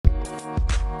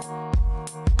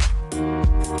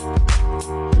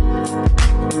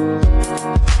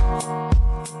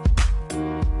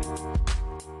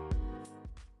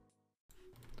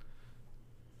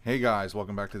Hey guys,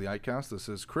 welcome back to the IkeCast. This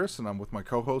is Chris, and I'm with my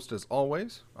co-host as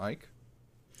always, Ike.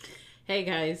 Hey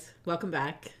guys, welcome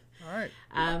back. All right.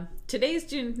 Today's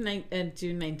June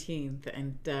 19th,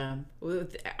 and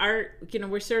with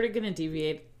we're sort of going to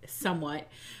deviate somewhat.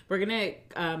 We're going to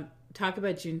talk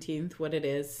about Juneteenth, what it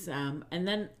is, and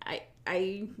then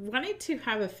I wanted to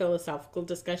have a philosophical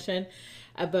discussion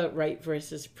about right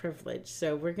versus privilege.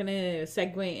 So we're going to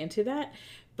segue into that.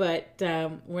 But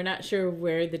we're not sure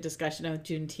where the discussion of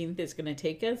Juneteenth is going to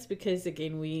take us because,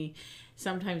 again, we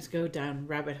sometimes go down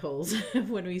rabbit holes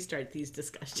when we start these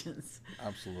discussions.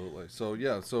 Absolutely. So,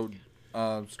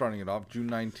 starting it off, June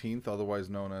 19th, otherwise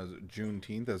known as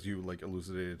Juneteenth, as you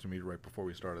elucidated to me right before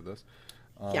we started this.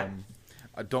 Yeah.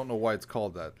 I don't know why it's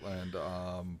called that.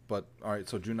 But, all right,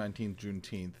 so June 19th,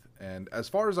 Juneteenth. And as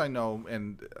far as I know,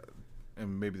 and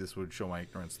maybe this would show my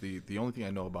ignorance, the only thing I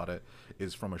know about it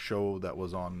is from a show that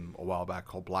was on a while back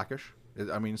called Blackish.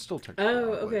 It's still technically.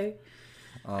 Oh, okay.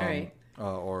 All right.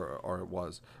 Or it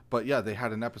was. But yeah, they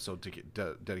had an episode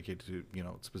dedicated to,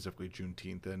 specifically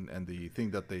Juneteenth, and the thing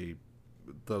that the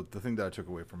thing that I took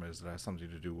away from it is that it has something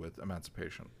to do with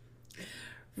emancipation.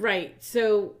 Right.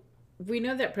 So we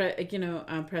know that,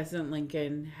 President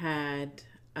Lincoln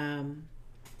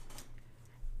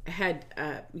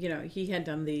he had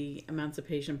done the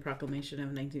Emancipation Proclamation of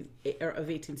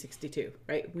 1862,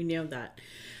 right? We know that,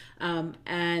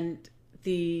 and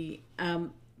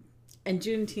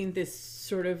Juneteenth is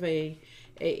sort of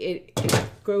it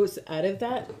grows out of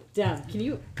that. Damn, can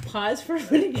you pause for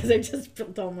a minute because I just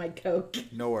spilled all my Coke?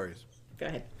 No worries. Go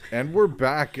ahead. And we're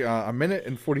back. A minute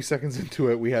and 40 seconds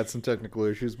into it, we had some technical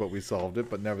issues, but we solved it.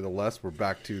 But nevertheless, we're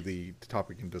back to the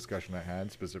topic and discussion at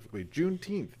hand, specifically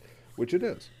Juneteenth, which it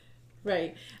is.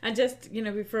 Right. And just,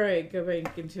 before I go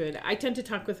back into it, I tend to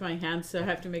talk with my hands, so I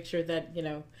have to make sure that,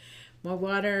 my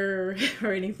water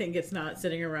or anything is not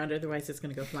sitting around, otherwise it's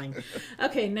going to go flying.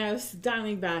 Okay, now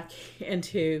dialing back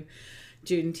into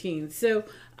Juneteenth. So,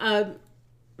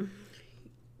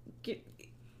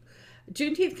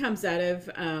 Juneteenth comes out of,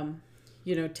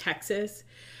 Texas.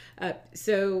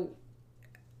 So,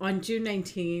 on June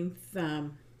 19th,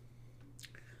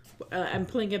 I'm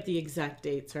pulling up the exact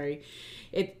date, sorry.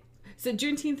 So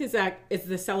Juneteenth is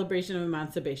the celebration of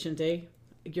Emancipation Day.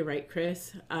 You're right,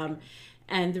 Chris.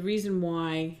 And the reason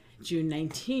why June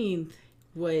 19th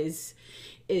is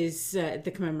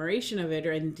the commemoration of it,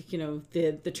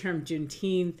 the term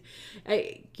Juneteenth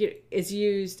is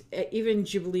used. Even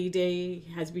Jubilee Day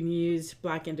has been used.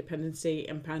 Black Independence Day,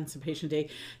 Emancipation Day.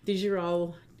 These are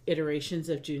all iterations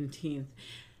of Juneteenth.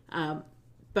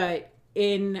 But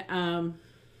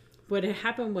what had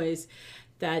happened was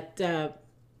that the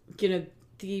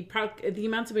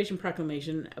Emancipation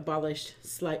Proclamation abolished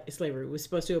slavery. It was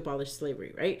supposed to abolish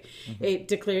slavery, right? Mm-hmm. It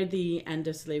declared the end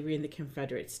of slavery in the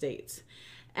Confederate States,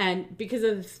 and because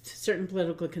of certain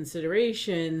political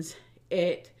considerations,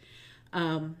 the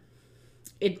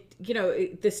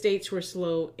states were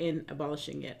slow in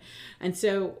abolishing it, and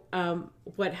so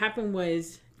what happened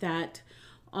was that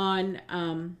on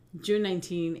June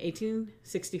 19,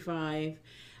 1865,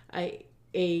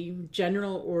 a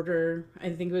general order, I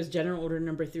think it was General Order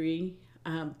Number 3,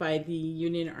 by the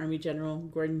Union Army General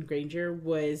Gordon Granger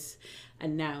was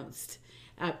announced,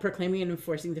 proclaiming and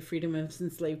enforcing the freedom of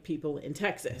enslaved people in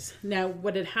Texas. Now,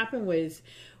 what had happened was,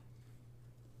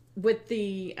 with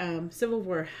the Civil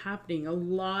War happening, a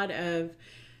lot of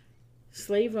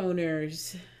slave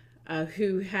owners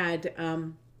who had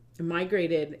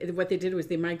migrated, what they did was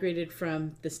they migrated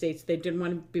from the states. They didn't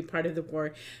want to be part of the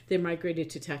war. They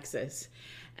migrated to Texas.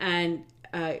 And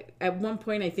at one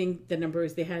point, I think the number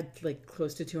was they had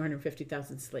close to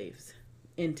 250,000 slaves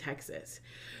in Texas.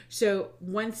 So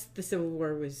once the Civil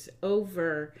War was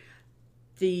over,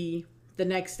 the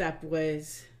next step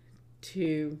was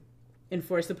to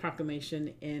enforce the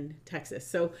proclamation in Texas.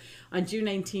 So on June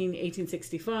 19,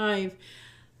 1865,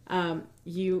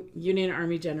 Union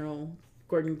Army General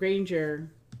Gordon Granger,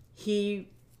 he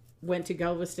went to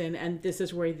Galveston, and this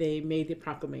is where they made the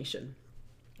proclamation.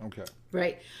 Okay.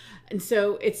 Right. And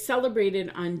so it's celebrated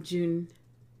on June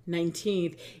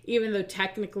 19th, even though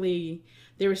technically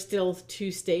there were still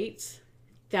two states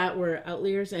that were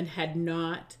outliers and had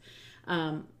not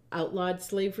outlawed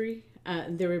slavery.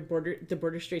 There were the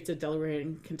border states of Delaware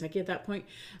and Kentucky at that point.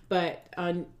 But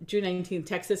on June 19th,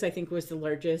 Texas, I think, was the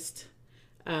largest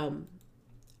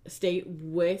state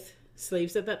with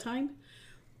slaves at that time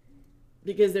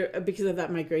because of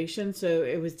that migration. So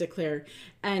it was declared.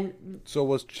 And so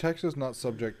was Texas not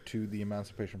subject to the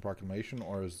Emancipation Proclamation,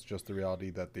 or is just the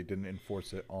reality that they didn't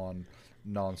enforce it on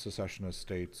non-secessionist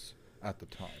states at the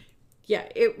time? Yeah,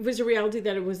 it was a reality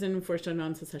that it wasn't enforced on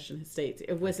non-secession states.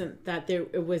 It wasn't that there.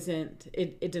 It wasn't.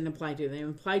 It didn't apply to them. It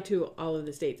applied to all of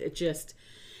the states. It just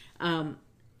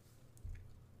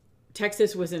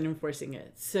Texas wasn't enforcing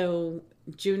it. So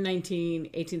June 19,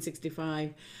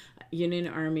 1865, Union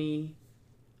Army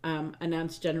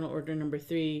announced General Order Number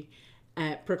 3,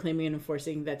 proclaiming and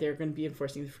enforcing that they're going to be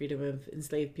enforcing the freedom of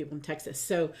enslaved people in Texas.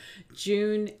 So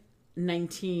June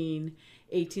 19,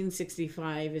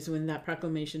 1865 is when that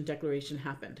proclamation declaration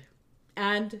happened.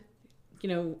 And,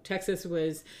 Texas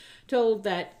was told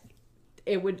that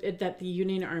that the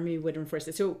Union Army would enforce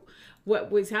it. So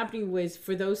what was happening was,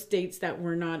 for those states that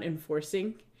were not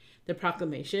enforcing the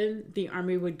proclamation, the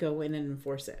Army would go in and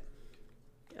enforce it.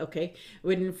 Okay? It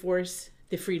would enforce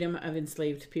the freedom of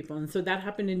enslaved people. And so that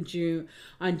happened on June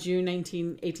 19,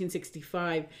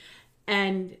 1865.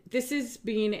 And this is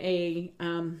being a,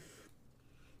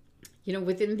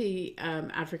 within the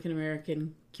African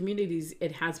American communities,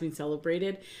 it has been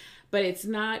celebrated, but it's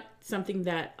not something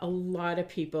that a lot of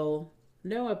people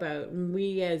know about. And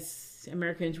we as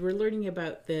Americans, we're learning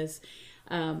about this,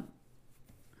 as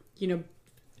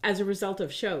a result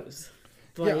of shows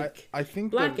like I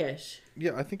think Blackish.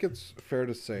 I think it's fair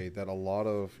to say that a lot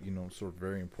of, sort of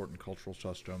very important cultural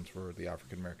touchstones for the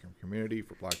African American community,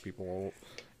 for Black people,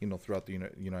 throughout the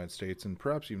United States, and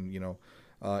perhaps even,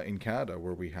 in Canada,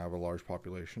 where we have a large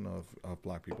population of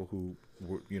Black people who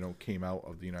were, came out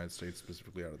of the United States,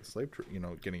 specifically out of the slave trade,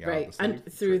 getting out of the slave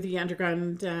through trade. the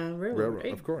Underground Railroad,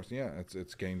 right? Of course, yeah.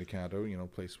 It's getting to Canada, a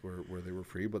place where they were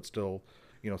free, but still,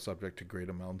 subject to great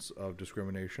amounts of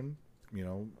discrimination,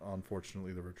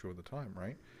 unfortunately the virtue of the time,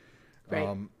 right?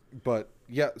 Right. But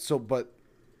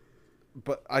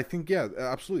I think, yeah,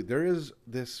 absolutely. There is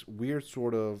this weird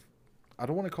sort of, I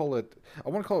don't want to call it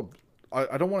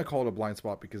a blind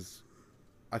spot, because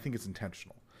I think it's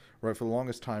intentional, right? For the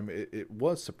longest time, it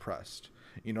was suppressed.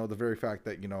 The very fact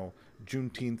that,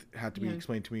 Juneteenth had to be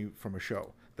explained to me from a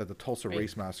show, that the Tulsa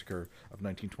Race Massacre of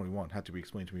 1921 had to be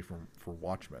explained to me for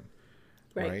Watchmen,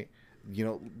 right?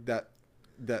 That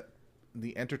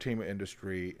the entertainment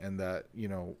industry and that,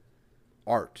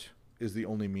 art is the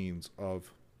only means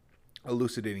of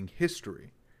elucidating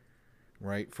history,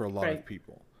 right? For a lot of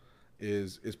people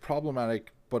is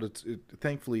problematic, but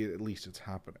thankfully, at least it's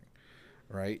happening,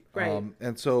 right?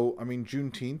 And so, I mean,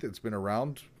 Juneteenth, it's been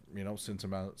around, since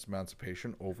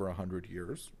emancipation, over 100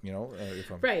 years,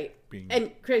 if I'm being...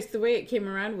 And Chris, the way it came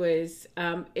around was,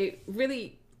 it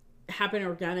really happened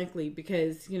organically,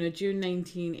 because, June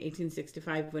 19,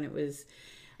 1865, when it was,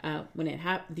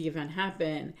 the event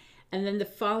happened, and then the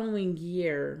following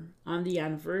year, on the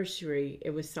anniversary,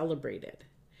 it was celebrated,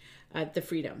 the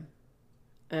freedom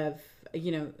of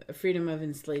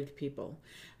enslaved people,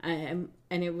 and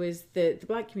it was the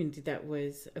Black community that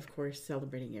was, of course,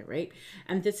 celebrating it, right?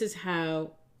 And this is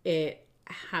how it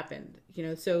happened,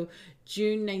 so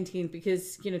June 19th,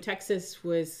 because Texas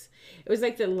was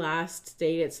like the last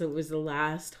state. So it was the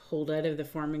last holdout of the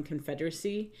forming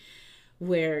Confederacy,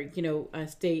 where a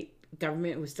state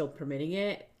government was still permitting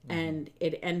it. And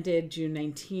it ended June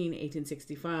 19,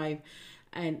 1865,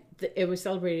 and it was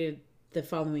celebrated the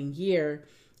following year.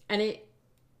 And it,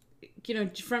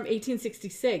 from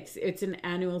 1866, it's an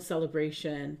annual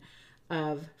celebration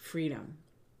of freedom,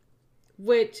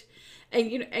 which,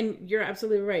 and you're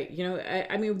absolutely right.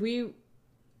 I mean,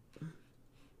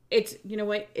 it's,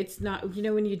 it's not,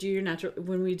 when you do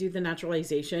when we do the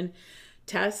naturalization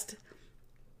test,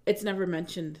 it's never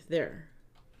mentioned there,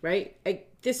 right?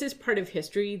 This is part of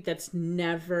history that's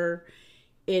never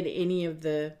in any of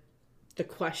the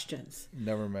questions.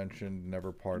 Never mentioned,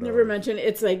 never mentioned.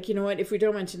 It's like, if we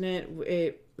don't mention it,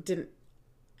 it didn't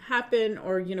happen,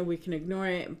 or, we can ignore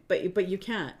it, but you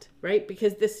can't, right?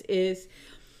 Because this is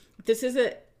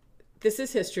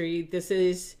history. This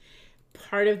is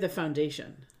part of the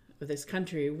foundation of this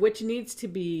country, which needs to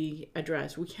be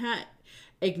addressed. We can't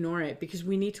ignore it, because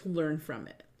we need to learn from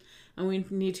it. And we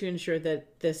need to ensure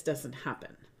that this doesn't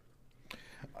happen.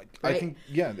 I think,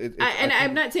 yeah.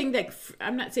 I'm not saying that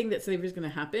slavery is going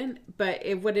to happen, but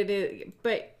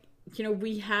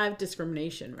we have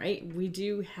discrimination, right? We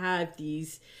do have the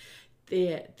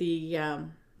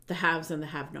haves and the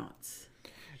have-nots,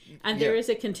 and there is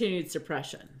a continued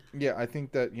suppression. Yeah, I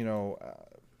think that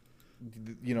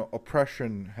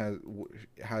oppression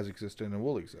has existed and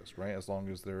will exist, right? As long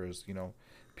as there is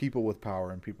people with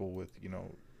power and people with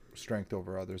strength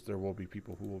over others, there will be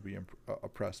people who will be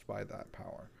oppressed by that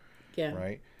power. Yeah.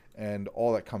 Right. And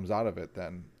all that comes out of it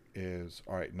then is,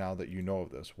 all right, now that you know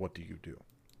of this, what do you do?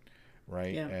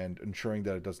 Right. Yeah. And ensuring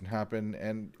that it doesn't happen.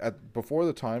 And before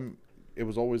the time, it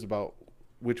was always about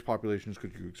which populations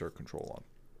could you exert control on.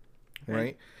 Right.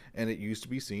 right? And it used to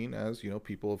be seen as,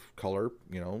 people of color,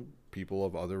 people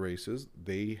of other races,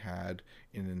 they had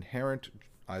an inherent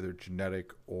either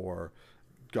genetic or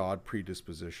God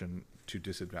predisposition to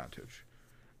disadvantage,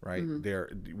 right?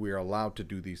 Mm-hmm. We are allowed to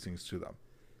do these things to them,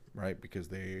 right? Because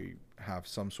they have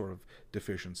some sort of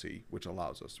deficiency, which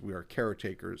allows us. We are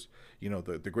caretakers.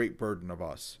 The great burden of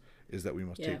us is that we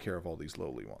must Yeah. take care of all these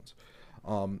lowly ones.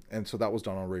 And so that was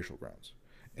done on racial grounds.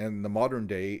 In the modern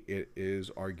day, it is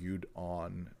argued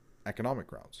on economic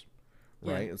grounds,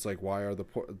 Yeah. right? It's like, why are the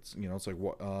poor? It's like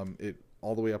what it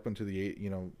all the way up into the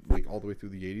like all the way through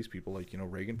the 80s. People like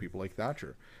Reagan, people like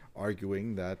Thatcher,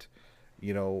 arguing that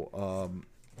you know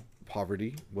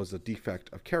poverty was a defect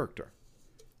of character,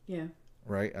 Yeah.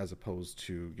 right, as opposed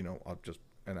to just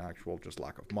an actual just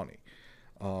lack of money,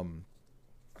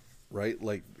 right?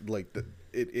 Like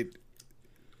it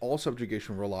all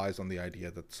subjugation relies on the idea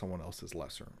that someone else is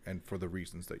lesser and for the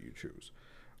reasons that you choose.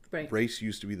 Right. Race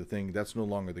used to be the thing. That's no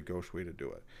longer the gauche way to do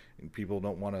it. And people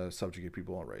don't want to subjugate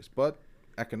people on race. But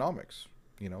economics,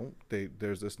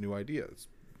 there's this new idea. It's,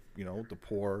 the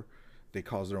poor, they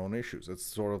cause their own issues. It's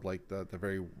sort of like the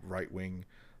very right wing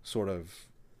sort of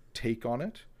take on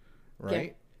it,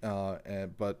 right?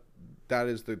 But that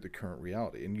is the current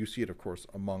reality. And you see it, of course,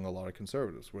 among a lot of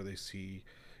conservatives where they see,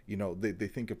 they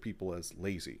think of people as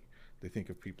lazy. They think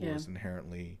of people as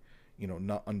inherently,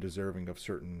 not undeserving of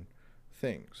certain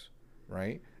things,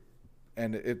 right?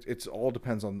 And it's all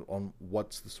depends on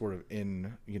what's the sort of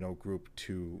in group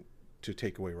to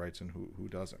take away rights and who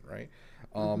doesn't, right?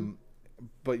 Mm-hmm.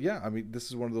 But yeah, I mean, this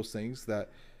is one of those things that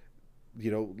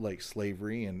like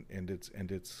slavery and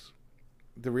it's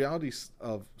the realities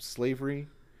of slavery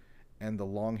and the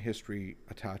long history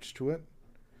attached to it,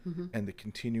 Mm-hmm. and the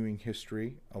continuing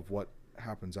history of what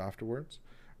happens afterwards,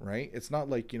 right? It's not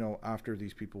like, after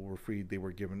these people were freed, they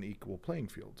were given equal playing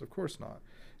fields. Of course not.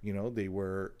 They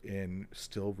were in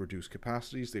still reduced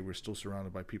capacities. They were still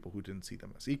surrounded by people who didn't see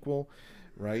them as equal,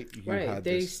 right? Right.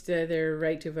 Their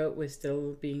right to vote was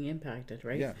still being impacted,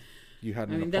 right? Yeah. You had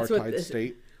I an mean, that's what apartheid this,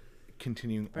 state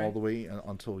continuing all right. the way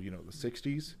until, the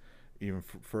 60s, even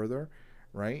further,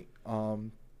 right?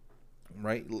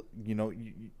 Right?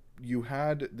 You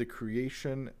had the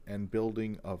creation and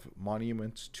building of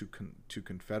monuments to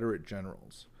Confederate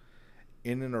generals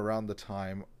in and around the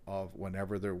time of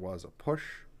whenever there was a push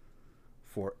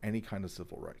for any kind of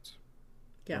civil rights,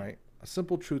 Yeah. right? A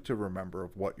simple truth to remember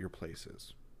of what your place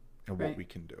is and what Right. we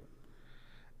can do.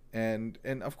 And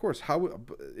of course,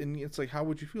 and it's like, how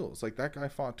would you feel? It's like that guy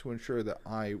fought to ensure that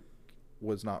I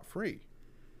was not free,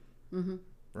 Mm-hmm.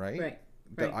 right? Right.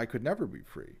 That Right. I could never be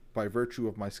free by virtue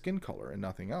of my skin color and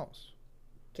nothing else.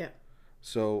 Yeah.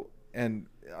 So, and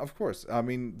of course, I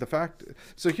mean,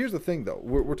 so here's the thing though,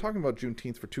 we're talking about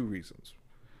Juneteenth for two reasons,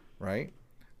 right?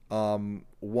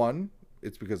 One,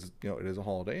 it's because, it is a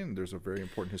holiday and there's a very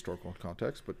important historical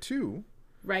context, but two,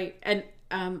 Right. And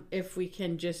if we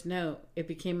can just note, it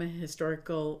became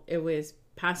it was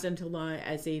passed into law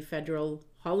as a federal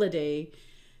holiday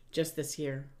just this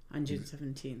year on June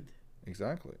 17th.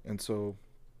 exactly. And so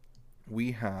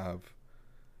we have,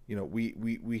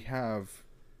 we have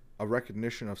a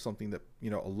recognition of something that,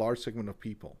 a large segment of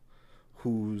people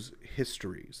whose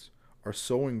histories are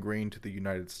so ingrained to the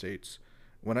United States.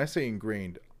 When I say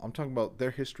ingrained, I'm talking about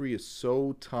their history is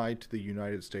so tied to the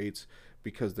United States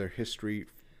because their history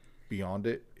beyond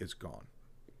it is gone.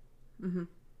 Mm-hmm.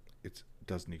 It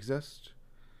doesn't exist.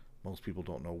 Most people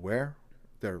don't know where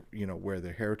where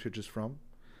their heritage is from,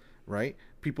 right?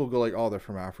 People go like, oh, they're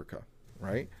from Africa,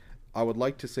 right? I would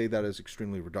like to say that is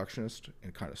extremely reductionist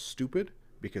and kind of stupid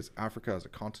because Africa as a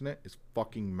continent is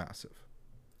fucking massive.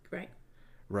 Right.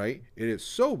 Right? It is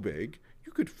so big,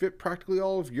 you could fit practically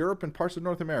all of Europe and parts of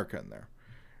North America in there,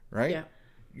 right? Yeah.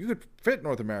 You could fit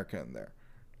North America in there.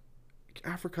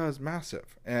 Africa is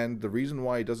massive, and the reason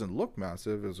why it doesn't look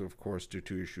massive is, of course, due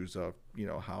to issues of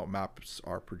how maps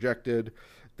are projected.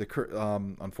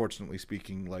 Unfortunately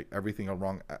speaking, like everything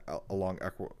along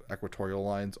equatorial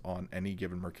lines on any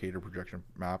given Mercator projection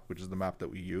map, which is the map that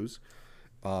we use,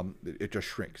 it just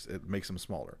shrinks. It makes them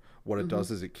smaller. What it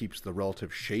does is it keeps the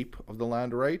relative shape of the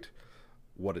land right.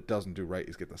 What it doesn't do right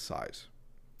is get the size.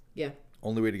 Yeah.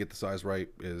 Only way to get the size right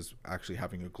is actually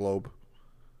having a globe,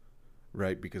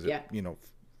 right? Because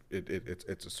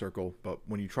it's a circle, but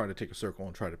when you try to take a circle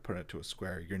and try to put it to a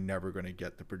square, you're never going to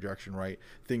get the projection right.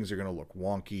 Things are going to look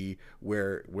wonky.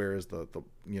 Where is the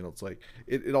it's like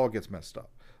it all gets messed up.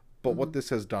 But what this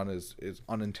has done is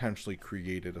unintentionally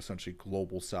created essentially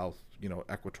global south,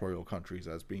 equatorial countries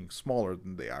as being smaller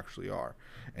than they actually are.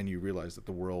 And you realize that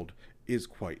the world is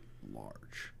quite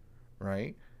large,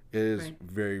 right? It is Right.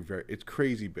 very, very. It's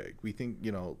crazy big. We think,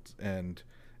 and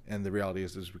the reality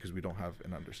is because we don't have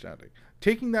an understanding.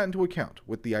 Taking that into account,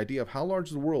 with the idea of how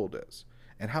large the world is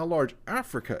and how large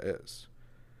Africa is,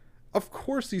 of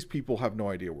course these people have no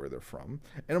idea where they're from.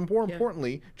 And more Yeah.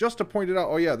 importantly, just to point it out,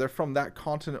 oh yeah, they're from that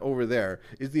continent over there,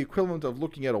 is the equivalent of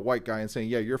looking at a white guy and saying,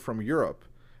 yeah, you're from Europe.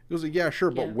 He goes, like, yeah,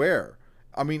 sure, but Yeah. where?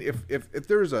 I mean, if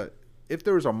there is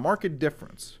a marked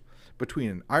difference between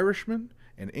an Irishman,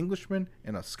 an Englishman,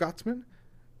 and a Scotsman,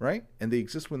 right? And they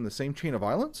exist within the same chain of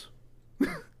islands,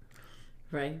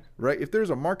 Right. right? If there's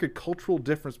a marked cultural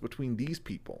difference between these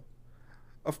people,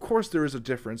 of course there is a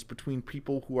difference between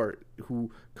people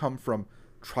who come from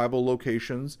tribal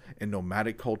locations and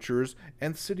nomadic cultures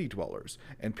and city dwellers,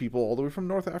 and people all the way from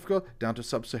North Africa down to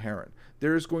sub-Saharan.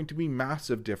 There is going to be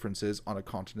massive differences on a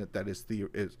continent that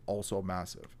is also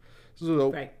massive.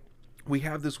 So Right. we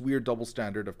have this weird double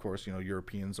standard. Of course,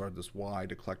 Europeans are this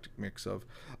wide eclectic mix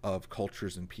of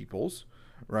cultures and peoples,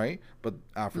 right? But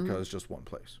Africa is just one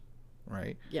place,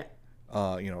 right? Yeah.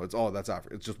 It's all that's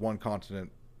Africa. It's just one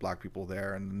continent, black people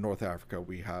there. And in North Africa,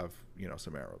 we have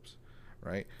some Arabs,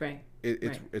 right? Right.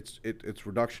 It's Right. it's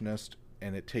reductionist,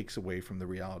 and it takes away from the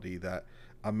reality that,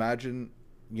 imagine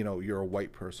you're a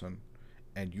white person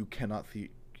and you cannot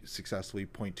successfully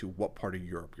point to what part of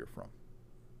Europe you're from.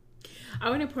 I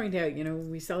want to point out,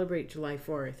 we celebrate July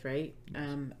 4th, right?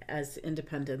 As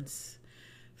independence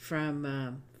from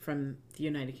the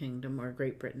United Kingdom or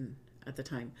Great Britain at the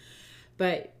time.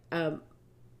 But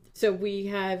so we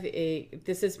have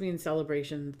this has been a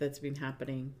celebration that's been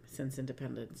happening since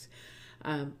independence.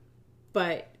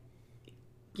 But,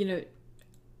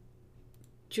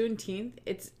 Juneteenth,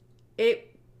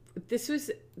 it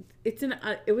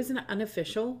was an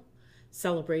unofficial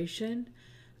celebration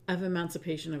of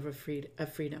emancipation of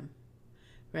freedom,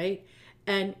 right?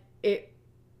 And I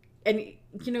mean,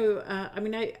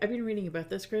 I've been reading about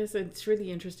this, Chris, and it's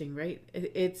really interesting, right?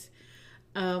 It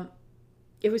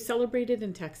was celebrated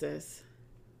in Texas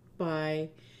by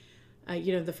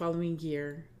the following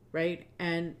year, right?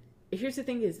 And here's the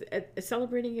thing: is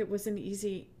celebrating it wasn't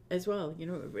easy as well.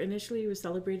 Initially it was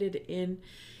celebrated in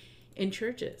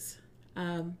churches,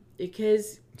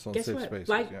 because guess what? Spaces,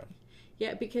 yeah.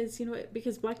 Yeah, because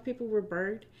because black people were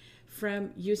barred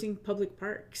from using public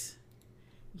parks.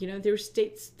 There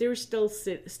were still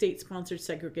state-sponsored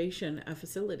segregation of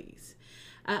facilities.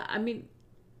 I mean,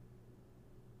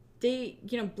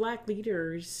 black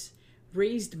leaders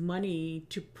raised money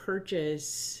to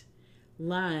purchase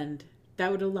land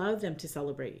that would allow them to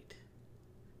celebrate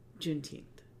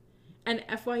Juneteenth. And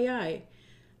FYI,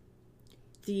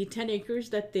 the 10 acres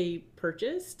that they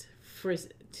purchased to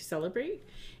celebrate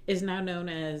is now known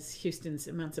as Houston's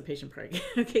Emancipation Park.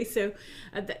 Okay, so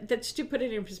that's to put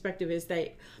it in perspective, is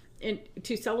that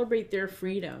to celebrate their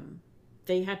freedom,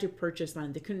 they had to purchase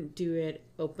land. They couldn't do it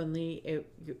openly,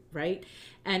 right?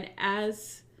 And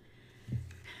as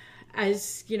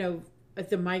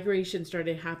the migration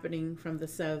started happening from the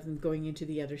South and going into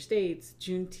the other states,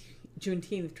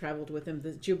 Juneteenth traveled with them.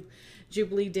 The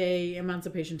Jubilee Day,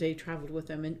 Emancipation Day traveled with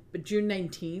them. But June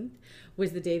 19th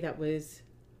was the day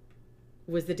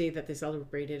that they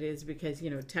celebrated, is because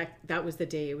that was the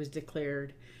day it was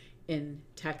declared in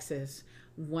Texas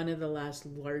one of the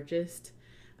largest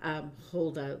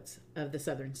holdouts of the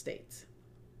southern states.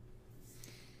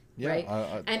 Yeah, right?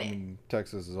 I mean,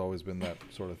 Texas has always been that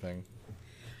sort of thing.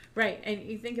 Right, and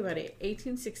you think about it,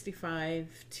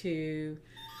 1865 to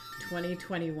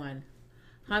 2021.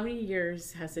 How many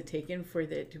years has it taken for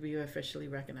it to be officially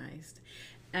recognized?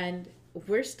 And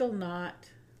we're still not.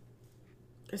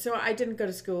 So I didn't go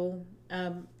to school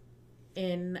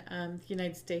in the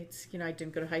United States. I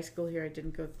didn't go to high school here. I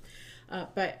didn't go,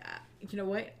 but you know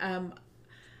what?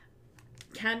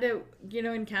 Canada.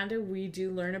 In Canada, we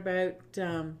do learn about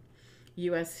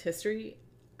U.S. history.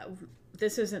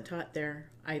 This isn't taught there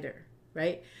either,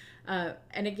 right?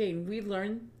 And again, we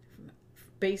learn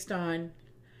based on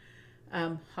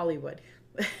Hollywood.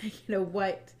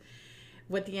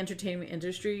 What the entertainment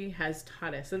industry has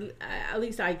taught us. At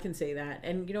least I can say that.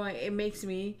 And, it makes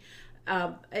me,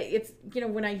 it's,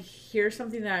 when I hear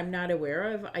something that I'm not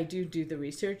aware of, I do the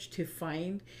research to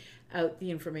find out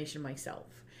the information myself.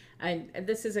 And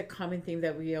this is a common theme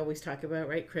that we always talk about,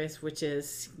 right, Chris, which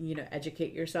is,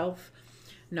 educate yourself.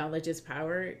 Knowledge is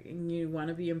power. You want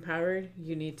to be empowered,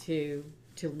 you need to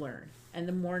learn. And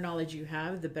the more knowledge you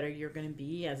have, the better you're going to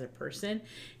be as a person,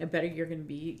 and better you're going to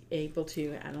be able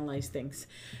to analyze things.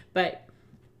 But,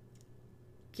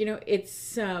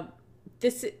 it's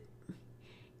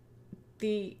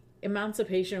the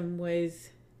emancipation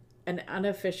was an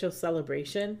unofficial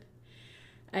celebration.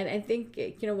 And I think,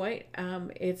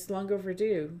 it's long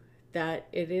overdue. that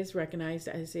it is recognized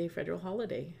as a federal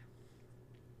holiday.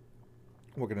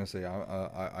 What can I say?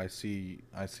 I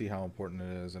see how important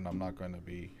it is, and I'm not going to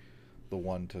be the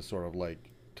one to sort of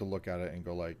like to look at it and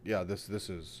go like, yeah, this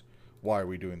is why are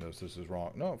we doing this? This is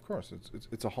wrong. No, of course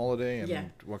it's a holiday, and Yeah.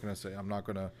 what can I say? I'm not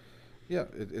gonna. Yeah,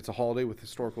 it's a holiday with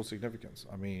historical significance.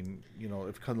 I mean,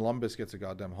 if Columbus gets a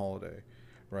goddamn holiday,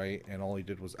 right, and all he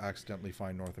did was accidentally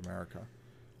find North America.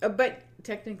 But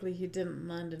technically, he didn't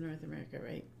land in North America,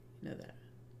 right? You know that.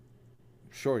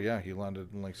 Sure, yeah, he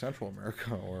landed in like Central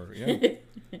America, or yeah,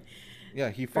 yeah.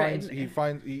 He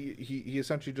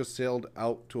essentially just sailed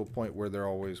out to a point where there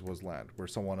always was land, where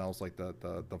someone else, like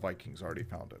the Vikings, already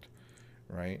found it,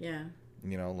 right? Yeah.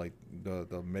 Like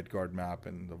the Midgard map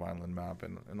and the Vineland map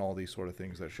and all these sort of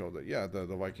things that show that, yeah, the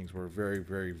Vikings were very,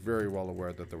 very, very well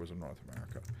aware that there was a North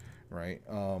America, right?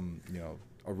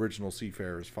 Original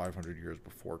seafarers 500 years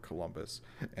before Columbus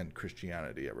and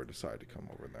Christianity ever decided to come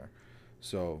over there.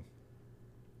 So,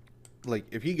 like,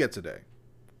 if he gets a day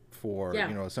for,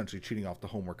 Yeah. essentially cheating off the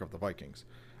homework of the Vikings,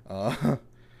 uh,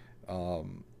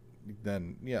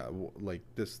 then, yeah, like,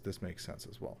 this makes sense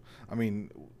as well. I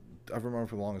mean, I remember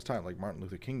for the longest time, like Martin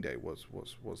Luther King Day was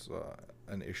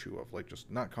an issue of like just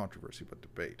not controversy but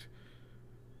debate,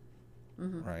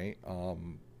 Mm-hmm. right?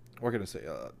 What can I say?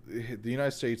 The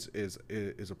United States is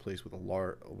a place with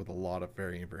a lot of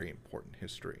very, very important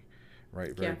history,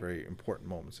 right? Very, Yeah. very important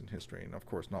moments in history, and of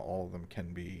course, not all of them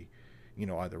can be,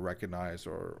 either recognized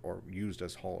or used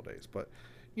as holidays. But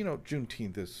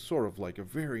Juneteenth is sort of like a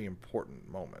very important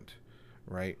moment,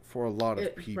 right, for a lot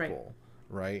of people. Right.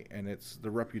 Right? And it's the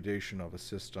repudiation of a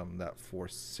system that for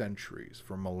centuries,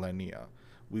 for millennia,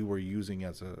 we were using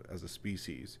as a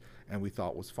species and we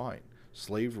thought was fine.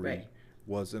 Slavery Right.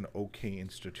 was an okay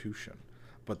institution,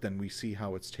 but then we see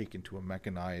how it's taken to a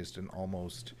mechanized and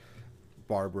almost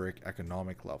barbaric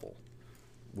economic level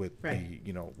with Right.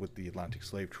 with the Atlantic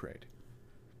slave trade.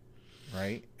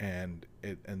 Right? And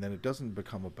then it doesn't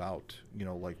become about,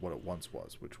 like what it once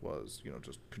was, which was,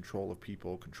 just control of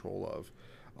people, control of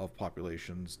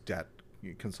populations, debt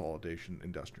consolidation,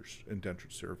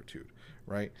 indentured servitude,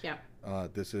 right? Yeah.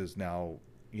 This is now,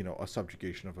 a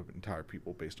subjugation of an entire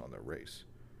people based on their race,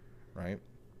 right?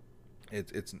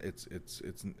 It's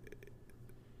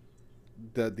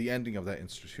the ending of that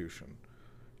institution,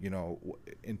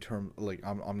 in term like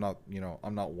I'm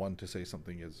not one to say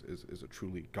something is a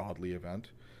truly godly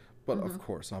event, but Mm-hmm. of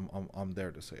course I'm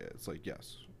there to say it. It's like,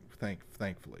 yes,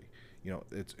 thankfully,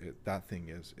 that thing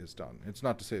is done. It's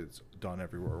not to say it's done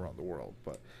everywhere around the world,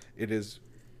 but it has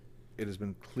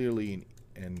been clearly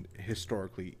and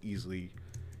historically easily,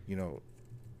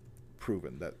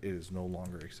 proven that it is no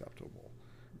longer acceptable,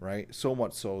 right? So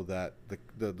much so that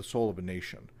the soul of a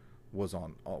nation was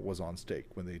on stake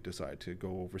when they decided to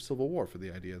go over civil war for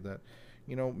the idea that,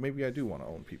 maybe I do want to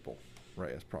own people,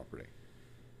 right, as property,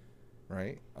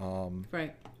 right?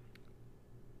 Right.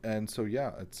 And so,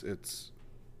 yeah, it's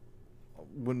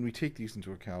when we take these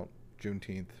into account,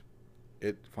 Juneteenth,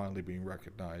 it finally being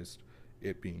recognized,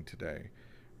 it being today,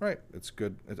 right? It's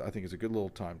good. I think it's a good little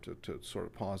time to sort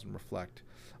of pause and reflect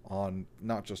on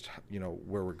not just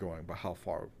where we're going, but how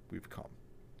far we've come,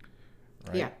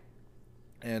 right? Yeah.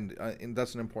 And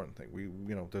that's an important thing. We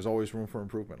there's always room for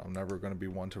improvement. I'm never going to be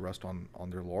one to rest on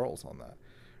their laurels on that,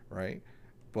 right?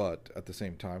 But at the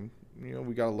same time,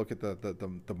 we got to look at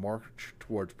the march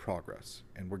towards progress,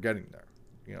 and we're getting there.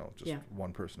 Just Yeah.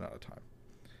 one person at a time.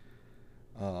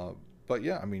 But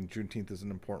yeah, I mean, Juneteenth is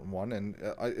an important one, and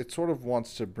it sort of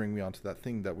wants to bring me onto that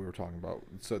thing that we were talking about,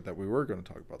 so that we were going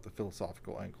to talk about the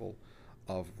philosophical angle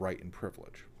of right and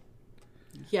privilege.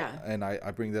 Yeah. And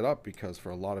I bring that up because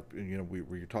for a lot of,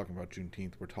 we're talking about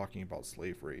Juneteenth, we're talking about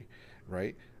slavery,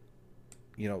 right?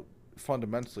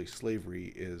 Fundamentally,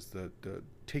 slavery is the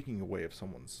taking away of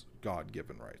someone's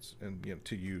God-given rights, and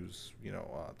to use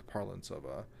the parlance of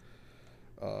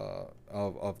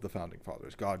the founding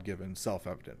fathers, God-given,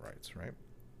 self-evident rights, right?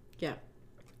 Yeah.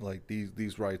 Like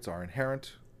these rights are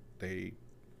inherent. They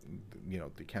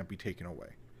they can't be taken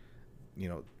away.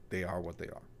 They are what they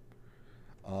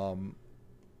are.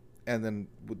 And then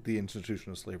with the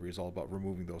institution of slavery is all about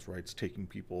removing those rights, taking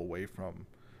people away from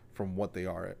what they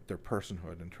are, their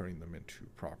personhood, and turning them into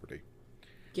property.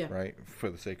 Yeah. Right? For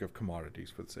the sake of commodities,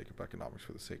 for the sake of economics,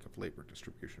 for the sake of labor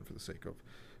distribution, for the sake of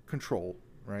control,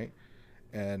 right?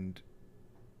 And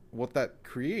what that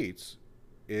creates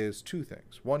is two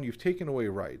things. One, you've taken away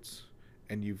rights,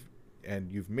 and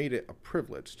you've made it a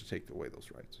privilege to take away those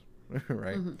rights,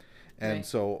 right? Mm-hmm. And Right.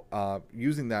 so,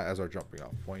 using that as our jumping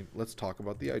off point, let's talk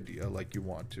about the idea, like you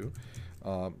want to,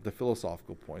 the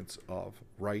philosophical points of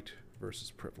right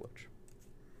versus privilege.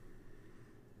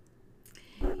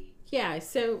 Yeah,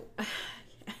 so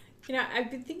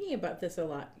I've been thinking about this a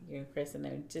lot, Chris, and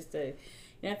I just I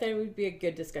thought it would be a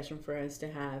good discussion for us to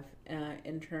have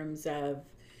in terms of,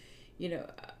 you know,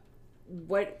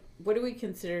 what do we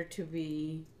consider to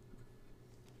be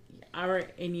our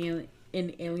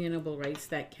inalienable rights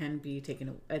that can be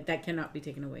taken that cannot be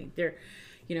taken away. There,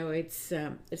 it's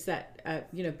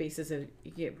that basis of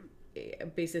a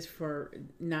basis for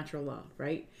natural law,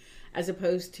 right? As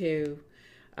opposed to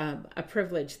a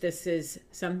privilege. This is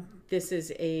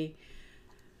a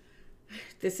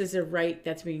right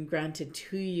that's being granted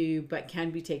to you, but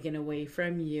can be taken away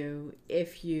from you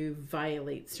if you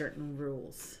violate certain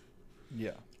rules.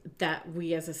 Yeah. That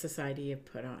we as a society have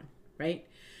put on, right?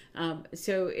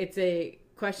 So it's a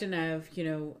question of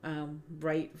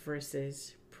right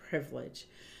versus privilege.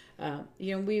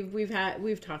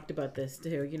 We've talked about this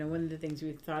too. One of the things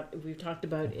we've talked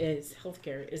about is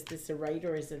healthcare. Is this a right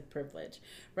or is it a privilege?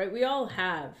 Right? We all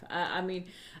have.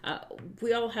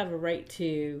 We all have a right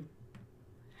to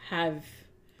have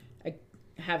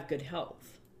good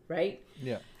health, right?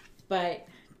 Yeah. But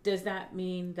does that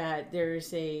mean that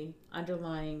there's a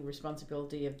underlying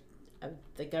responsibility of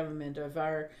the government, of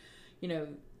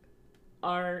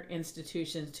our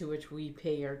institutions to which we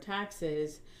pay our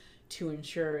taxes, to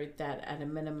ensure that at a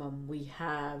minimum we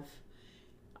have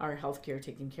our healthcare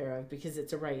taken care of, because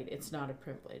it's a right, it's not a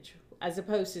privilege. As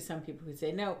opposed to some people who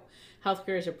say, no,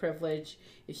 healthcare is a privilege.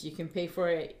 If you can pay for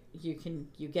it, you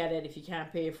get it. If you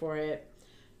can't pay for it,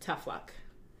 tough luck.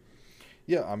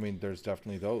 Yeah, I mean, there's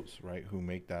definitely those, right, who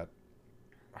make that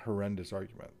horrendous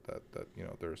argument that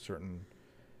there are certain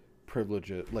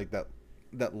privileges, like that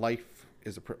life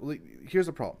is a privilege. Here's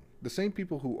the problem: the same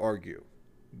people who argue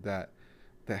that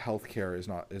healthcare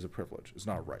is a privilege, is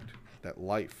not right, that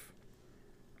life,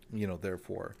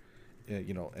 therefore,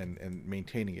 and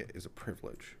maintaining it is a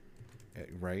privilege,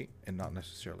 right, and not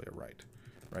necessarily a right,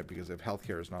 because if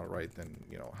healthcare is not a right, then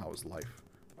how is life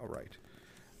a right?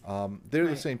 They're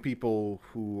the same people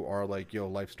who are like,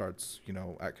 life starts,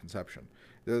 at conception.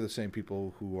 They're the same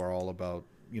people who are all about,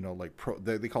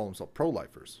 they call themselves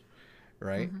pro-lifers,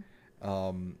 right?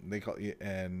 Mm-hmm.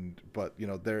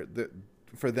 They're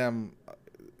for them,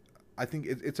 I think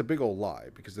it's a big old lie,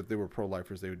 because if they were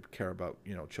pro-lifers, they would care about,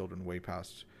 children way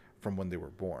past from when they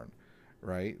were born,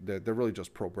 right? They're really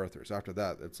just pro-birthers. After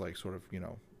that, it's like sort of,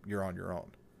 you're on your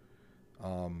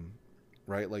own.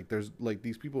 Right, like there's like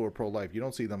these people who are pro-life. You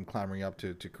don't see them clamoring up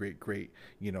to create great,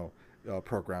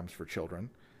 programs for children.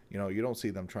 You don't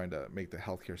see them trying to make the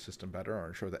healthcare system better or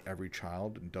ensure that every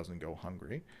child doesn't go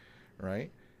hungry,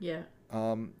 right? Yeah.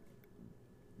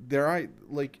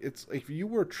 It's if you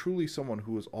were truly someone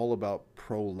who was all about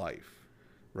pro-life,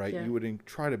 right? Yeah. You would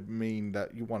try to mean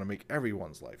that you want to make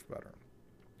everyone's life better,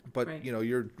 but right.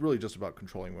 You're really just about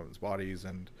controlling women's bodies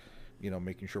and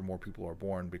making sure more people are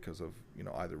born because of,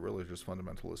 either religious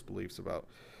fundamentalist beliefs about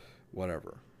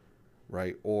whatever,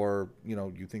 right? Or,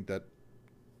 you think that,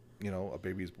 a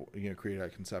baby is created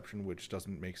at conception, which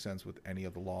doesn't make sense with any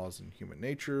of the laws in human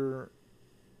nature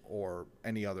or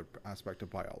any other aspect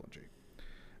of biology,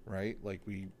 right? Like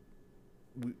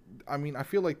I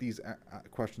feel like these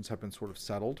questions have been sort of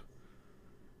settled,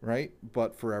 right?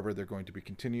 But forever they're going to be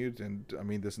continued. And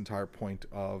this entire point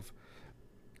of,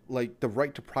 like, the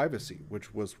right to privacy,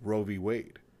 which was Roe v.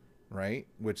 Wade, right?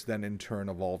 Which then in turn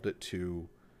evolved it to,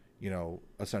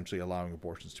 essentially allowing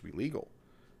abortions to be legal,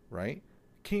 right?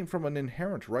 Came from an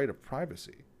inherent right of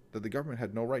privacy that the government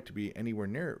had no right to be anywhere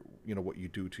near, what you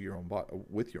do to your own body,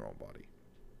 with your own body.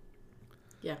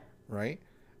 Yeah. Right?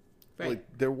 Right.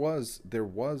 Like there was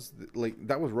like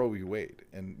that was Roe v. Wade,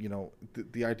 and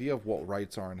the idea of what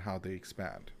rights are and how they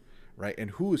expand, right?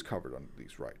 And who is covered under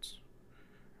these rights,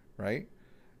 right?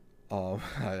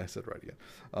 I said right again.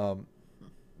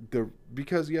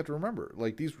 Because you have to remember,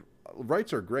 like, these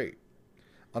rights are great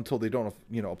until they don't,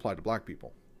 apply to black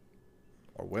people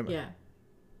or women, yeah,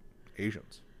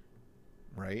 Asians,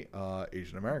 right?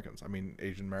 Asian Americans.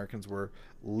 Asian Americans were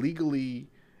legally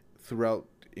throughout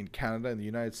in Canada and the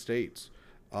United States,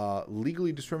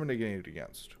 legally discriminated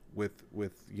against with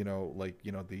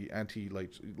the anti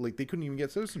like they couldn't even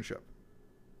get citizenship.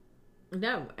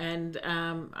 No, and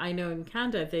I know in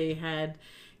Canada they had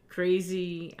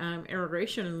crazy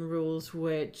immigration rules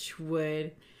which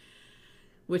would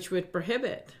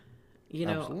prohibit,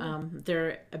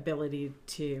 their ability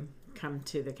to come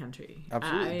to the country.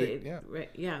 Absolutely,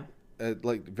 yeah.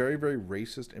 Like very, very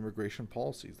racist immigration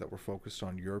policies that were focused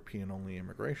on European-only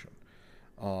immigration,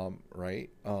 right?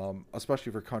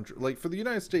 Especially for country like for the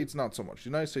United States, not so much. The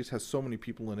United States has so many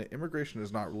people in it. Immigration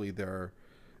is not really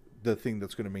the thing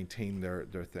that's going to maintain their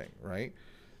thing, right?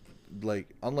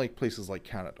 Like, unlike places like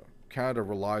Canada. Canada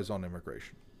relies on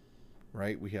immigration,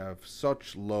 right? We have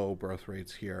such low birth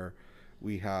rates here.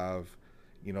 We have,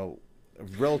 you know, a Yeah,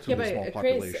 relatively small but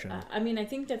Chris, population. I mean, I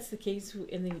think that's the case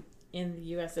in the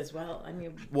U.S. as well. I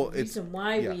mean, the Well, it's reason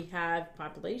why yeah, we have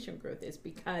population growth is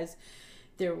because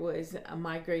there was a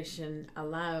migration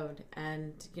allowed,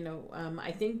 and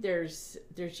I think there's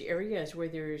areas where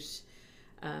there's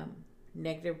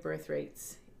negative birth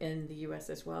rates in the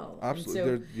U.S. as well, and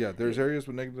absolutely. so There's areas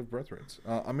with negative birth rates.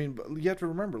 I mean, but you have to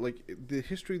remember, like the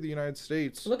history of the United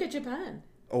States. look at Japan.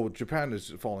 Oh, Japan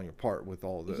is falling apart with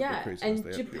all the Yeah, craziness and they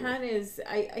have to deal Japan with. is.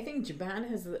 I think Japan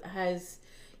has.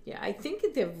 Yeah, I think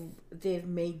they've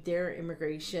made their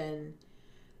immigration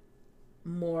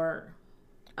more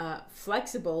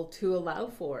flexible to allow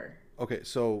for Okay,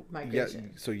 so yeah,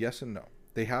 migration. so yes and no.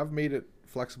 They have made it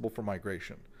flexible for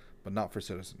migration, but not for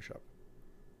citizenship.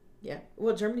 Yeah.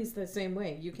 Well, Germany's the same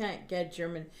way. You can't get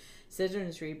German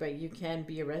citizenry, but you can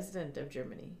be a resident of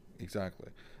Germany. Exactly.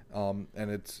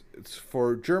 And it's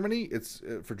for Germany. It's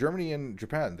for Germany and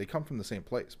Japan. They come from the same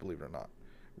place, believe it or not,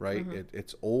 right? Mm-hmm.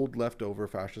 It's old leftover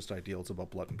fascist ideals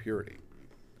about blood and purity,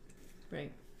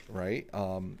 Right. right?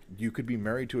 You could be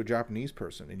married to a Japanese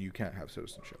person and you can't have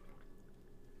citizenship,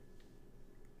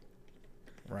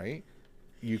 right?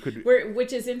 You could.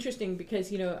 Which is interesting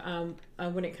because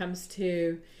when it comes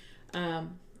to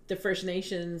the First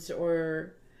Nations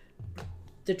or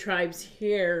the tribes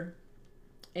here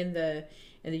in the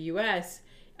U.S.,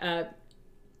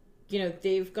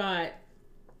 they've got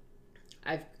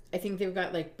I think they've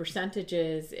got like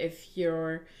percentages. If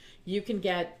you can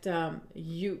get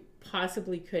you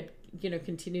possibly could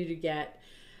continue to get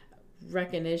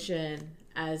recognition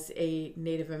as a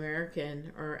Native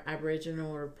American or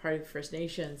Aboriginal or part of First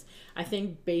Nations. I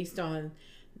think based on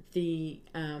the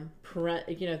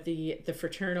the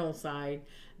fraternal side,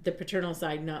 the paternal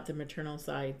side, not the maternal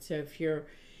side. So if you're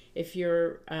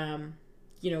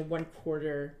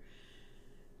 1/4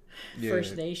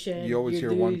 First Nation, You always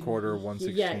hear one lose, quarter,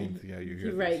 1/16. Yeah, you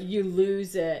hear right, this. you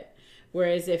lose it.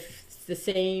 Whereas if it's the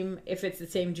same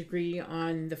degree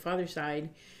on the father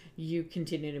side, you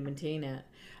continue to maintain it.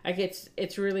 Like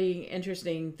it's really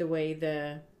interesting the way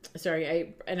I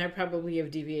probably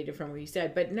have deviated from what you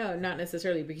said, but no, not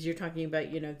necessarily, because you're talking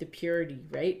about the purity,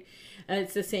 right? And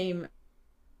it's the same.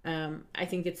 I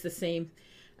think it's the same.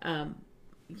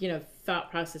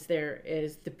 Thought process there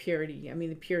is the purity. I mean,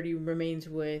 the purity remains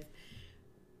with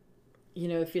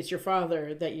if it's your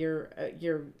father that you're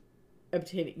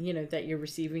obtaining, that you're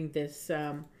receiving this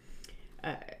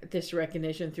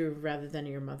recognition through rather than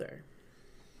your mother.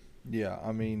 Yeah,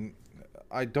 I mean,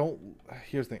 I don't.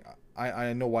 Here's the thing.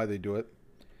 I know why they do it,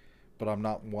 but I'm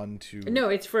not one to. No,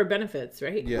 it's for benefits,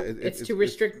 right? Yeah, it's to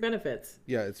restrict benefits.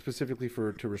 Yeah, it's specifically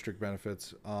to restrict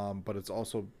benefits. But it's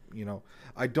also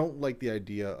I don't like the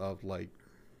idea of like,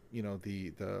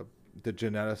 the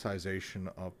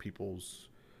geneticization of people's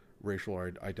racial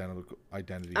or identity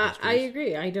histories. I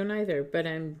agree. I don't either, but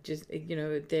I'm just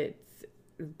that,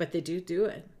 but they do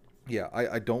it. Yeah,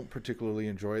 I don't particularly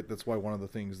enjoy it. That's why one of the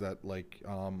things that like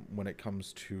when it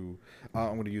comes to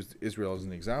I'm going to use Israel as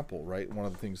an example, right? One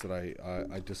of the things that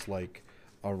I dislike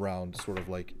around sort of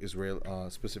like Israel,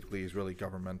 specifically Israeli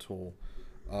governmental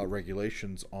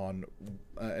regulations on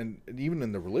and even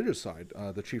in the religious side,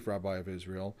 the chief rabbi of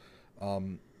Israel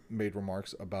made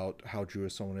remarks about how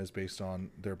Jewish someone is based on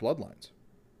their bloodlines.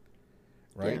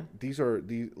 Right? Yeah. These are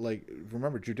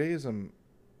remember, Judaism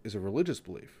is a religious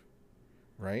belief,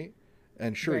 right?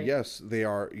 And sure, Right. yes, they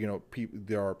are,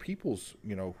 there are peoples,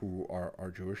 who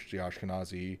are Jewish, the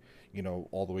Ashkenazi,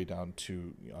 all the way down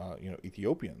to,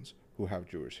 Ethiopians who have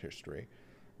Jewish history,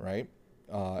 right?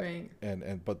 Right.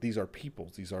 But these are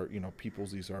peoples, these are,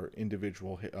 peoples, these are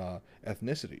individual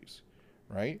ethnicities,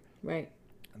 right? Right.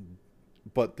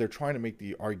 But they're trying to make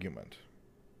the argument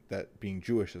that being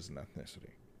Jewish is an ethnicity.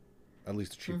 At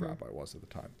least the chief rabbi was at the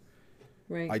time.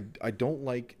 Right. I don't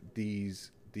like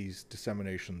these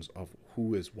disseminations of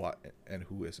who is what and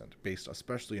who isn't, based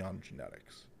especially on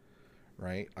genetics,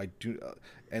 right? I do,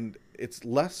 and it's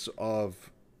less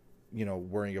of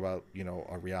worrying about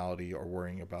a reality, or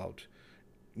worrying about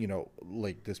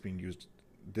like this being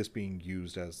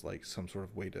used as like some sort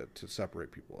of way to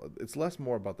separate people. It's less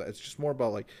more about that. It's just more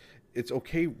about like, it's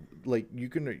okay, like you're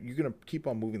gonna keep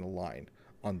on moving the line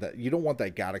on that. You don't want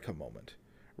that Gattaca moment,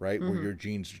 right? Where your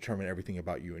genes determine everything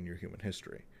about you and your human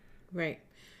history. Right.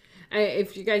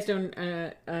 If you guys don't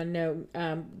know,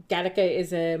 Gattaca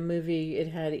is a movie.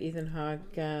 It had Ethan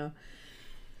Hawke,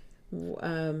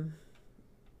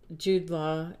 Jude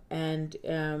Law, and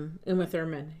Uma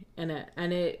Thurman in it,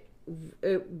 and it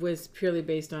it was purely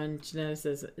based on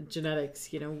genetics.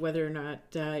 Whether or not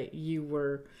you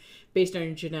were based on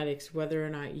your genetics, whether or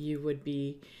not you would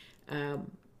be,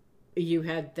 you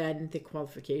had then the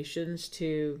qualifications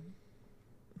to,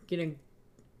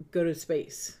 go to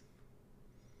space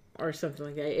or something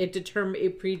like that.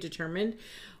 It predetermined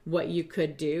what you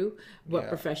could do, what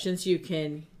professions you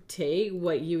can take,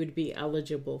 what you would be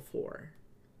eligible for.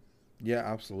 Yeah,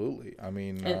 absolutely. I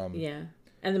mean,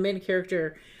 and the main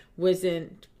character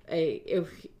wasn't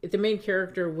the main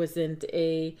character wasn't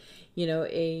a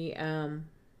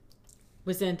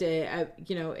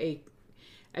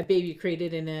a baby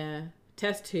created in a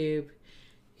test tube.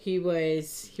 He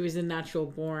was a natural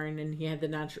born, and he had the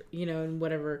natural, and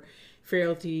whatever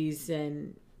frailties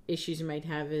and issues he might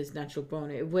have as natural born.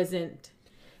 It wasn't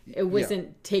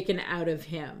taken out of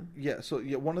him. Yeah. So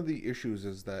one of the issues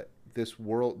is that this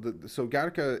world. So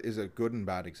Gattaca is a good and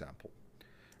bad example.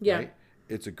 Yeah. Right?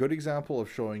 It's a good example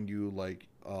of showing you like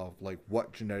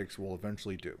what genetics will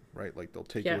eventually do. Right. Like they'll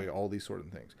take away all these sort of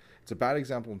things. It's a bad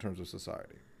example in terms of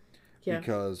society. Yeah.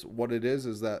 Because what it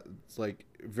is that it's like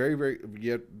very, very,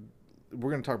 yet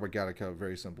we're going to talk about Gattaca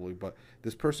very simply, but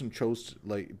this person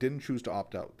didn't choose to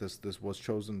opt out. This was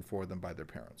chosen for them by their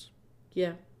parents.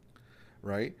 Yeah.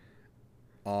 Right?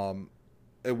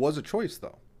 It was a choice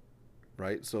though.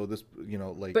 Right? So this,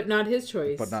 but not his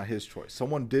choice. But not his choice.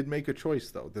 Someone did make a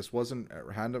choice though. This wasn't a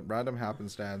random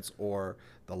happenstance or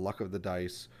the luck of the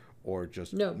dice or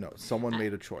just, no, someone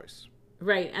made a choice.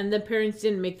 Right, and the parents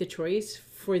didn't make the choice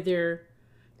for the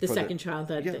second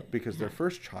child. Because their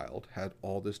first child had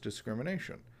all this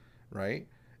discrimination, right?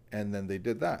 And then they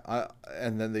did that,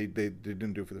 and then they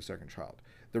didn't do it for the second child.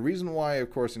 The reason why,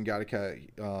 of course, in Gattaca,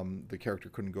 the character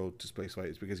couldn't go to spaceflight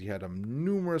is because he had a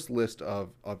numerous list of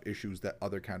issues that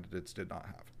other candidates did not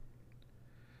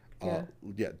have.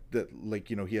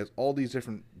 He has all these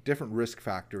different risk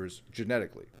factors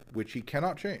genetically, which he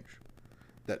cannot change,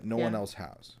 that no one else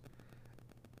has.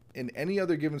 In any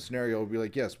other given scenario, it would be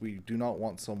like, yes, we do not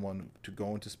want someone to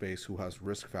go into space who has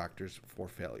risk factors for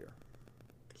failure.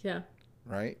 Yeah.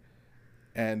 Right?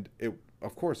 And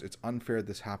of course, it's unfair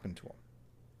this happened to him.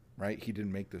 Right? He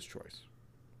didn't make this choice.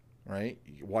 Right?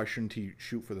 Why shouldn't he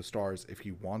shoot for the stars if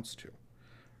he wants to?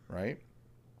 Right?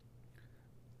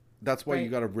 That's why you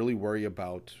got to really worry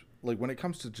about, like, when it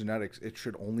comes to genetics, it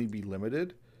should only be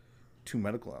limited to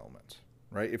medical elements.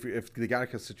 Right? If the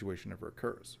Gattaca situation ever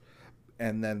occurs.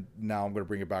 And then now I'm going to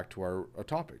bring it back to our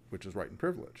topic, which is right and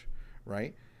privilege,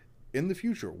 right? In the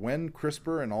future, when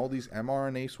CRISPR and all these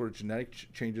mRNA sort of genetic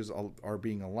changes are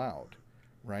being allowed,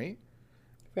 right?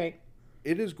 Right.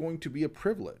 It is going to be a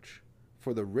privilege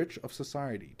for the rich of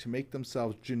society to make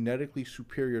themselves genetically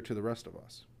superior to the rest of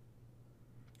us.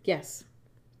 Yes.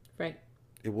 Right.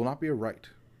 It will not be a right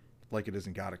like it is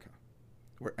in Gattaca,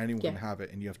 where anyone can have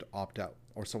it and you have to opt out,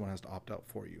 or someone has to opt out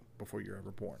for you before you're ever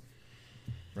born.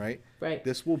 Right? Right.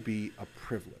 This will be a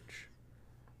privilege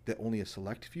that only a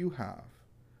select few have,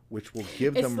 which will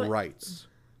give them rights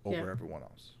over everyone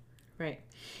else. Right.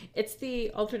 It's the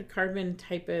altered carbon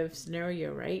type of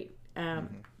scenario, right?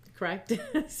 Correct?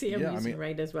 See, I'm using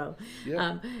right as well.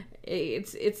 Yeah.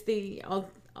 It's the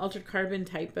altered carbon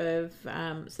type of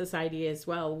society as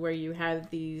well, where you have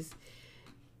these,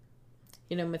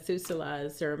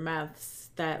 Methuselahs or Maths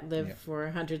that lived for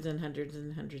hundreds and hundreds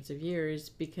and hundreds of years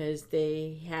because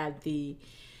they had the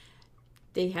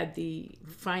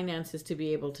finances to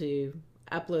be able to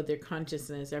upload their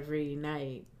consciousness every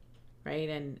night, right?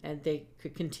 And they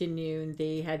could continue, and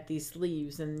they had these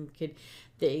sleeves, and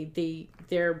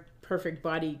their perfect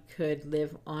body could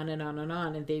live on and on and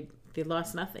on, and they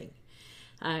lost nothing.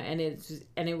 And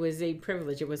it was a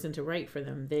privilege. It wasn't a right for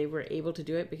them. They were able to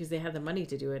do it because they had the money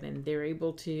to do it, and they were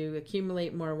able to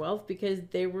accumulate more wealth because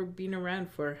they were being around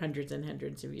for hundreds and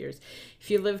hundreds of years. If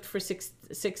you lived for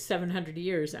 700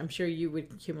 years, I'm sure you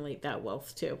would accumulate that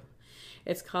wealth too.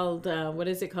 It's called what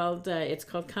is it called? It's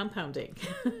called compounding.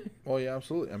 Oh yeah,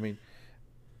 absolutely.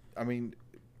 I mean,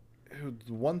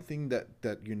 the one thing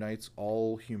that unites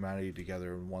all humanity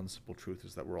together in one simple truth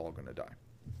is that we're all going to die.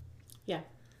 Yeah.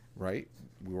 Right?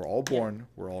 We were all born.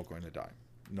 We're all going to die.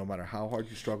 No matter how hard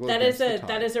you struggle. That is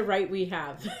a right we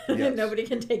have. Yes. Nobody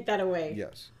can take that away.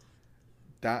 Yes.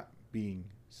 That being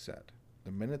said,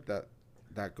 the minute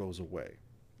that goes away,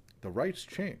 the rights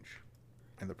change,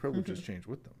 and the privileges change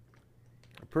with them.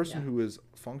 A person who is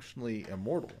functionally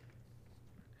immortal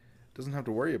doesn't have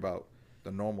to worry about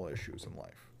the normal issues in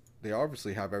life. They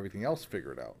obviously have everything else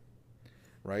figured out,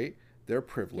 right? Their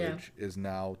privilege is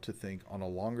now to think on a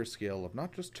longer scale of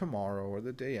not just tomorrow or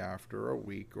the day after or a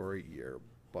week or a year,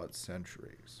 but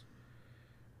centuries.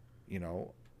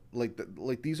 like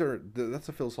that's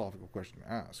a philosophical question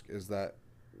to ask, is that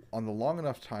on the long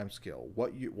enough time scale,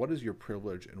 what is your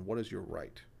privilege and what is your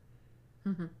right?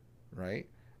 Mm-hmm. Right?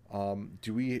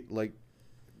 Do we like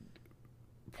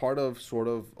part of sort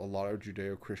of a lot of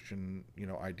Judeo-Christian,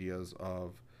 ideas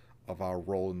of our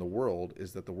role in the world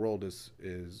is that the world is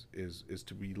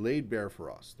to be laid bare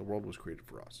for us. The world was created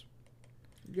for us,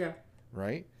 Yeah.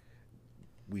 right?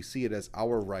 We see it as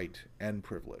our right and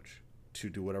privilege to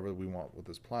do whatever we want with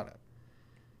this planet,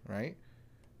 right?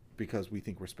 Because we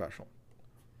think we're special.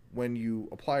 When you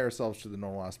apply ourselves to the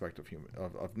normal aspect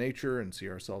of nature and see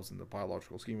ourselves in the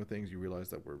biological scheme of things, you realize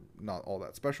that we're not all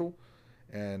that special,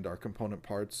 and our component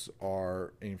parts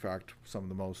are, in fact, some of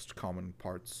the most common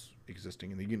parts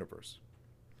existing in the universe.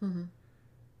 Mm-hmm.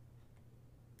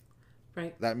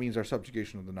 Right. That means our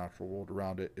subjugation of the natural world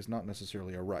around it is not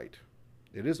necessarily a right.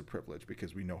 It is a privilege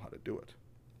because we know how to do it.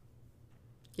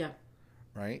 Yeah.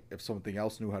 Right? If something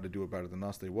else knew how to do it better than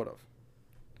us, they would have.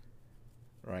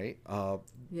 Right?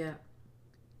 Yeah.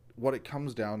 What it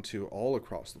comes down to all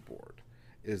across the board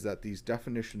is that these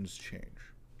definitions change.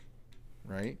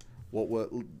 Right?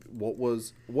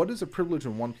 What is a privilege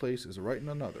in one place is a right in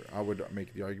another. I would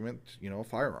make the argument,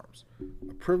 firearms.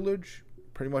 A privilege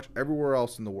pretty much everywhere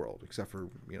else in the world except for,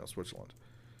 Switzerland,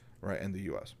 right, and the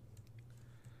US.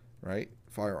 Right?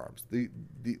 Firearms.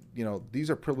 These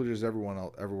are privileges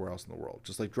everywhere else in the world.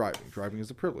 Just like driving. Driving is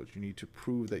a privilege. You need to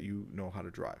prove that you know how to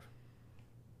drive.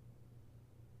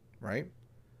 Right?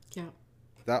 Yeah.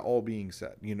 That all being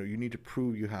said, you need to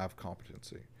prove you have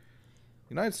competency.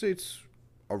 United States,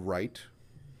 a right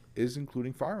is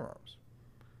including firearms.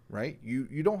 Right?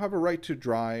 You don't have a right to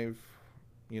drive,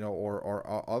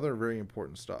 or other very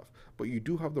important stuff, but you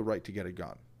do have the right to get a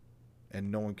gun,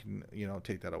 and no one can,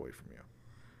 take that away from you.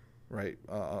 Right?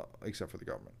 Except for the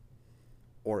government,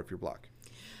 or if you're black,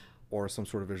 or some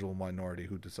sort of visual minority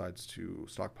who decides to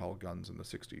stockpile guns in the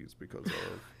 60s because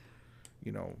of,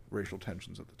 racial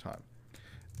tensions at the time.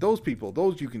 Those people,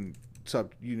 you can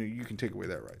you can take away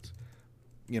their rights.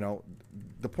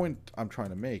 The point I'm trying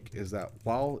to make is that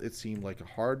while it seemed like a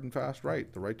hard and fast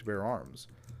right, the right to bear arms,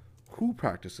 who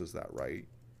practices that right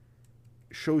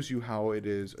shows you how it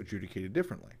is adjudicated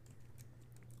differently.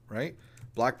 Right?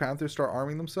 Black Panthers start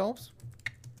arming themselves?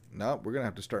 No, we're going to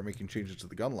have to start making changes to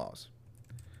the gun laws.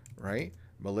 Right?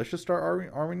 Militias start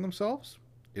arming themselves?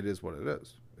 It is what it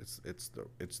is. It's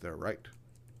their right.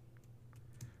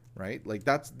 Right? Like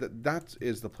that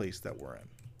is the place that we're in.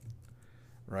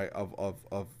 Right?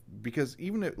 Of because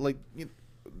even if,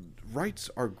 rights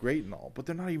are great and all, but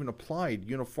they're not even applied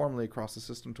uniformly across the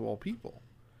system to all people.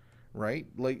 Right?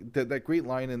 Like that great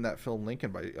line in that film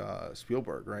Lincoln by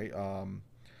Spielberg, right?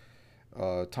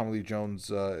 Tommy Lee Jones,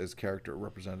 his character,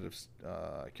 Representative,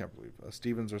 I can't believe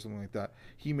Stevens or something like that.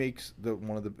 He makes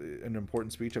an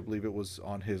important speech. I believe it was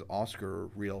on his Oscar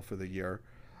reel for the year.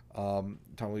 Tommy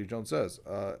Lee Jones says,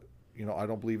 I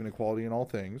don't believe in equality in all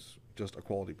things, just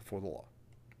equality before the law.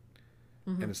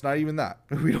 Mm-hmm. And it's not even that.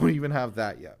 We don't even have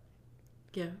that yet.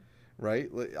 Yeah. Right?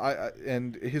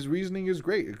 And his reasoning is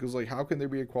great because, how can there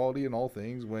be equality in all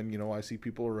things when, I see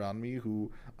people around me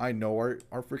who I know are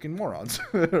freaking morons?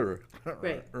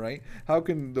 Right. Right? How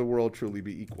can the world truly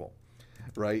be equal?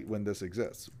 Right? When this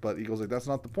exists. But he goes that's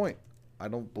not the point. I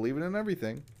don't believe it in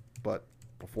everything, but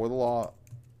before the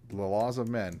laws of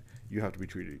men, you have to be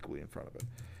treated equally in front of it.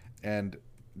 And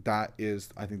that is,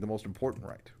 I think, the most important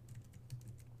right.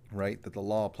 Right? That the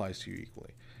law applies to you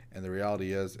equally. And the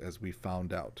reality is, as we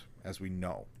found out, as we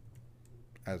know,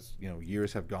 as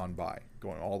years have gone by,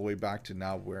 going all the way back to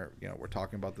now, where we're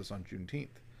talking about this on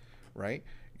Juneteenth, right?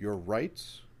 Your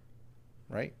rights,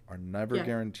 right, are never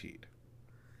guaranteed.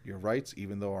 Your rights,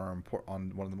 even though are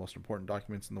on one of the most important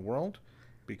documents in the world,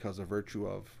 because of virtue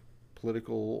of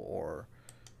political or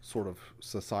sort of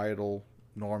societal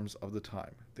norms of the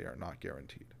time, they are not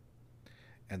guaranteed.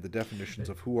 And the definitions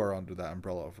of who are under that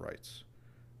umbrella of rights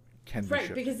can be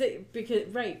shifted. Because it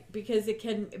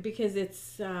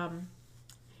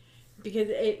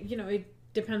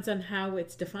depends on how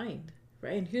it's defined,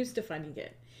 right, and who's defining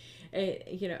it.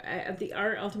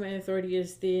 Our ultimate authority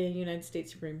is the United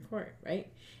States Supreme Court, right?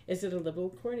 Is it a liberal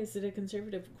court? Is it a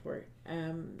conservative court?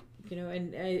 And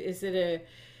is it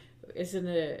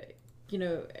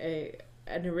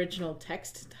an original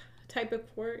text type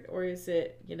of court, or is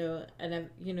it do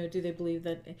they believe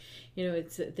that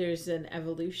there's an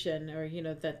evolution, or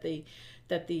that the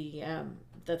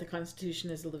Constitution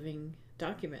is a living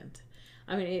document?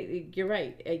 I mean, you're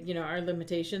right. Our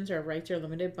limitations, our rights are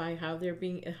limited by how they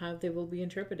will be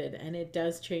interpreted, and it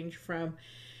does change from.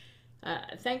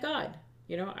 Thank God,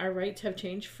 our rights have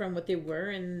changed from what they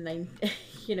were in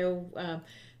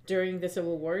during the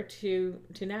Civil War to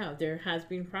now, there has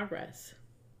been progress.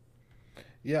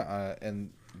 Yeah,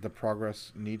 and the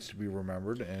progress needs to be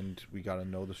remembered, and we got to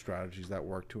know the strategies that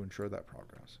work to ensure that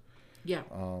progress. Yeah.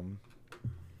 And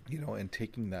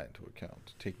taking that into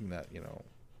account, taking that,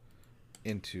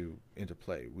 into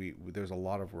play. There's a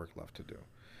lot of work left to do,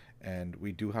 and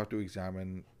we do have to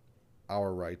examine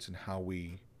our rights and how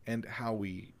we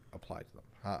apply to them,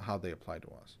 how they apply to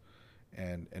us,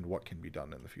 and what can be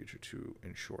done in the future to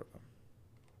ensure them.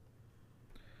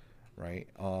 Right.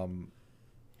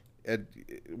 And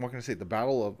what can I say? The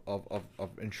battle of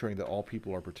ensuring that all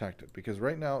people are protected, because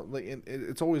right now, like,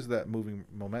 it's always that moving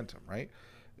momentum, right?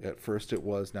 At first, it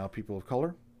was now people of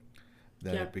color,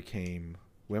 then Yeah. it became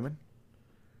women,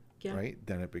 Yeah. right?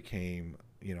 Then it became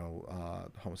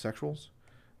homosexuals,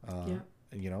 Yeah.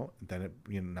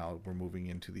 then now we're moving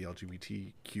into the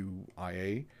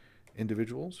LGBTQIA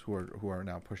individuals who are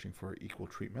now pushing for equal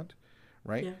treatment,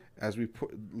 right? Yeah. As we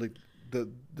put, like,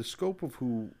 the scope of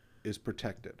who is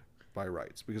protected by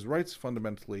rights, because rights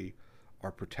fundamentally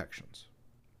are protections.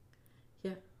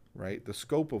 Yeah. Right? The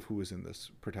scope of who is in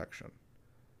this protection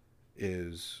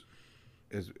is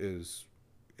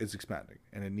expanding,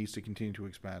 and it needs to continue to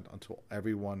expand until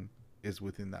everyone is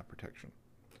within that protection.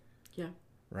 Yeah.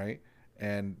 Right?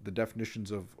 And the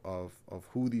definitions of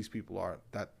who these people are,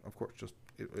 that of course just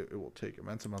it will take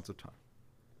immense amounts of time.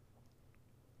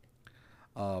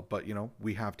 But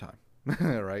we have time.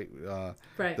 Right?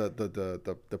 Right.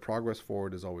 The progress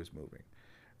forward is always moving,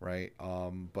 right?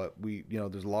 But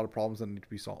there's a lot of problems that need to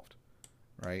be solved,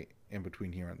 right, in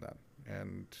between here and then,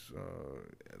 and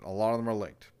a lot of them are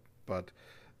linked. But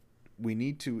we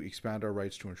need to expand our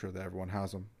rights to ensure that everyone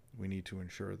has them. We need to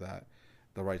ensure that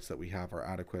the rights that we have are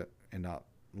adequate and not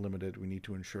limited. We need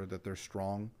to ensure that they're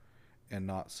strong and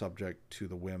not subject to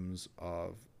the whims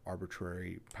of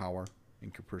arbitrary power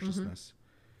and capriciousness.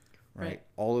 Right?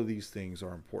 All of these things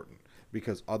are important,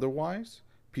 because otherwise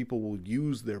people will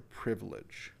use their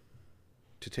privilege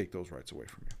to take those rights away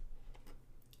from you.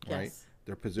 Right? Yes.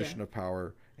 Their position of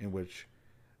power in which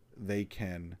they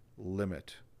can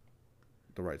limit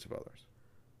the rights of others.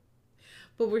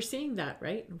 But we're seeing that,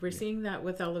 right? We're seeing that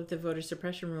with all of the voter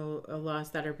suppression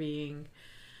laws that are being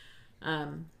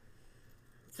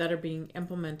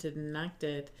implemented and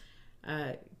enacted,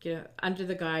 under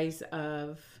the guise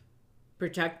of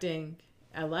protecting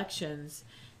elections.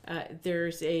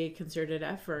 There's a concerted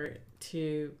effort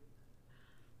to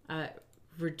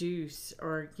reduce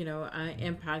or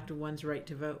impact one's right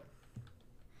to vote.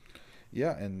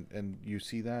 Yeah, and you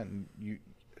see that, and you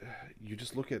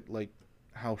just look at, like,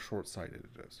 how short-sighted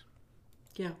it is.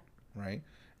 Yeah. Right?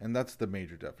 And that's the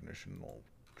major definitional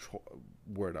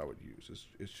word I would use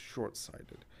is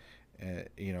short-sighted.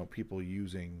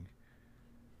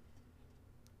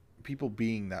 People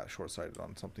being that short-sighted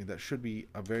on something that should be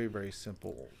a very, very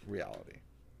simple reality,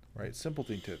 right? Simple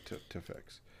thing to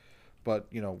fix. But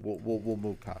we'll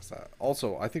move past that.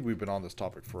 Also, I think we've been on this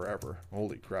topic forever.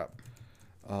 Holy crap!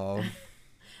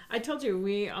 I told you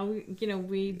we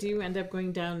do end up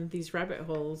going down these rabbit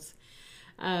holes.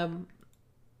 I'm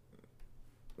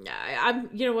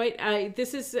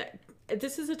this is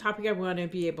a topic I want to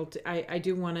be able to. I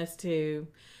do want us to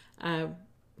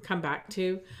come back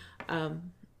to.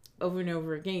 Over and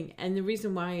over again, and the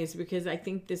reason why is because I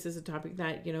think this is a topic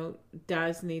that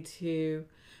does need to,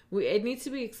 it needs to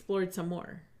be explored some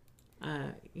more,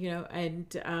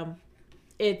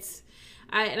 it's,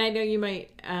 I know you might,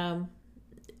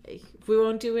 we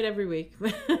won't do it every week,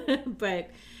 but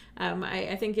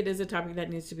I think it is a topic that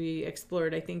needs to be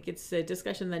explored. I think it's a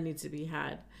discussion that needs to be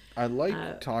had. I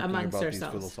like talking about ourselves. These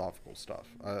philosophical stuff.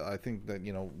 I think that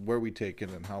where we take it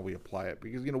and how we apply it,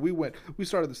 because we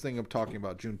started this thing of talking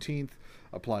about Juneteenth,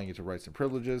 applying it to rights and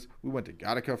privileges. We went to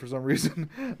Gattaca for some reason.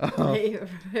 Right.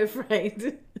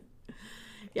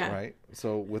 Yeah. Right.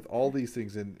 So with all these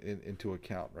things into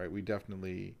account, right, we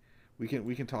definitely we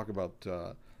can talk about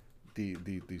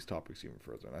these topics even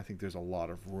further, and I think there's a lot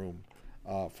of room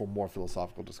for more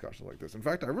philosophical discussions like this. In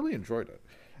fact, I really enjoyed it.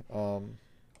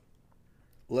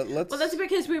 Well, that's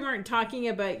because we weren't talking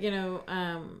about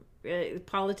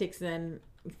politics and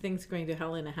things going to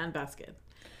hell in a handbasket.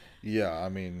 Yeah, I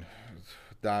mean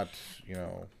that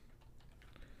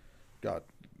God,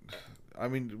 I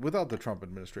mean, without the Trump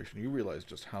administration, you realize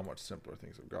just how much simpler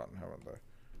things have gotten, haven't they?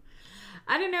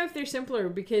 I don't know if they're simpler,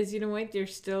 because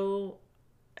there's still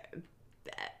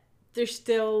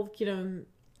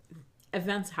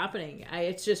events happening.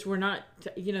 It's just we're not,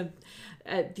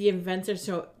 the events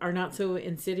are not so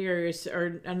insidious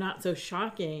or are not so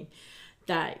shocking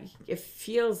that it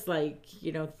feels like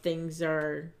things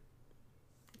are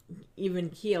even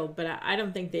keeled, but I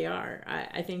don't think they are.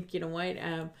 I think, you know what,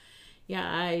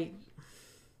 yeah,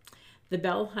 the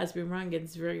bell has been rung.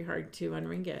 It's very hard to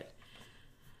unring it,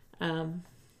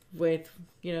 with,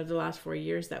 you know, the last 4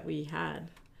 years that we had.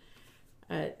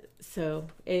 So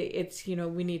it's, you know,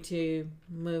 we need to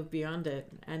move beyond it,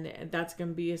 and that's going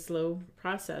to be a slow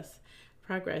progress.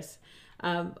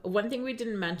 One thing we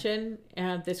didn't mention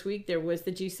this week, there was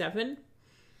the G7,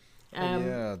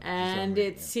 Yeah, the and G7 it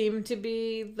meeting. seemed to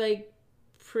be like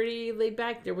pretty laid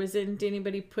back. There wasn't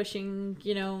anybody pushing,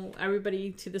 you know,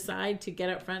 everybody to the side to get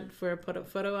up front for a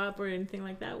photo op or anything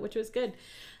like that, which was good.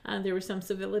 There was some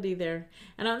civility there.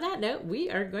 And on that note, we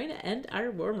are going to end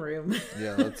our warm room.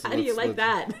 Yeah, How do you like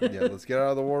that? Yeah, let's get out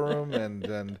of the war room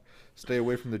and stay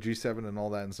away from the G7 and all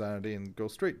that insanity, and go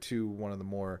straight to one of the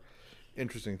more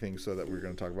interesting things so that we're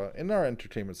going to talk about in our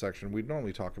entertainment section. We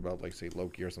normally talk about, like, say,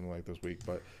 Loki or something like this week,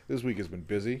 but this week has been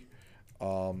busy.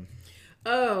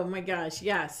 Oh my gosh,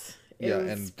 yes.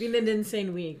 It's been an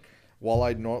insane week. While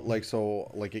I know, like,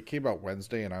 so, like, it came out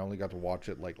Wednesday and I only got to watch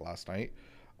it, like, last night.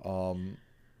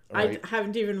 Right? I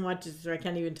haven't even watched it, so I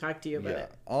can't even talk to you about it.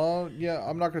 Yeah,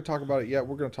 I'm not going to talk about it yet.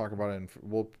 We're going to talk about it, and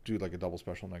we'll do, like, a double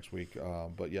special next week.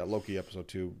 But yeah, Loki episode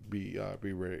 2, be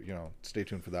ready, you know, stay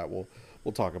tuned for that. We'll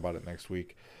talk about it next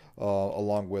week,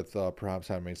 along with perhaps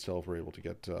Handmaid's Tale if we're able to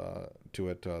get to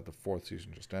it. The 4th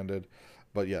season just ended,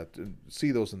 but yeah,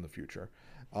 see those in the future.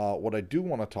 What I do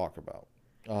want to talk about,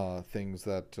 things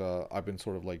that I've been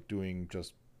sort of like doing,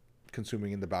 just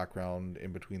consuming in the background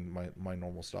in between my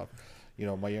normal stuff. You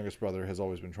know, my youngest brother has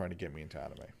always been trying to get me into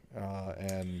anime,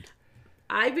 and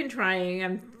I've been trying.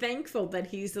 I'm thankful that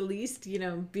he's at least, you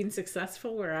know, been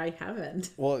successful where I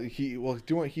haven't.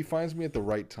 He finds me at the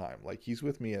right time. Like, he's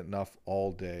with me enough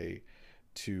all day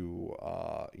to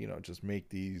you know, just make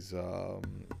these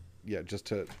just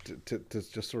to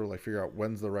just sort of like figure out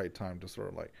when's the right time to sort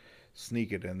of like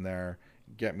sneak it in there,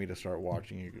 get me to start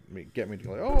watching, get me to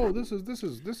go like, oh, this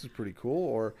is pretty cool,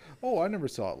 or oh, I never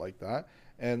saw it like that.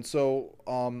 And so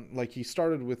like, he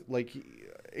started with, like,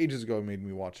 ages ago, he made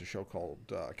me watch a show called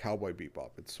Cowboy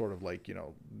Bebop. It's sort of like, you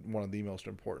know, one of the most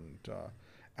important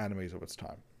animes of its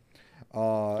time.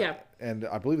 Yeah. And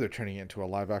I believe they're turning it into a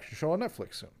live action show on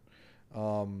Netflix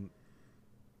soon.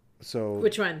 So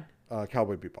Which one?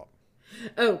 Cowboy Bebop.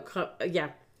 Oh,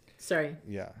 yeah. Sorry.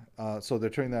 Yeah. So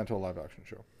they're turning that into a live action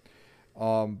show.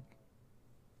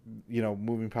 You know,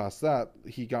 moving past that,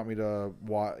 he got me to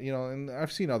watch, you know, and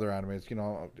I've seen other animes. You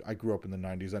know, I grew up in the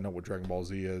 90s. I know what Dragon Ball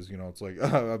Z is. You know, it's like,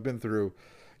 I've been through,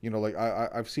 you know, like,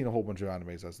 I've seen a whole bunch of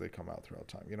animes as they come out throughout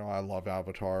time. You know, I love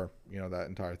Avatar, you know, that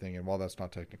entire thing. And while that's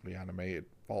not technically anime, it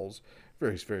falls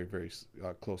very, very, very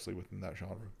closely within that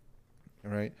genre.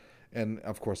 Right. And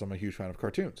of course, I'm a huge fan of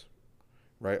cartoons,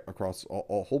 right, across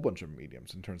a whole bunch of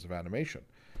mediums in terms of animation.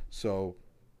 So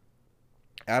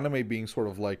anime being sort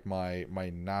of like my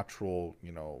natural,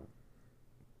 you know,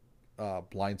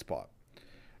 blind spot,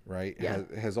 right? Yeah.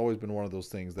 Has always been one of those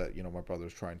things that, you know, my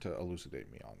brother's trying to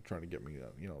elucidate me on, trying to get me,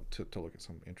 you know, to look at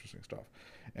some interesting stuff.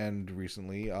 And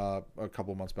recently, a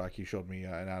couple of months back, he showed me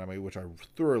an anime which I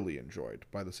thoroughly enjoyed,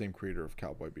 by the same creator of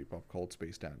Cowboy Bebop, called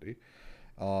Space Dandy.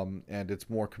 And it's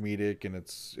more comedic, and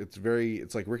it's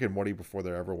like Rick and Morty before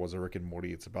there ever was a Rick and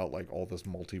Morty. It's about like all this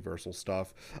multiversal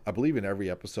stuff. I believe in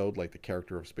every episode, like, the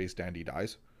character of Space Dandy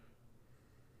dies.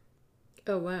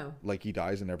 Oh, wow. Like, he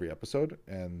dies in every episode,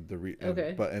 and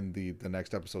Okay. the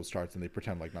next episode starts and they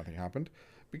pretend like nothing happened,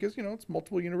 because, you know, it's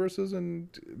multiple universes and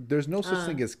there's no such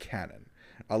thing as canon.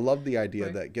 I love the idea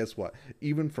Right. that, guess what?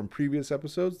 Even from previous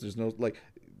episodes, there's no, like,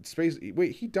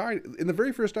 he died in the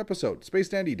very first episode. Space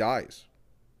Dandy dies.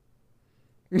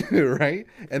 Right,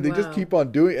 and they just Wow. keep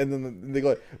on doing, and then they go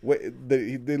like, wait,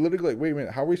 they literally like, wait a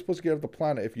minute, how are we supposed to get off the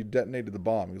planet if you detonated the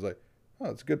bomb? He's like, oh,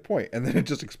 that's a good point. And then it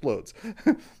just explodes.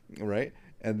 Right,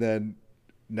 and then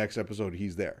next episode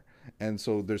he's there. And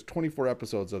so there's 24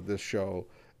 episodes of this show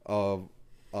of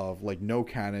like no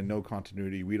canon, no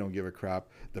continuity. We don't give a crap.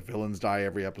 The villains die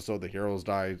every episode, the heroes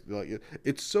die. Like,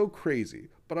 it's so crazy.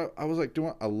 But I was like,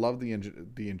 I love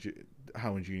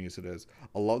how ingenious it is.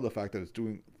 I love the fact that it's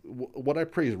doing what I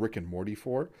praise Rick and Morty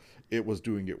for. It was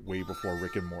doing it way before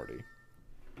Rick and Morty.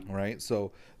 Right?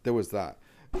 So there was that.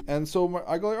 And so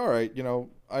I go like, all right, you know,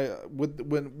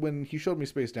 when he showed me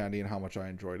Space Dandy and how much I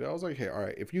enjoyed it, I was like, hey, all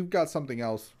right, if you've got something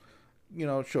else, you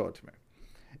know, show it to me.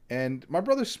 And my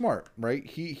brother's smart, right?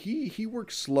 He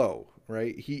works slow,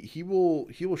 right? He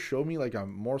will show me like a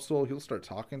morsel. He'll start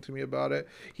talking to me about it.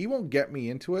 He won't get me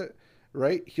into it,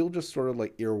 right? He'll just sort of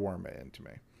like earworm it into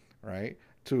me, right?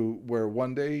 to where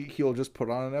one day he'll just put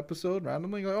on an episode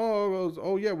randomly, like,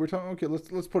 oh yeah, we're talking. Okay,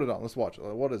 let's put it on. Let's watch it.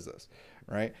 What is this,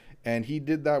 right? And he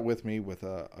did that with me with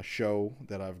a show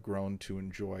that I've grown to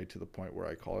enjoy to the point where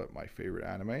I call it my favorite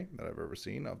anime that I've ever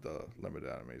seen of the limited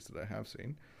animes that I have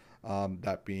seen.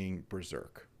 That being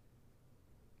Berserk.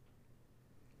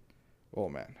 Oh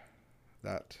man,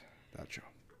 that show.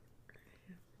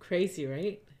 Crazy,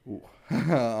 right? Ooh.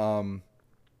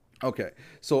 Okay,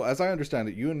 so as I understand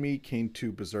it, you and me came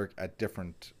to Berserk at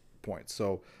different points.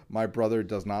 So my brother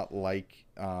does not like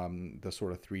the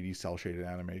sort of 3D cell shaded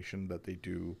animation that they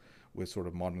do with sort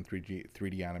of modern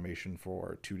 3D animation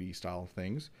for 2D style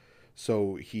things.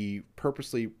 So he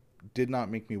purposely did not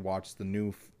make me watch the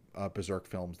new Berserk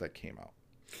films that came out.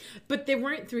 But they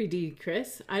weren't 3D,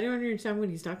 Chris. I don't understand what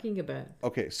he's talking about.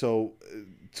 Okay, so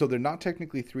they're not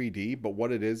technically 3D, but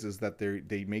what it is that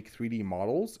they make 3D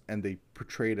models and they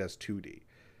portray it as 2D,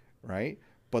 right?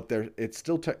 But it's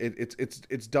still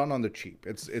it's done on the cheap.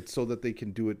 It's so that they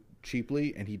can do it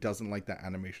cheaply, and he doesn't like that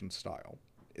animation style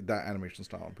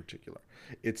in particular.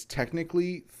 It's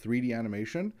technically 3D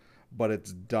animation, but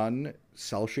it's done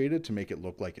cell shaded to make it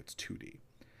look like it's 2D.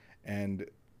 And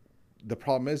the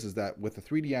problem is that with a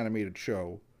 3D animated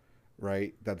show,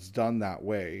 right, that's done that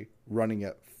way, running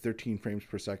at 13 frames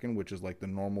per second, which is like the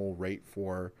normal rate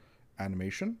for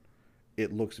animation,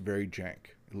 it looks very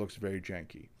jank. It looks very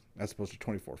janky as opposed to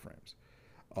 24 frames.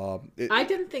 I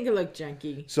didn't think it looked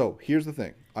janky. So here's the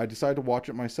thing. I decided to watch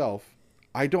it myself.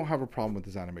 I don't have a problem with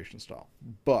this animation style.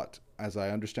 But as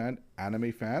I understand,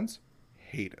 anime fans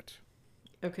hate it.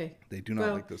 Okay. They do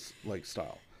not like this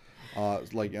style.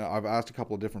 I've asked a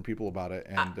couple of different people about it,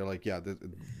 and they're like, yeah,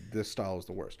 this style is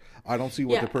the worst. I don't see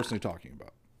what they're personally talking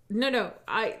about. No,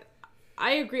 I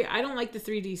agree. I don't like the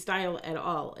 3D style at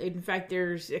all. In fact,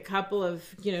 there's a couple of,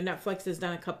 Netflix has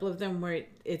done a couple of them where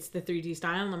it's the 3D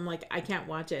style, and I'm like, I can't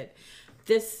watch it.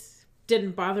 This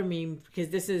didn't bother me because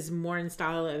this is more in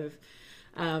style of,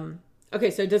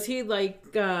 okay, so does he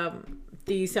like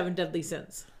the Seven Deadly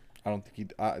Sins? I don't think he,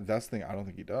 that's the thing, I don't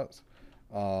think he does.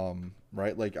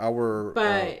 Right? Like our,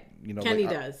 but Kenny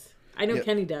does. I know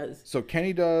Kenny does. So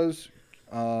Kenny does,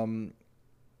 what's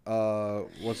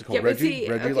it called? Yeah, Reggie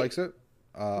okay. likes it.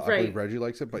 Right. I believe Reggie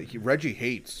likes it, but Reggie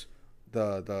hates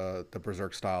the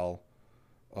Berserk style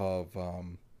of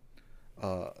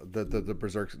the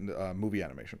Berserk movie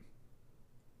animation.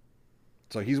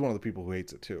 So he's one of the people who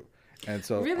hates it too. And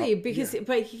so really, because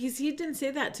he didn't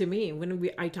say that to me when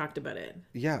I talked about it.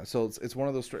 Yeah, so it's one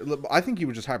of those. I think he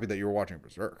was just happy that you were watching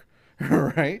Berserk,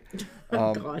 right?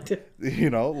 God.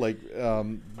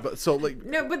 But so like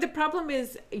no, but the problem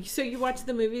is, so you watch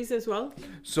the movies as well?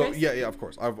 So Chris? yeah, of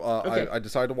course. I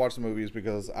decided to watch the movies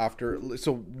because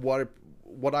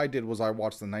what I did was I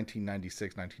watched the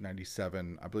 1996,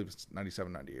 1997, I believe it's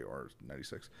 97, 98 or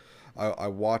 96. I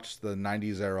watched the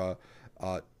 90s era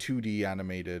 2D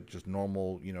animated, just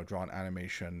normal, drawn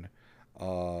animation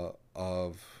of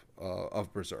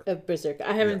Berserk. Of Berserk.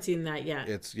 I haven't seen that yet.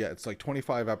 It's like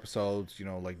 25 episodes,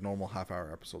 like normal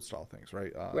half-hour episode style things,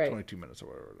 right? Right. 22 minutes or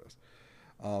whatever it is.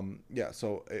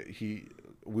 So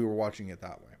we were watching it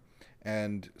that way.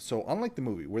 And so unlike the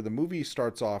movie, where the movie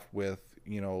starts off with,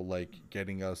 like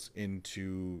getting us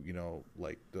into,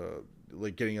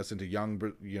 getting us into young,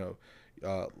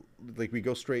 like we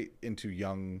go straight into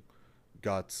young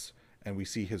Guts, and we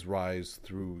see his rise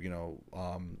through,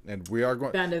 and we are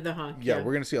going Band of the Hawk. Yeah,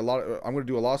 we're going to see a lot of, I'm going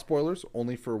to do a lot of spoilers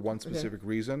only for one specific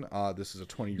reason. This is a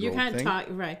 20-year-old You can't thing. talk,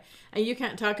 right. And you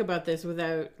can't talk about this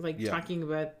without talking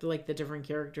about like the different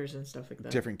characters and stuff like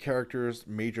that. Different characters,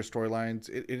 major storylines.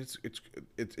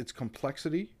 Its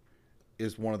complexity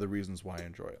is one of the reasons why I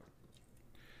enjoy it.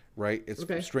 Right? It's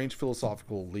strange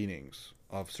philosophical leanings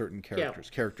of certain characters.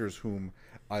 Yeah. Characters whom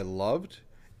I loved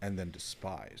and then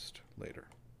despised later.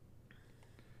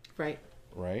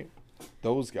 Right?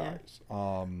 Those guys.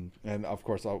 Yeah. And of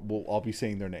course I'll be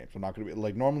saying their names. I'm not going to be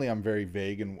like, normally I'm very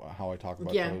vague in how I talk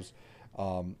about those.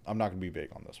 I'm not going to be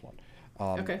vague on this one.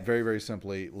 Very, very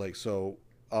simply,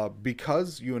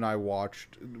 because you and I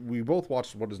we both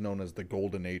watched what is known as the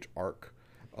Golden Age arc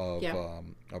of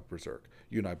Berserk.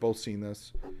 You and I both seen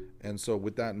this. And so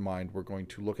with that in mind, we're going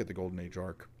to look at the Golden Age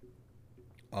arc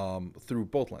through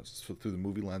both lenses, so through the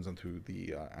movie lens and through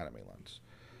the anime lens.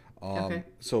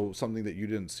 So something that you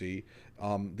didn't see,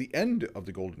 the end of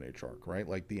the Golden Age arc, right?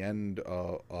 Like the end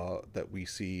that we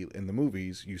see in the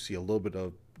movies, you see a little bit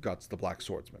of Guts, the Black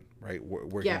Swordsman, right?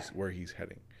 Where he's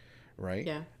heading, right?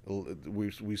 Yeah.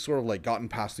 We sort of like gotten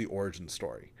past the origin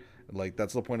story. Like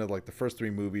that's the point of like the first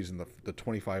 3 movies and the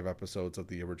 25 episodes of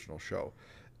the original show.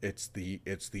 It's the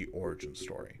origin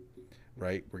story.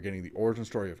 right? We're getting the origin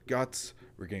story of Guts.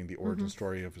 We're getting the origin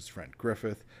story of his friend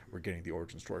Griffith. We're getting the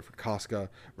origin story for Casca.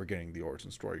 We're getting the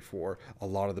origin story for a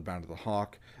lot of the Band of the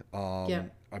Hawk. Yeah.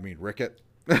 I mean, Rickett,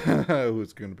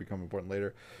 who's going to become important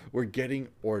later. We're getting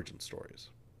origin stories,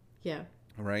 Yeah.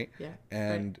 right? Yeah.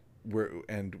 And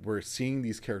we're seeing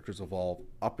these characters evolve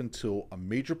up until a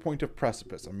major point of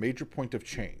precipice, a major point of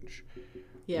change,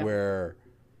 Yeah. where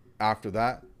after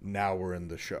that, now we're in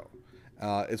the show.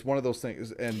 It's one of those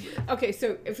things, and Okay,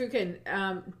 so if you can,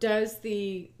 does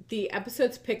the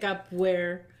episodes pick up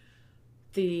where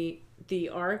the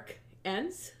arc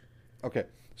ends? okay,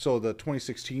 so the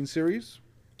 2016 series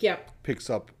Yep.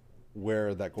 picks up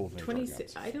where that Golden Age arc 20.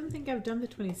 ends. I don't think I've done the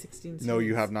 2016. No, you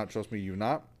series. have not. Trust me, you've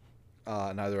not.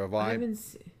 Neither have I I.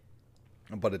 haven't.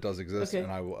 But it does exist, Okay.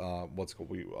 and I will.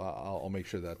 I'll make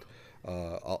sure that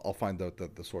I'll find out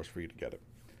the source for you to get it.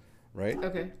 Right?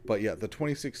 Okay. But yeah, the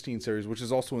 2016 series, which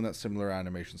is also in that similar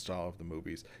animation style of the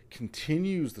movies,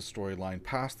 continues the storyline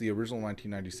past the original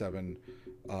 1997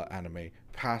 anime,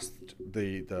 past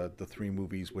the three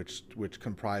movies which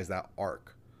comprise that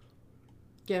arc.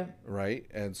 Yeah. Right?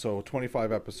 And so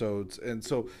 25 episodes. And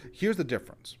so here's the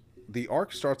difference. The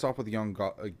arc starts off with young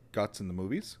Guts in the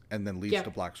movies and then leads Yeah.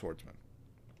 to Black Swordsman.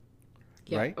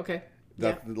 Yeah. Right? Okay.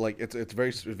 That like it's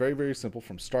very very simple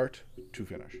from start to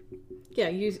finish. Yeah.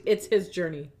 It's his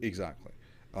journey. Exactly.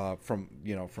 From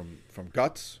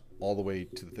Guts all the way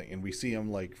to the thing, and we see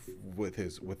him like with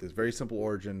his very simple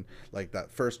origin, like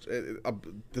that first.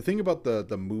 The thing about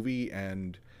the movie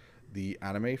and the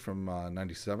anime from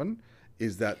 '97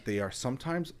 is that they are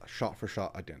sometimes shot for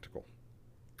shot identical.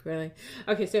 Really?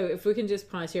 Okay, so if we can just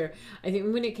pause here. I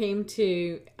think when it came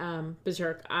to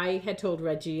Berserk, I had told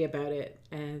Reggie about it,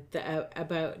 and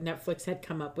about Netflix had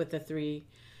come up with a three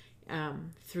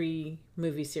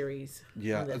movie series.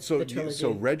 Yeah. On the So trilogy.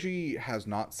 Reggie has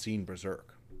not seen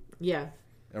Berserk, Yeah.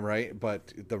 right?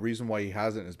 But the reason why he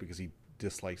hasn't is because he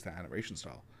dislikes the animation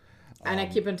style. And I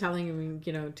keep on telling him,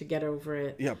 to get over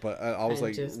it. Yeah, but I was And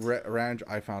like, just- Ranj,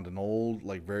 I found an old,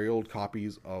 like very old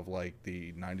copies of like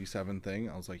the '97 thing.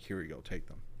 I was like, here we go, take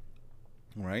them.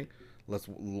 All right, let's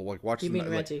like watch. You mean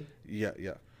like, Reggie? Yeah,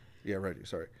 Reggie.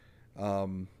 Sorry.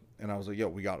 And I was like, yo,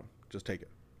 we got him. Just take it.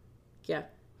 Yeah.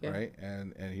 Yeah. Right.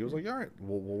 And he was like, all right,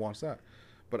 we'll watch that.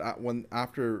 But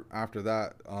after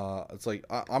that, it's like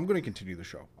I'm going to continue the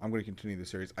show. I'm going to continue the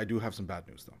series. I do have some bad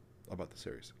news though about the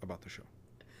series, about the show.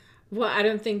 Well, I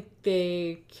don't think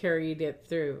they carried it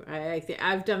through. I think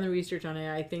I've done the research on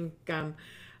it. I think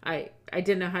I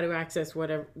didn't know how to access what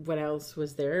else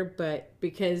was there, but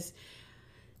because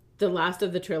the last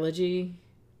of the trilogy,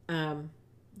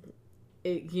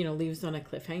 it leaves on a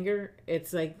cliffhanger.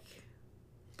 It's like,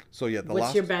 So yeah,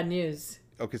 what's your bad news?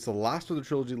 Okay, so the last of the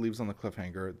trilogy leaves on the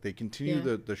cliffhanger. They continue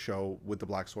Yeah. the show with the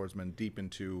Black Swordsman deep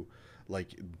into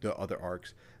like the other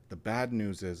arcs. The bad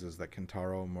news is that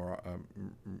Kentaro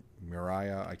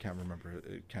Mirai, I can't remember,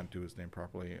 can't do his name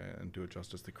properly and do it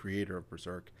justice. The creator of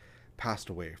Berserk passed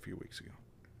away a few weeks ago.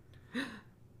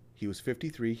 He was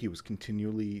 53. He was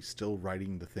continually still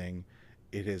writing the thing.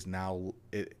 It is now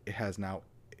it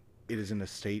is in a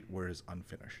state where it is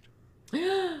unfinished.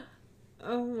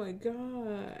 Oh my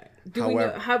god!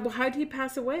 However- How did he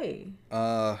pass away?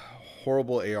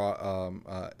 Horrible he had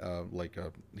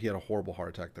a horrible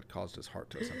heart attack that caused his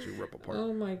heart to essentially rip apart.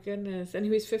 Oh my goodness! And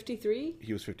he was 53.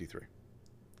 He was 53.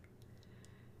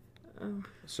 Oh.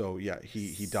 So yeah,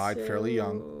 he died fairly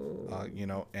young,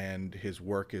 and his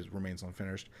work remains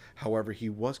unfinished. However, he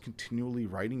was continually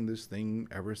writing this thing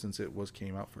ever since it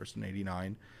came out first in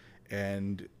 '89,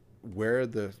 and where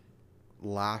the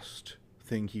last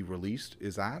thing he released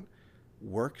is at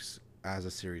works as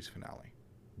a series finale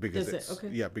because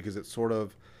because it's sort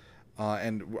of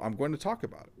and I'm going to talk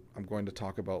about it. I'm going to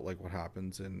talk about like what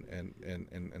happens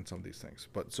in some of these things.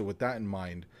 But so with that in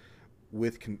mind,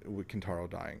 with Kentaro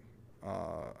dying,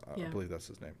 I believe that's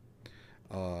his name.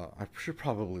 I should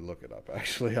probably look it up.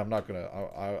 Actually, I'm not gonna.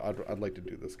 I'd like to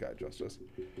do this guy justice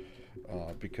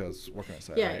because what can I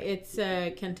say? Yeah, it's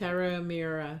Kentaro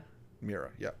Mira,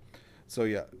 yeah. So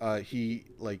yeah,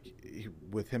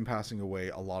 with him passing away,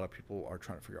 a lot of people are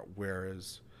trying to figure out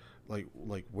where's is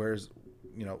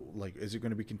it going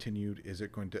to be continued?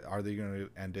 Are they going to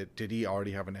end it? Did he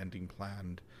already have an ending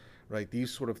planned? Right?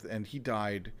 These sort of, and he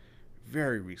died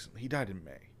very recently. He died in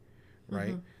May, right?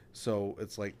 Mm-hmm. So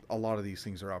it's like a lot of these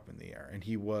things are up in the air, and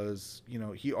he was,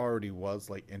 he already was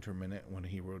like intermittent when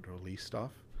he would release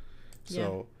stuff.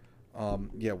 So.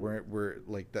 Yeah. We're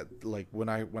like that. Like when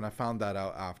I found that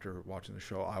out after watching the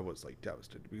show, I was like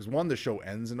devastated because one, the show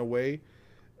ends in a way,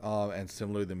 and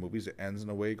similarly the movies, it ends in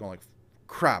a way going like,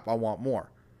 crap, I want more.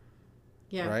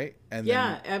 Yeah. right? And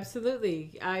Yeah,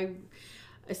 absolutely. I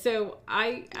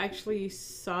actually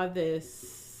saw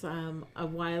this a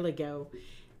while ago,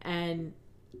 and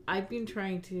I've been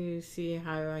trying to see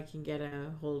how I can get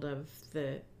a hold of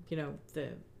the, you know, the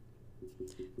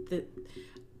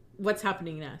what's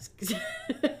happening next.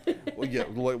 well, yeah.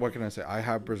 What can I say? I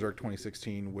have Berserk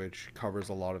 2016, which covers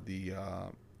a lot of the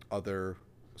other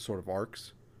sort of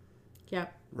arcs. Yeah.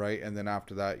 Right, and then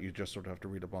after that, you just sort of have to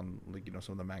read up on, like, you know,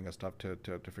 some of the manga stuff to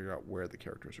figure out where the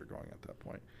characters are going at that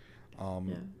point.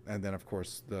 Yeah. And then, of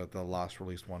course, the last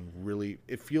released one really,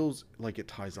 it feels like it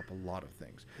ties up a lot of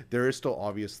things. There is still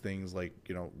obvious things like,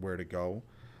 you know, where to go.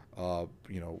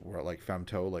 You know, where like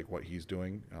Femto, like what he's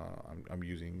doing. I'm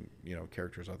using, you know,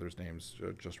 characters, others' names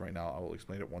just right now. I will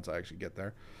explain it once I actually get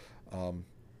there.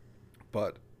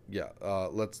 But yeah,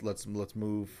 let's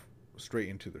move straight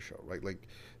into the show. Right, like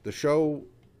the show.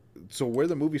 So where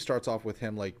the movie starts off with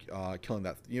him like killing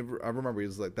that, I remember it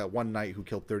was like that one knight who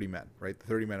killed 30 men, right?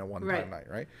 30 men at one time night,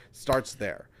 right? Starts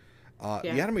there. The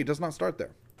anime does not start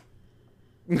there.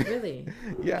 Really?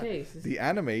 Yeah. Okay. The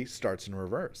anime starts in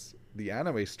reverse. The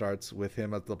anime starts with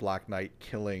him as the Black Knight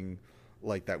killing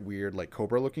like that weird like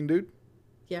cobra looking dude.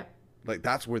 Yeah. Like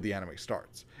that's where the anime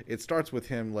starts. It starts with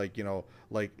him like, you know,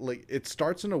 like it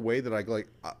starts in a way that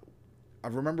I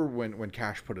remember when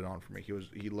Cash put it on for me.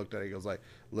 He looked at it. He goes like,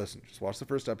 "Listen, just watch the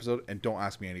first episode and don't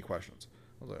ask me any questions."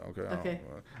 I was like, "Okay."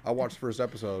 I watched the first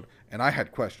episode and I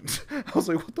had questions. I was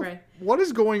like, what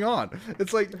is going on?"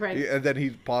 It's like, and then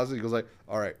he pauses. He goes like,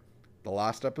 "All right, the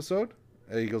last episode."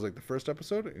 And he goes like, "The first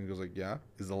episode?" And he goes like, "Yeah,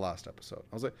 is the last episode."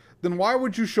 I was like, "Then why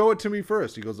would you show it to me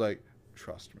first?" He goes like,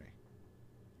 "Trust me."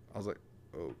 I was like,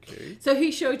 "Okay." So he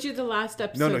showed you the last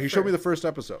episode. No, he showed me the first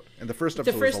episode, and the first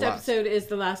episode. Is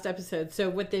the last episode. So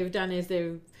what they've done is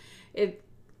they've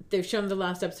shown the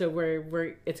last episode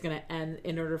where it's going to end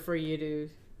in order for you to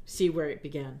see where it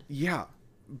began. Yeah,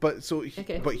 but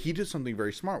he did something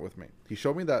very smart with me. He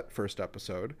showed me that first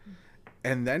episode,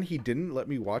 and then he didn't let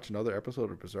me watch another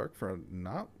episode of Berserk for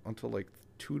not until like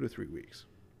 2 to 3 weeks.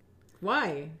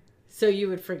 Why? So you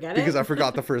would forget it? Because I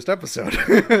forgot the first episode,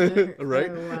 right?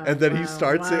 Oh, wow, and then he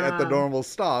starts it at the normal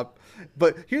stop.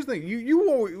 But here's the thing: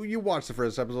 you watch the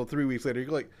first episode 3 weeks later.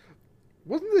 You're like,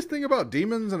 wasn't this thing about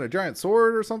demons and a giant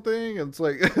sword or something? And it's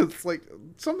like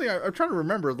something I'm trying to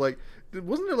remember. Like,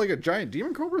 wasn't there like a giant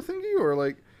demon cobra thingy, or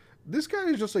like this guy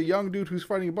is just a young dude who's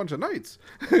fighting a bunch of knights?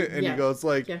 And he goes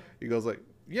like, yeah. He goes, what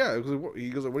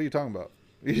are you talking about?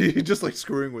 He's just like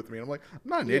screwing with me. And I'm like, I'm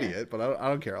not an idiot, but I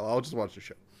don't care. I'll just watch the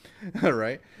show.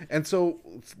 Right? And so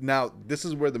now this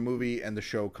is where the movie and the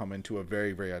show come into a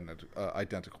very, very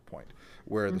identical point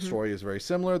where the story is very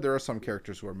similar. There are some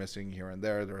characters who are missing here and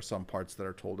there. There are some parts that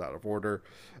are told out of order.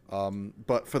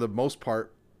 But for the most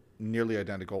part, nearly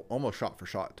identical, almost shot for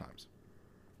shot at times.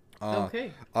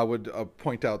 Okay. I would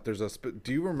point out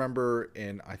do you remember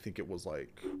in, I think it was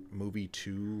like movie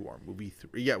 2 or movie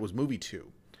 3? Yeah, it was movie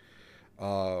 2.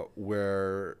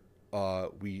 Where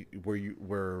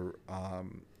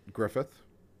Griffith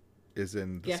is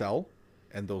in the cell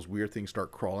and those weird things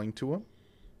start crawling to him.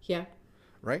 Yeah.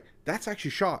 Right? That's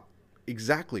actually shot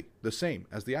exactly the same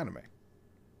as the anime.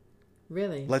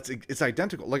 Really? It's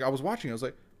identical. Like I was watching, I was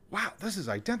like, wow, this is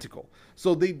identical.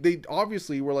 So they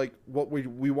obviously were like, what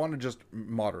we want to just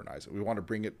modernize it. We want to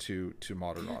bring it to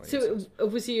modern audiences. So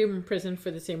was he in prison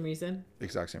for the same reason?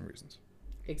 Exact same reasons.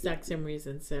 Exact same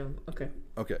reason. So okay.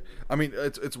 I mean,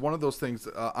 it's one of those things.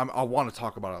 I want to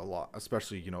talk about it a lot,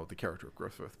 especially, you know, the character of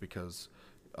Griffith, because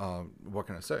what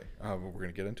can I say? We're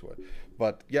gonna get into it,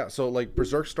 but yeah. So like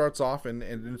Berserk starts off, and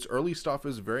its early stuff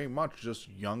is very much just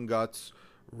young guts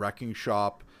wrecking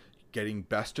shop, getting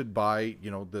bested by, you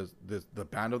know, the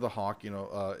Band of the Hawk. You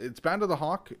know, it's Band of the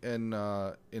Hawk in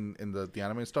the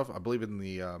anime stuff. I believe in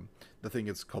the thing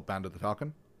it's called Band of the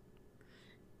Falcon.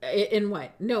 In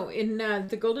what? No, in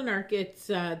the Golden Arc, it's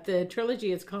the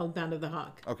trilogy. It's called Band of the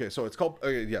Hawk. Okay, so it's called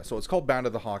so it's called Band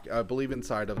of the Hawk. I believe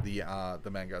inside of the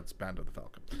manga, it's Band of the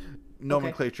Falcon.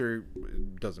 Nomenclature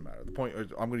doesn't matter. The point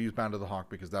is, I'm going to use Band of the Hawk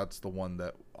because that's the one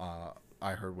that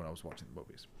I heard when I was watching the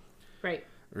movies. Right.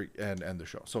 And the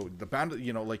show. So the band,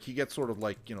 you know, like he gets sort of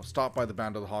like, you know, stopped by the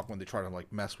Band of the Hawk when they try to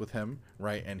like mess with him,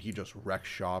 right? And he just wrecks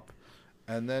shop,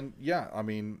 and then I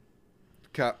mean,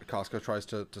 Casca tries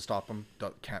to stop him,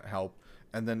 can't help,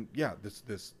 and then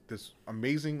this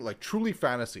amazing, like truly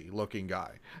fantasy looking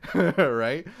guy,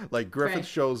 right? Like Griffith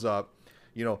shows up,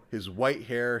 you know, his white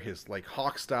hair, his like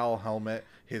hawk style helmet,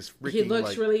 his freaking, he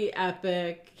looks really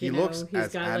epic. He looks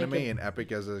as anime and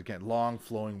epic as again, long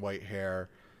flowing white hair,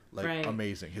 like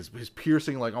amazing. His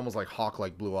piercing, like almost like hawk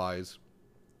like blue eyes.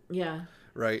 Yeah.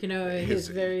 right? You know, he's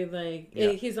very like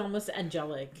he's almost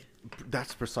angelic.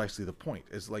 That's precisely the point.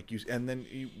 Is like and then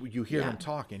you hear him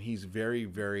talk, and he's very,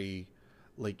 very,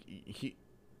 like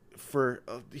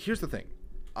here's the thing,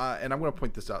 and I'm going to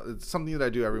point this out. It's something that I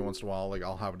do every once in a while. Like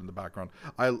I'll have it in the background.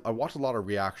 I watch a lot of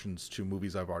reactions to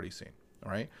movies I've already seen.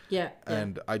 All right. Yeah.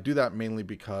 And I do that mainly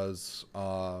because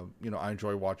I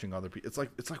enjoy watching other people.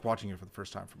 It's like watching it for the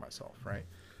first time for myself. Right.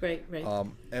 Right.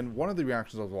 And one of the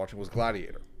reactions I was watching was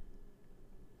Gladiator.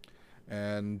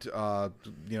 And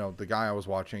the guy I was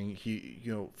watching, he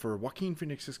for Joaquin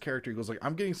Phoenix's character, he goes like,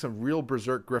 I'm getting some real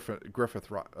Berserk Griffith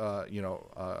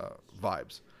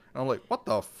vibes. And I'm like, what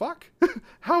the fuck?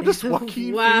 How does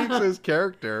Joaquin Phoenix's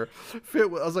character fit? I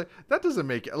was like, that doesn't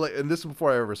make it. Like, and this is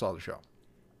before I ever saw the show.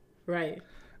 Right.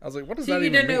 I was like, what does so that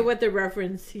even mean? You don't know what the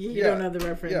reference. You don't know the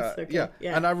reference. Yeah.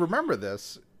 And I remember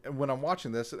this when I'm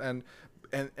watching this, and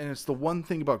it's the one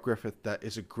thing about Griffith that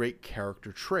is a great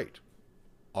character trait.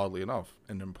 Oddly enough,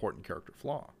 an important character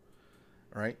flaw,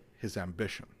 right? His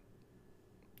ambition.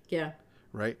 Yeah.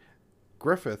 Right?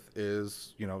 Griffith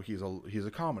is, he's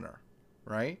a commoner,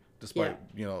 right? Despite,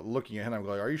 looking at him, I'm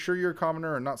like, are you sure you're a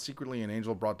commoner and not secretly an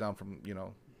angel brought down from,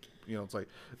 it's like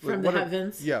from the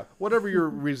heavens. Yeah, whatever your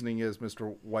reasoning is,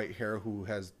 Mr. White Hair, who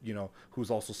has,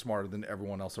 who's also smarter than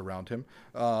everyone else around him,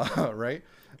 right?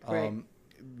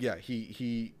 Yeah,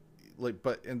 he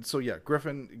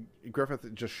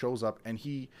Griffith just shows up, and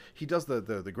he does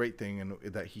the great thing, and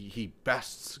that he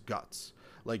bests Guts.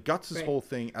 Like Guts' whole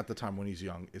thing at the time when he's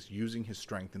young is using his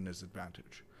strength and his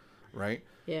advantage, right?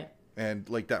 Yeah. And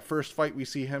like that first fight we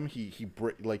see him, he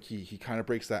kind of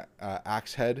breaks that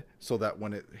axe head so that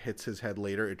when it hits his head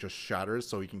later, it just shatters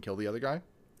so he can kill the other guy.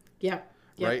 Yeah.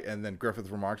 Right. And then Griffith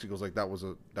remarks, he goes like,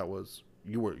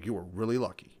 you were really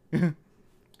lucky.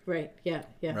 Right. Yeah.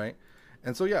 Yeah. Right.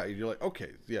 And so, yeah, you're like,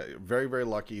 okay, yeah, very, very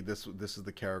lucky. This is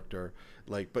the character.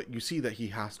 Like, but you see that he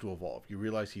has to evolve. You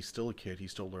realize he's still a kid.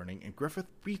 He's still learning. And Griffith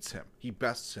beats him. He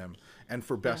bests him. And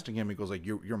for besting him, he goes like,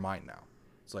 you're mine now.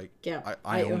 It's like,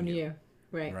 I own you.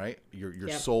 Right. Right. Your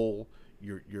soul,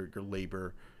 your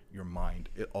labor, your mind.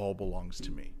 It all belongs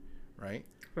to me. Right.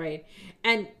 Right.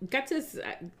 And Guts has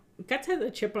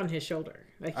a chip on his shoulder.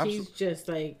 Like he's just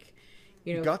like,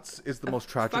 Guts is the most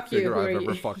tragic figure I've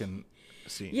ever fucking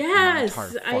seen. Yes,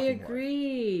 I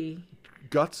agree. Life.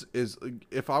 Guts is,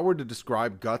 if I were to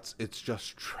describe Guts, it's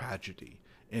just tragedy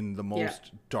in the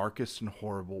most darkest and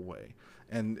horrible way.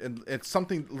 And it's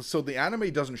something, so the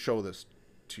anime doesn't show this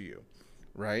to you,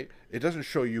 right? It doesn't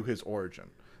show you his origin.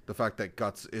 The fact that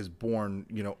Guts is born,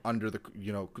 under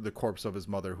the corpse of his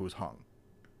mother who's hung.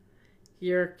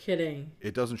 You're kidding.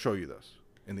 It doesn't show you this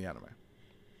in the anime.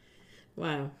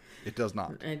 Wow. It does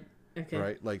not. Okay.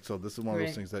 Right? Like, so this is one of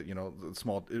those things that,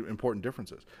 small, important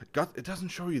differences. Guts, it doesn't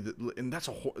show you that, and that's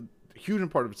a huge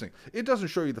part of the thing. It doesn't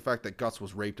show you the fact that Guts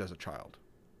was raped as a child.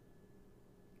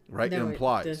 Right? No, it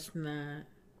implies. It does not.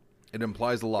 It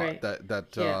implies a lot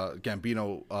that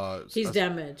Gambino... he's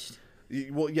damaged.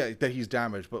 Well, yeah, that he's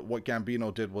damaged, but what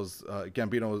Gambino did was,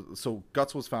 so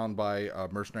Guts was found by a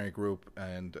mercenary group,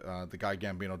 and the guy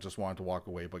Gambino just wanted to walk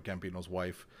away, but Gambino's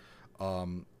wife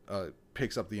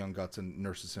picks up the young Guts and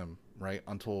nurses him, right,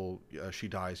 until she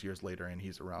dies years later, and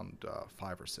he's around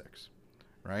 5 or 6,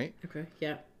 right? Okay,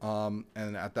 yeah.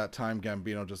 And at that time,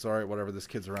 Gambino just, all right, whatever, this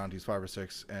kid's around, he's 5 or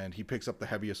 6, and he picks up the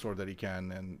heaviest sword that he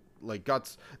can, and like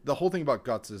Guts, the whole thing about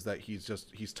Guts is that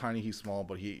he's tiny, he's small,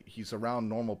 but he's around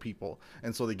normal people,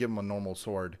 and so they give him a normal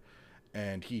sword,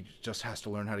 and he just has to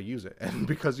learn how to use it. And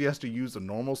because he has to use a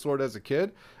normal sword as a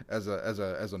kid, as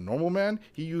a normal man,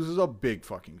 he uses a big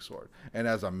fucking sword. And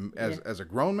as a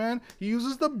grown man, he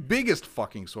uses the biggest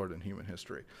fucking sword in human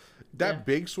history. That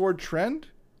big sword trend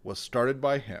was started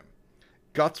by him.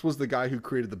 Guts was the guy who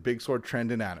created the big sword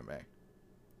trend in anime.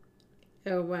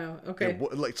 Oh wow! Okay.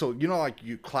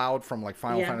 Cloud from like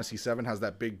Final Fantasy VII has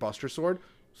that big Buster sword.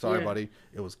 Sorry, buddy.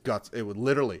 It was Guts. It was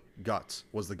literally Guts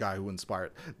was the guy who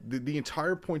inspired. The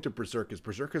entire point of Berserk is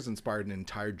Berserk has inspired an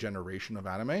entire generation of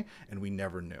anime, and we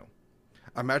never knew.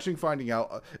 Imagine finding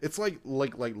out. It's like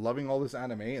loving all this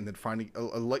anime and then finding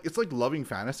it's like loving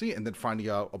fantasy and then finding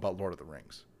out about Lord of the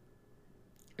Rings.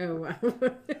 Oh wow.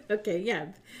 Okay, yeah.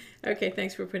 Okay,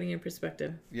 thanks for putting it in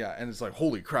perspective. Yeah, and it's like,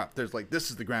 holy crap, there's like, this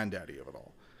is the granddaddy of it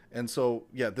all. And so,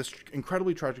 yeah, this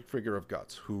incredibly tragic figure of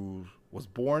Guts, who was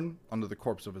born under the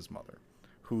corpse of his mother,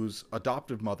 whose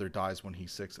adoptive mother dies when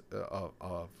he's 6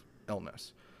 of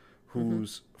illness,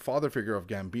 whose father figure of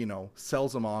Gambino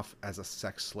sells him off as a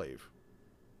sex slave,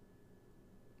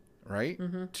 right?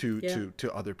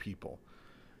 To other people.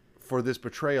 For this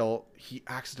betrayal, he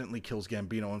accidentally kills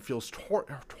Gambino and feels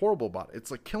horrible about it.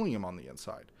 It's like killing him on the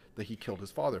inside that he killed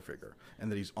his father figure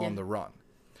and that he's on the run.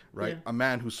 right? Yeah. A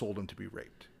man who sold him to be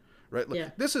raped, right? Yeah.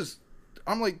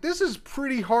 I'm like, this is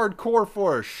pretty hardcore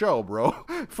for a show, bro,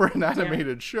 for an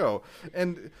animated show.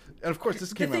 And of course, this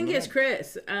The came out. thing is,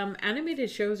 Chris, animated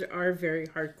shows are very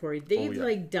hardcore. They Oh, yeah.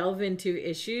 like delve into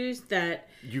issues that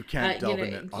You can't delve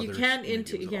into you others' can't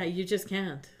into. mediums at Yeah, all. you just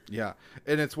can't. Yeah,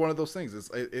 and it's one of those things. It's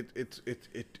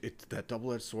that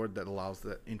double-edged sword that allows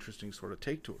that interesting sort of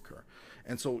take to occur.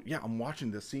 And so, yeah, I'm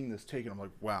watching this, seeing this take, and I'm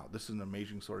like, wow, this is an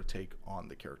amazing sort of take on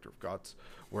the character of Guts.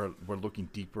 We're looking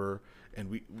deeper,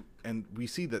 and we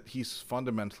see that he's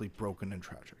fundamentally broken and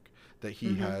tragic. That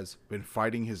he has been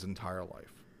fighting his entire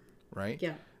life, right?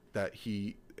 Yeah. That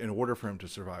he, in order for him to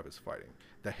survive, is fighting.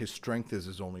 That his strength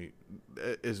is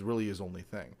really his only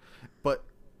thing, but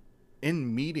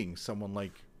in meeting someone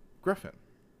like Griffin,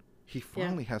 he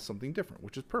finally has something different,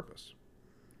 which is purpose.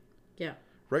 Yeah.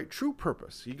 Right? True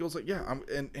purpose. He goes like, yeah,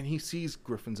 and he sees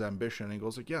Griffin's ambition and he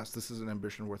goes like, yes, this is an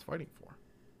ambition worth fighting for.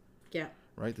 Yeah.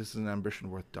 Right? This is an ambition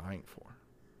worth dying for.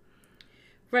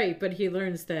 Right, but he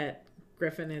learns that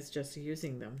Griffin is just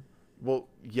using them. Well,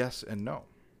 yes and no.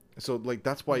 So like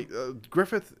that's why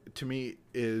Griffith to me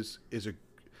is a.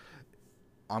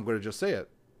 I'm going to just say it.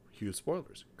 Huge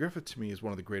spoilers. Griffith to me is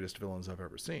one of the greatest villains I've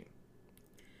ever seen.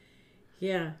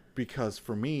 Yeah. Because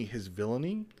for me, his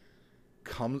villainy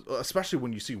comes, especially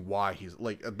when you see why he's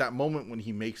like at that moment when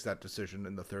he makes that decision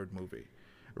in the third movie,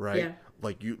 right? Yeah.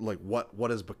 Like what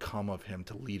has become of him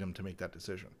to lead him to make that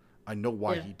decision. I know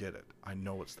why Yeah. he did it. I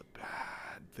know it's the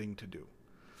bad thing to do,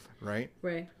 right?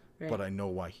 Right. Right. But I know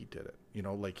why he did it. You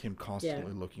know, like him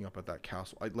constantly looking up at that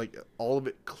castle. Like all of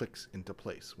it clicks into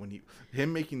place when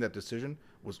him making that decision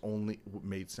was only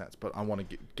made sense. But I want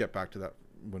to get back to that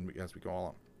as we go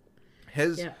on.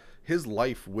 His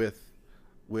life with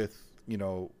Griffin,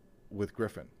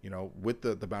 with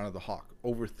the Band of the Hawk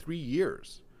over 3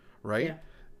 years, right? Yeah.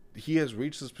 He has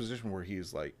reached this position where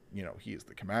he's like, he is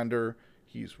the commander.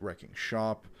 He's wrecking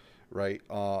shop. Right.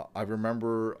 I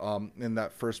remember in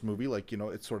that first movie, like,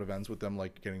 it sort of ends with them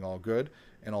like getting all good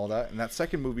and all that. And that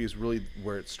second movie is really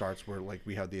where it starts, where like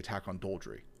we have the attack on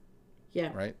Doldry.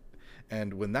 Yeah. Right.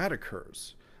 And when that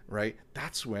occurs, right,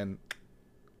 that's when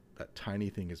that tiny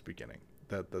thing is beginning.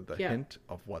 The hint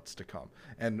of what's to come.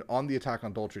 And on the attack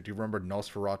on Doldry, do you remember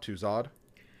Nosferatu Zod?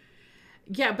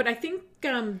 Yeah, but I think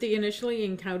they initially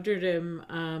encountered him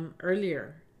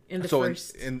earlier. In the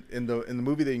first, in the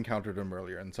movie they encountered him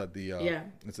earlier inside the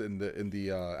it's in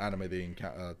the anime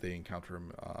they encounter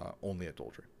him only at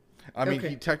Doldry. I mean,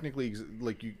 he technically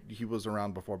he was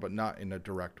around before, but not in a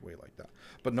direct way like that.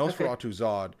 But Nosferatu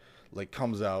Zod like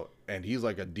comes out and he's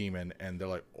like a demon, and they're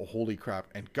like, oh, holy crap!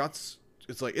 And Guts,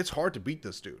 it's like it's hard to beat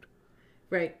this dude,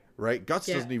 right? Guts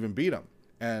doesn't even beat him,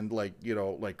 and like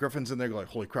like Griffin's in there like,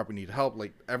 holy crap, we need help.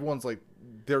 Like everyone's like,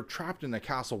 they're trapped in a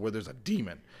castle where there's a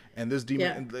demon, and this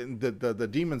demon, the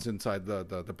demons inside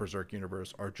the Berserk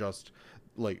universe are just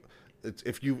like, it's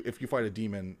if you fight a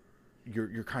demon,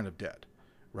 you're kind of dead,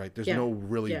 right? There's no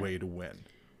really way to win,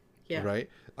 right?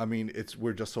 I mean,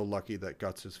 we're just so lucky that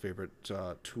Guts' favorite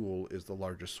tool is the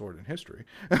largest sword in history,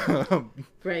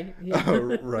 right?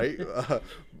 Right.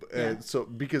 So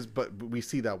but we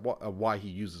see that why he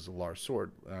uses a large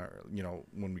sword,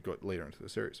 when we go later into the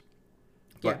series.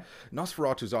 But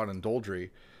Nosferatu Zod and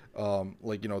Doldry,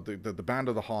 the Band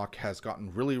of the Hawk has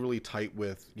gotten really, really tight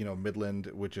with, Midland,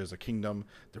 which is a kingdom.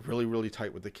 They're really, really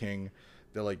tight with the king.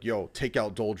 They're like, yo, take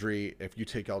out Doldry. If you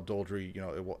take out Doldry,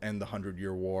 it will end the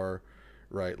 100-Year War,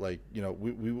 right? Like,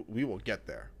 we will get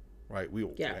there, right? We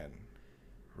will win,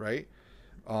 right?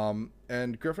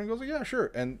 And Griffin goes, yeah,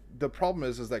 sure. And the problem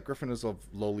is that Griffin is of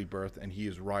lowly birth, and he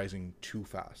is rising too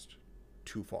fast,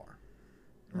 too far,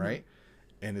 right?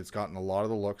 And it's gotten a lot of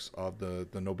the looks of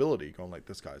the nobility going like,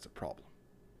 this guy's a problem.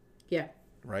 Yeah.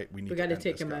 Right? We got to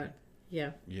take him out.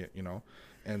 Yeah. Yeah,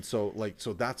 And so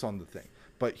so that's on the thing.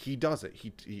 But he does it.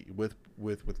 He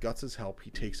with Guts' help, he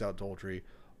takes out Doldry.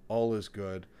 All is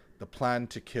good. The plan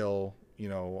to kill,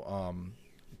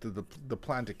 the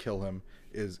plan to kill him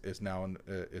is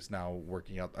now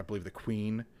working out. I believe the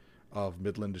Queen of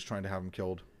Midland is trying to have him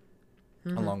killed,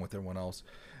 along with everyone else.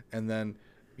 And then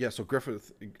so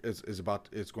Griffith is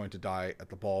going to die at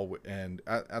the ball, and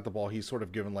at the ball he's sort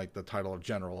of given like the title of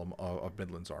general of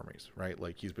Midland's armies, right?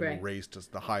 Like he's been raised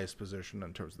to the highest position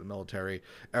in terms of the military.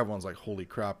 Everyone's like, holy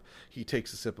crap. He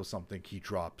takes a sip of something, he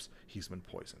drops, he's been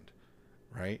poisoned,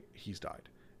 right? He's died,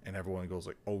 and everyone goes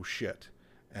like, oh shit.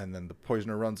 And then the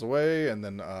poisoner runs away, and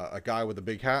then a guy with a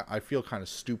big hat. I feel kind of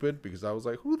stupid because I was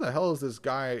like, who the hell is this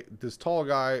guy, this tall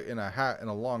guy in a hat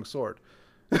and a long sword?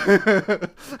 I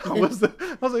was like,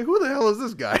 who the hell is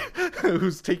this guy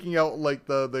who's taking out like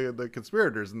the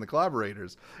conspirators and the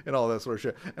collaborators and all that sort of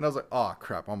shit? And I was like, oh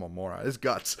crap, I'm a moron. It's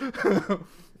Guts.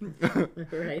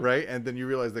 Right. Right. And then you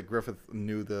realize that Griffith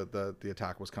knew the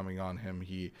attack was coming on him.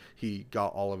 He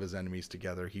got all of his enemies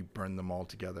together. He burned them all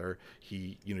together.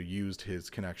 He used his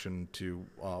connection to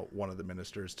one of the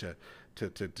ministers to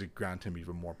grant him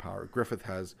even more power. Griffith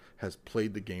has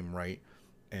played the game right,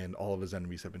 and all of his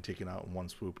enemies have been taken out in one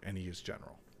swoop, and he is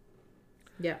general.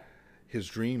 Yeah. His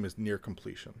dream is near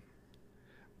completion.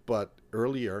 But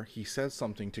earlier, he says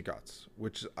something to Guts,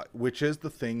 which is the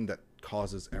thing that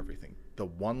causes everything. The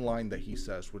one line that he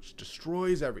says, which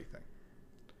destroys everything.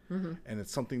 Mm-hmm. And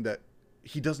it's something that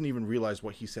he doesn't even realize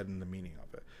what he said in the meaning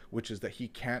of it, which is that he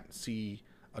can't see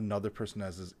another person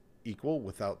as his equal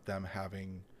without them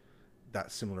having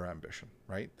that similar ambition,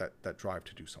 right? That drive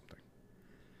to do something.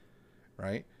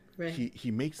 Right? Right.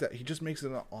 He makes that, he just makes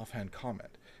it an offhand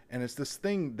comment, and it's this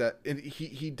thing that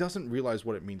he doesn't realize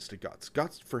what it means to Guts.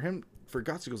 For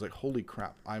Guts, he goes like, holy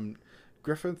crap,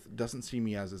 Griffith doesn't see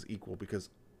me as his equal because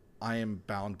I am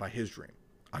bound by his dream.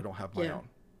 I don't have my own.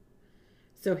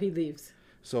 So he leaves.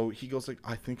 So he goes like,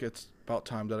 I think it's about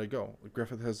time that I go.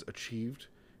 Griffith has achieved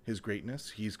his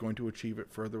greatness. He's going to achieve it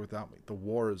further without me. The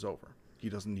war is over. He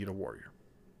doesn't need a warrior.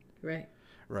 Right.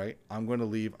 Right? I'm going to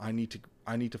leave. I need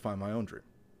to find my own dream.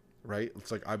 Right?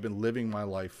 It's like I've been living my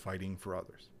life fighting for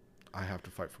others. I have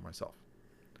to fight for myself.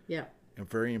 Yeah. A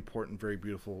very important, very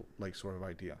beautiful, like, sort of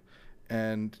idea.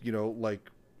 And,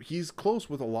 like, he's close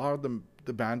with a lot of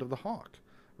the band of the Hawk,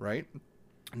 right?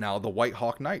 Now the White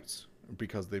Hawk Knights,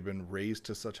 because they've been raised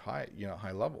to such high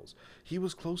levels. He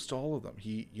was close to all of them.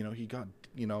 He got,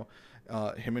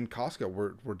 him and Casca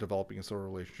were developing a sort of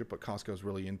relationship, but Casca was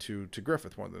really into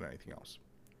Griffith more than anything else.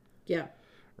 Yeah.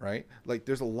 Right? Like,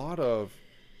 there's a lot of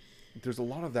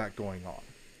that going on,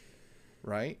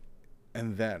 right?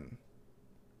 And then,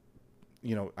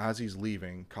 as he's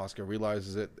leaving, Casca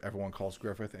realizes it. Everyone calls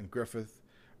Griffith, and Griffith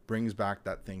brings back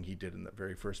that thing he did in the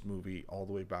very first movie, all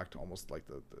the way back to almost like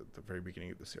the very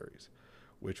beginning of the series,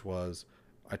 which was,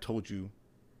 I told you,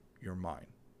 you're mine.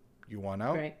 You want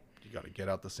out? Right. You got to get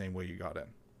out the same way you got in.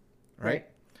 Right?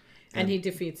 And he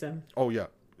defeats him. Oh, yeah.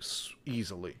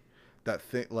 Easily. That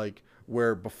thing, like,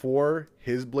 where before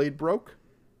his blade broke,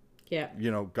 yeah,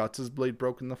 Guts' blade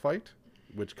broke in the fight,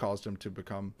 which caused him to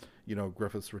become,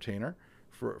 Griffith's retainer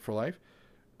for life.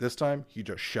 This time, he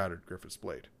just shattered Griffith's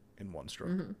blade in one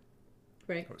stroke. Mm-hmm.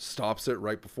 Right. Stops it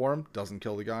right before him, doesn't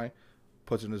kill the guy,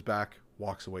 puts it in his back,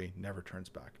 walks away, never turns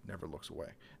back, never looks away,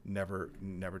 never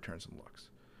turns and looks.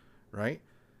 Right?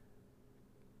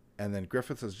 And then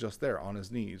Griffith is just there on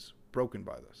his knees, broken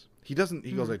by this. He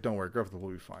goes like, don't worry, Griffith will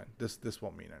be fine. This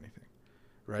won't mean anything.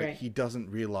 Right? He doesn't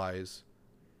realize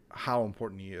how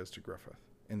important he is to Griffith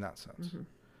in that sense. Mm-hmm.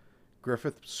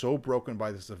 Griffith, so broken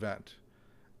by this event,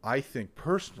 I think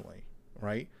personally,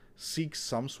 right, seeks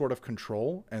some sort of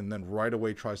control and then right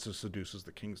away tries to seduce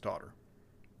the king's daughter.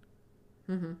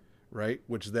 Mm-hmm. Right?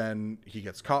 Which then he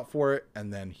gets caught for it,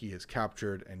 and then he is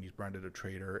captured and he's branded a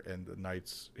traitor, and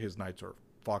his knights are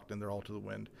fucked and they're all to the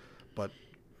wind. But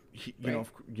he,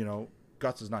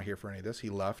 Guts is not here for any of this. He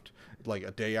left like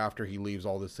a day after he leaves.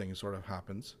 All this thing sort of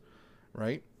happens,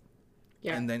 right?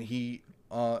 Yeah. And then he's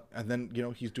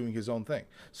doing his own thing.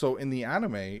 So in the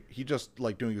anime, he just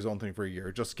like doing his own thing for a year.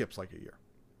 It just skips like a year.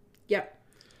 Yep.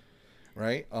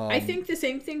 Right. I think the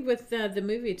same thing with the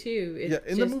movie too.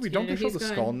 In the movie, don't they show the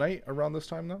Skull Knight around this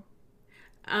time though?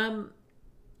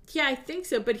 Yeah, I think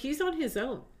so. But he's on his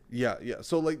own. Yeah.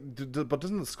 So like, but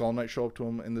doesn't the Skull Knight show up to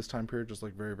him in this time period just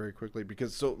like very, very quickly?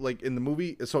 Because so like in the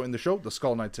movie, so in the show, the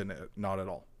Skull Knight's in it, not at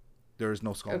all. There is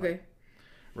no Skull Knight.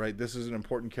 Right, this is an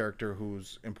important character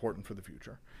who's important for the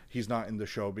future. He's not in the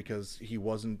show because he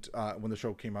wasn't when the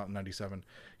show came out in '97.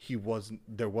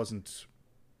 There wasn't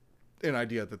an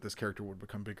idea that this character would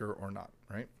become bigger or not.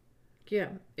 Right? Yeah,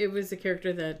 it was a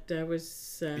character that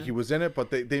was. He was in it, but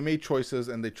they made choices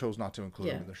and they chose not to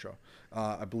include him in the show.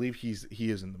 I believe he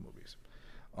is in the movies,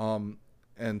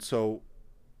 and so.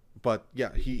 But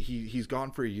yeah, he's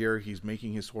gone for a year. He's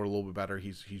making his sword a little bit better.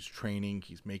 He's training.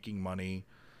 He's making money.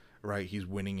 Right, he's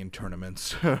winning in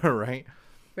tournaments, right?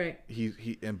 Right.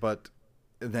 But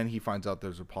then he finds out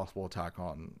there's a possible attack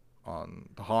on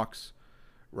the Hawks,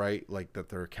 right? Like that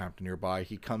they're camped nearby.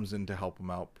 He comes in to help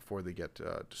them out before they get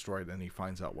destroyed, and he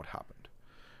finds out what happened,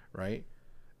 right?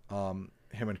 Him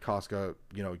and Casca,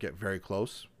 get very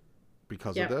close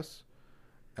because of this,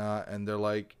 and they're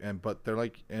like,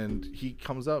 and he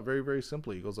comes out very, very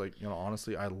simply. He goes like,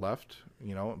 honestly, I left,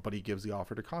 but he gives the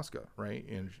offer to Casca, right?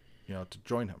 And to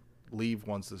join him. Leave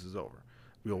once this is over.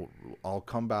 I'll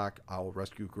come back. I'll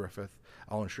rescue Griffith.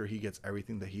 I'll ensure he gets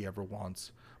everything that he ever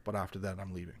wants. But after that,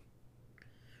 I'm leaving.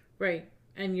 Right.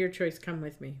 And your choice, come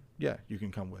with me. Yeah, you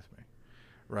can come with me.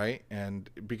 Right. And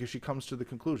because she comes to the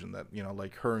conclusion that,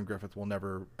 like her and Griffith will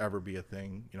never, ever be a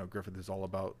thing. Griffith is all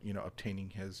about, obtaining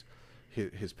his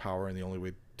power. And the only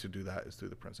way to do that is through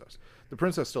the princess. The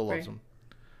princess still loves him.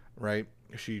 Right.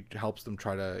 She helps them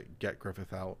try to get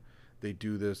Griffith out. They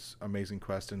do this amazing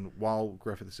quest. And while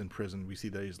Griffith is in prison, we see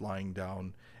that he's lying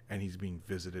down and he's being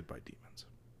visited by demons.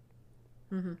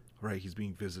 Mm-hmm. Right. He's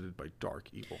being visited by dark,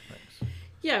 evil things.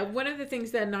 Yeah, one of the things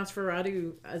that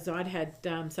Nosferatu Azad had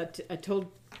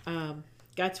told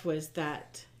Guts was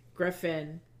that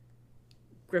Griffin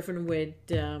would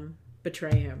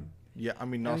betray him. Yeah, I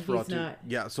mean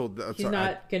Nosferatu. He's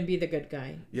not going to be the good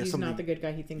guy. Yeah, he's not the good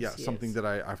guy he thinks he is. Yeah, something that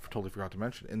I totally forgot to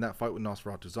mention. In that fight with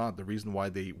Nosferatu Zod, the reason why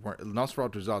they weren't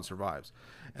Nosferatu Zod survives,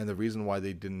 and the reason why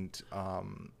they didn't,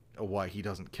 why he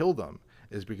doesn't kill them,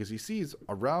 is because he sees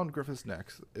around Griffith's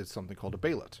neck is something called a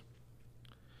baylet.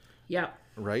 Yeah.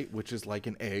 Right, which is like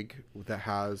an egg that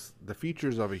has the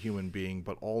features of a human being,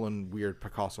 but all in weird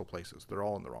Picasso places. They're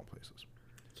all in the wrong places.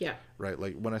 Yeah. Right,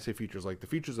 like when I say features, like the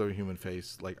features of a human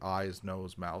face, like eyes,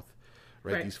 nose, mouth,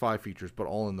 right? These 5 features, but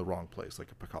all in the wrong place,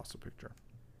 like a Picasso picture.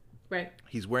 Right.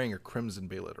 He's wearing a crimson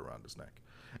baylet around his neck,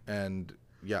 and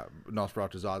yeah,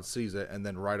 Nosferatu Zod sees it, and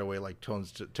then right away, like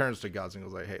turns to Guts and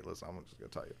goes like, "Hey, listen, I'm just gonna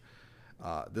tell you,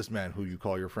 this man who you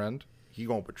call your friend, he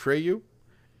gonna betray you.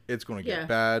 It's gonna get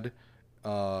bad.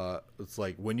 It's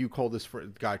like when you call this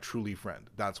guy truly friend,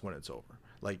 that's when it's over.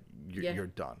 Like you're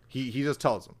done." He just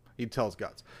tells him. He tells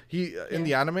Guts. In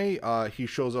the anime, he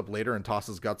shows up later and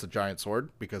tosses Guts a giant sword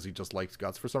because he just likes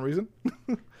Guts for some reason.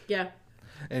 Yeah.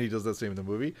 And he does that same in the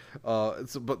movie.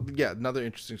 But yeah, another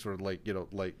interesting sort of like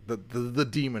the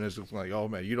demon is just like, "Oh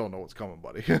man, you don't know what's coming,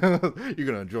 buddy. You're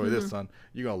gonna enjoy this, son.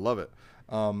 You're gonna love it."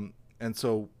 And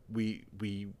so we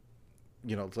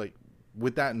it's like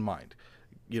with that in mind.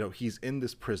 He's in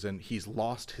this prison. He's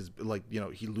lost his,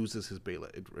 he loses his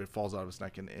baylet. It falls out of his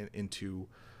neck and into,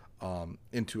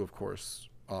 of course,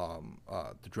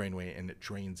 the drainway, and it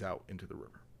drains out into the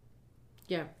river.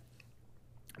 Yeah.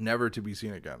 Never to be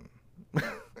seen again.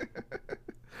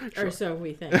 Sure. Or so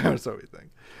we think. Or so we think.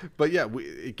 But yeah,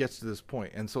 it gets to this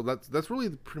point, and so that's really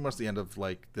pretty much the end of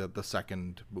like the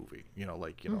second movie.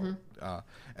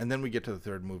 And then we get to the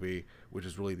third movie, which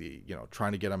is really the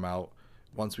trying to get him out.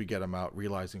 Once we get him out,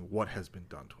 realizing what has been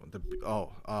done to him.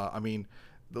 I mean,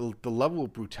 the level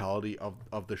of brutality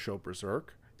of the show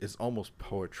Berserk is almost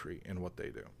poetry in what they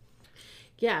do.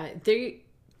 Yeah,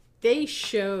 they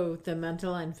show the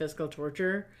mental and physical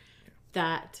torture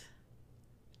that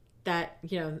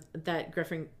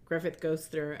Griffith goes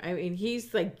through. I mean,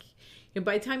 he's like,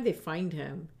 by the time they find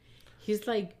him, he's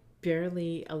like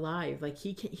barely alive. Like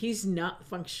he's not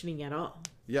functioning at all.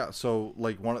 Yeah, so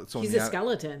like he's a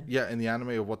skeleton. Yeah, in the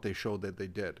anime of what they showed that they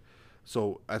did.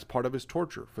 So as part of his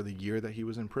torture for the year that he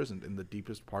was imprisoned in the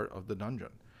deepest part of the dungeon,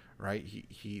 right?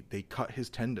 They cut his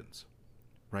tendons,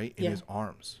 right, in his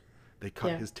arms. They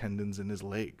cut his tendons in his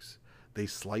legs. They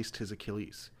sliced his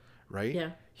Achilles, right?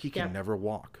 Yeah. He can never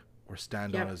walk or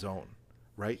stand on his own,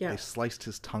 right? Yeah. They sliced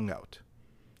his tongue out.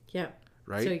 Yeah.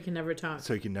 Right? So he can never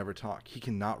talk. He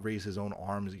cannot raise his own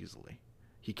arms easily.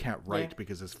 He can't write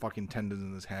because his fucking tendons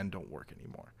in his hand don't work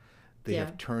anymore. They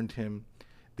have turned him,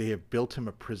 they have built him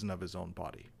a prison of his own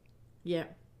body. Yeah.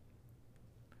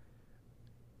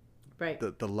 Right.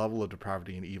 The level of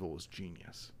depravity and evil is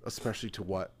genius, especially to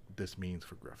what this means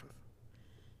for Griffith.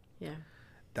 Yeah.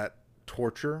 That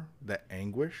torture, that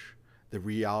anguish, the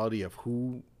reality of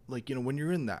who, when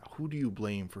you're in that, who do you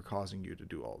blame for causing you to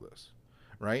do all this?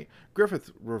 Right?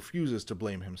 Griffith refuses to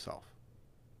blame himself.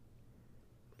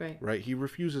 Right. He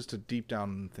refuses to deep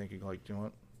down thinking like, you know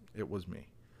what, it was me.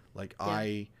 Like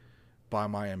I, by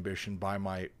my ambition, by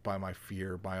my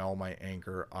fear, by all my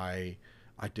anger, I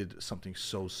did something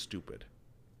so stupid.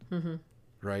 Mm-hmm.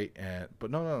 Right. But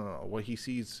no. What he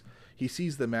sees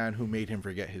the man who made him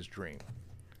forget his dream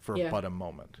for but a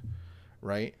moment.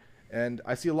 Right. And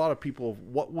I see a lot of people.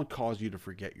 What would cause you to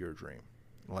forget your dream?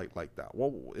 Like that.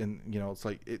 Well, and it's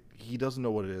like he doesn't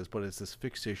know what it is, but it's this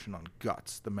fixation on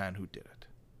Guts, the man who did it.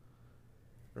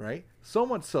 Right? So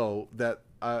much so that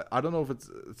I don't know if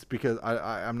it's because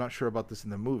I'm not sure about this in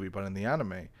the movie, but in the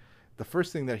anime, the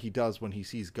first thing that he does when he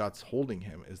sees Guts holding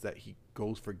him is that he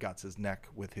goes for Guts' neck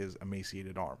with his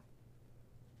emaciated arm.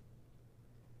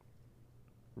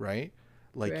 Right?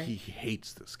 Like he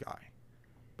hates this guy,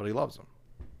 but he loves him.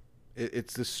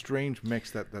 It's this strange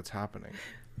mix that's happening.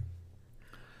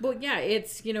 Well, yeah,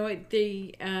 it's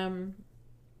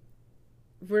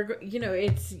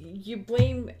it's you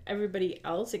blame everybody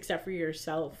else except for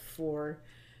yourself for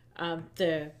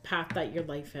the path that your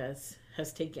life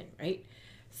has taken, right?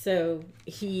 So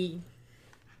he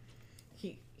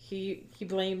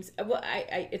blames. Well,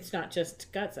 it's not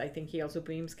just Guts. I think he also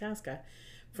blames Casca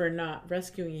for not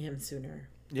rescuing him sooner.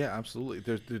 Yeah, absolutely.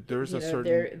 There's You a know,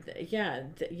 certain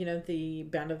the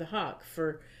Band of the Hawk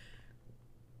for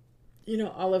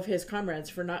all of his comrades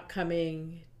for not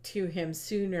coming to him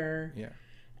sooner yeah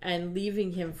and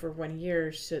leaving him for 1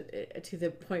 year, so to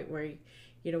the point where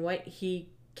he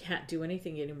can't do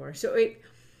anything anymore. So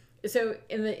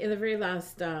in the very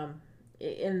last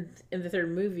in the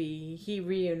third movie, he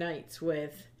reunites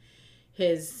with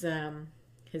his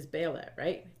Bailet,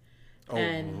 right? oh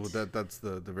And that's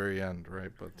the very end,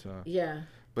 right? yeah,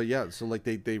 But yeah, so like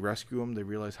they rescue him. They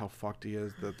realize how fucked he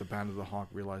is. That the Band of the Hawk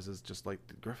realizes just like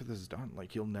Griffith is done.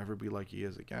 Like he'll never be like he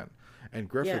is again. And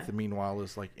Griffith, yeah, meanwhile,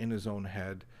 is like in his own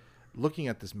head, looking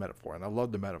at this metaphor. And I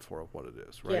love the metaphor of what it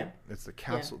is. Right? yeah, It's the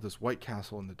castle, this white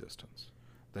castle in the distance,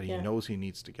 that he yeah, knows he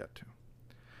needs to get to.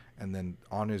 And then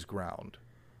on his ground,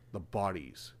 the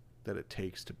bodies that it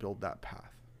takes to build that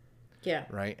path. yeah,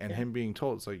 Right? And yeah, him being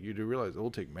told, it's like you do realize it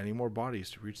will take many more bodies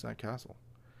to reach that castle.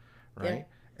 Right? yeah.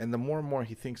 And the more and more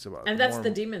he thinks about it, And the that's more, the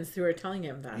demons who are telling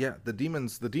him that. yeah, the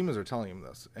demons are telling him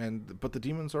this, but the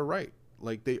demons are right.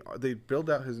 Like they build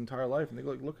out his entire life, and they go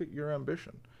like, look at your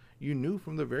ambition. You knew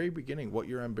from the very beginning what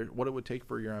what it would take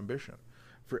for your ambition.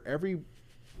 For every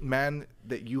man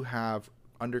that you have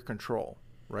under control,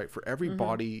 right? For every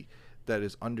body that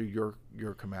is under your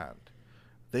command,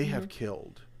 they have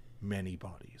killed many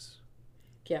bodies,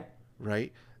 Yeah,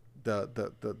 right?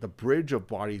 The bridge of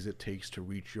bodies it takes to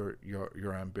reach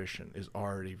your ambition is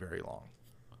already very long.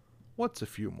 What's a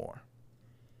few more?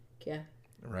 yeah,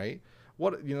 Right?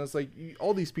 What, it's like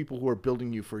all these people who are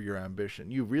building you for your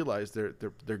ambition, you realize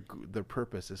their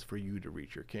purpose is for you to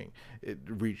reach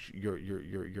reach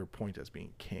your point as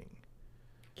being king.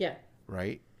 yeah,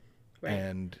 Right? right.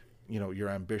 And your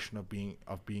ambition of being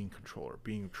controller,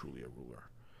 being truly a ruler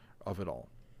of it all.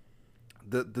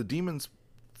 The demons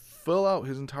fill out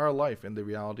his entire life in the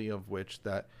reality of which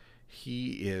that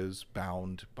he is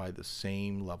bound by the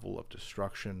same level of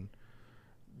destruction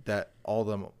that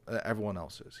everyone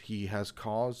else is. He has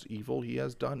caused evil. He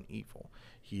has done evil.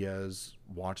 He has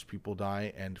watched people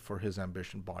die, and for his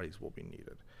ambition, bodies will be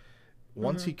needed.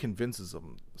 Once he convinces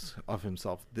of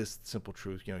himself this simple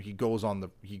truth, he goes on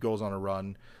a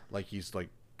run, like he's like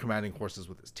commanding horses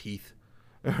with his teeth.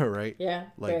 Right? Yeah,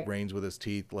 Like right. reins with his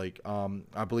teeth. Like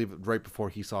I believe right before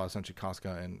he saw essentially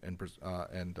Casca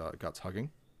and Guts hugging.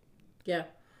 Yeah,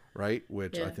 Right?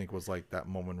 Which I yeah, think was like that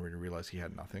moment where he realized he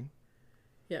had nothing.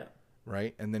 yeah.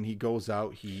 Right? And then he goes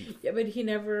out. Yeah, but he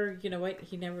never,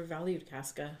 he never valued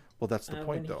Casca. Well, that's the When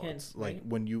point, he though. can, It's like right?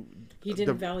 when you He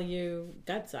didn't value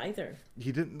Guts either,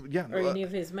 he didn't. Yeah. or any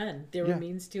of his men. They were yeah.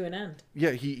 means to an end.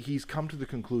 Yeah. He's come to the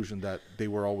conclusion that they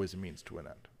were always a means to an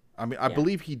end. I mean, I Yeah.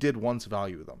 believe he did once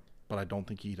value them, but I don't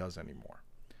think he does anymore.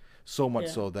 So much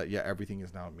Yeah. so that everything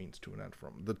is now a means to an end for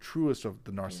him. The truest of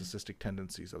the narcissistic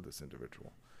tendencies of this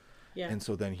individual. Yeah, And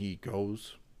so then he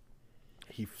goes.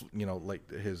 Like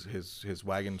his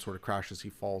wagon sort of crashes. He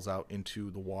falls out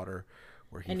into the water,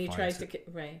 where he and he finds tries it.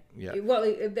 to right. Yeah. Well,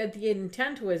 the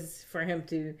intent was for him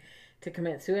to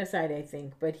commit suicide, I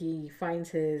think, but he finds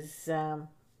his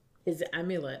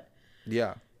amulet,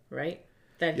 Yeah. right?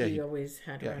 That Yeah, he he- always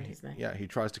had around his neck. Yeah, he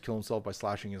tries to kill himself by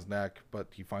slashing his neck, but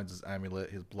he finds his amulet.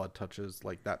 His blood touches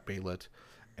like that Bailet,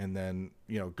 and then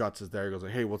Guts is there. He goes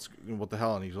like, "Hey, what the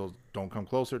hell?" And he goes, "Don't come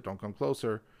closer! Don't come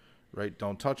closer! Right?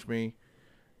 Don't touch me."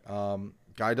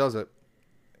 Guy does it.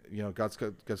 Guts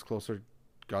gets closer.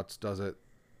 Guts does it.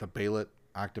 The Bailet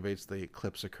activates. The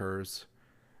eclipse occurs.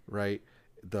 Right?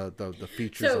 The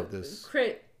features So, of this.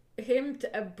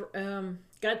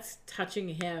 Guts touching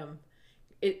him.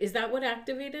 Is that what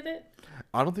activated it?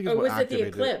 I don't think it's Or what was it the activated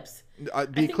eclipse? The I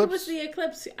think eclipse. it was the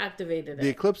eclipse activated The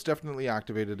it. eclipse definitely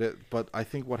activated it, but I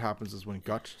think what happens is when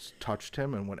Guts touched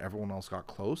him and when everyone else got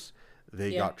close, they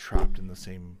Yeah. got trapped in the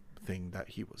same thing that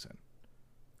he was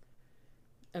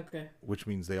in, Okay. which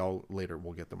means they all later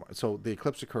will get them. So the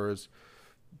eclipse occurs,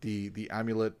 the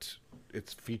amulet,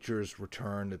 its features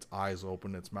return, its eyes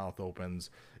open, its mouth opens.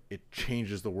 It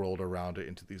changes the world around it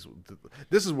into these.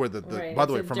 This is where the Right, by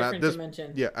the way, it's a from at different this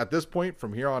dimension. at this point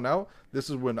from here on out, this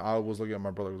is when I was looking at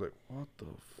my brother. I was like,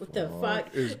 What the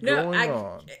fuck? is No, going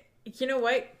on? You know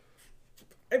what?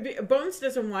 Bones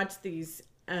doesn't watch these,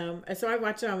 so I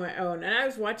watch it on my own, and I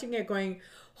was watching it going,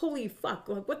 "Holy fuck!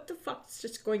 Like, what the fuck's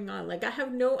just going on?" Like, I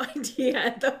have no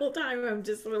idea the whole time. I'm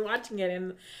just watching it,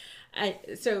 and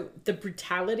so the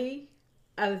brutality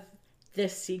of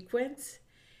this sequence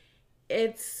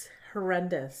it's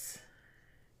horrendous.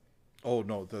 Oh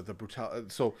no, the brutal.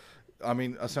 So, I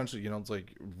mean, essentially, it's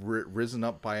like risen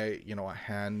up by a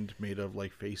hand made of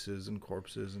like faces and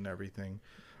corpses and everything,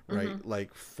 right?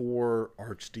 Like 4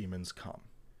 archdemons come,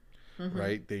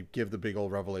 right? They give the big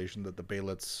old revelation that the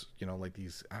Baylets, like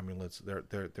these amulets, they're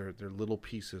little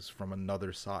pieces from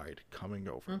another side coming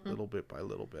over little bit by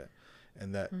little bit,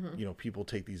 and that people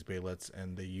take these Baylets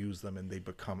and they use them and they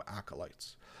become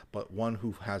acolytes. But one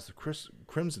who has the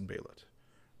crimson Baylet,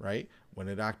 right? When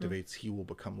it activates, he will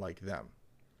become like them,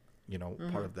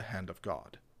 part of the hand of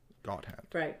God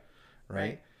hand.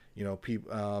 Right.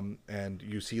 People, and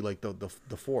you see like the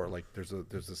 4, like there's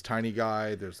this tiny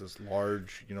guy, there's this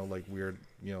large, like weird,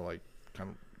 like kind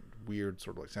of weird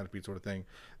sort of like centipede sort of thing,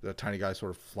 the tiny guy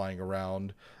sort of flying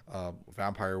around,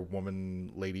 vampire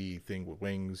woman lady thing with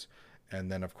wings,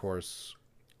 and then of course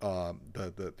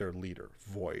their leader,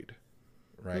 Void,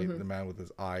 right? The man with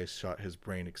his eyes shut, his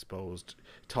brain exposed,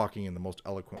 talking in the most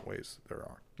eloquent ways there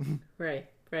are. Right.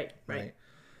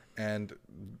 And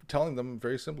telling them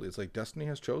very simply, it's like destiny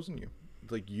has chosen you.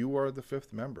 It's like you are the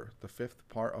 5th member, the 5th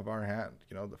part of our hand,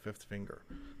 the 5th finger,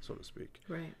 so to speak.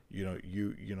 Right.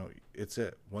 It's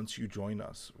it. Once you join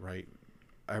us, right,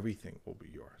 everything will be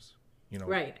yours.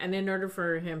 Right. And in order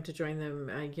for him to join them,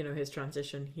 his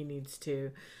transition, he needs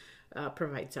to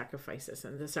provide sacrifices,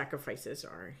 and the sacrifices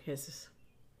are his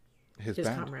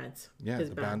band. Comrades. Yeah,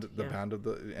 his band of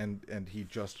the and he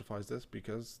justifies this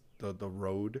because the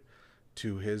road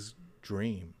to his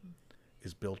dream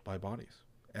is built by bodies,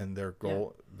 and their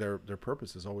goal, their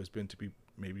purpose has always been to be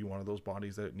maybe one of those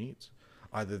bodies that it needs.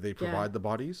 Either they provide the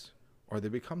bodies or they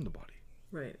become the body.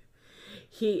 Right.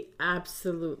 He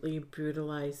absolutely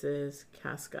brutalizes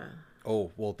Casca.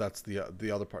 Oh well, that's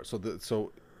the other part.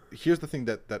 So here's the thing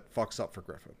that fucks up for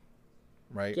Griffith,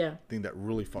 right? Yeah. Thing that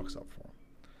really fucks up for him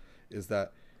is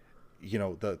that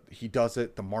he does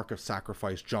it. The mark of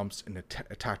sacrifice jumps and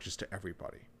attaches to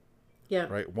everybody. Yeah.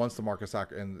 Right. Once the mark of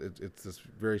sacrifice, and it's this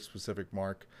very specific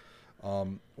mark.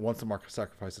 Once the mark of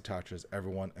sacrifice attaches,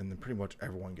 everyone, and then pretty much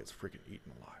everyone gets freaking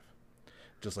eaten alive.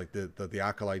 Just like the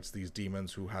acolytes, these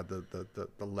demons who had the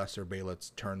lesser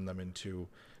Baylets turn them into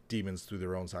demons through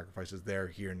their own sacrifices. They're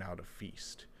here now to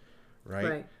feast,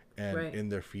 right? And in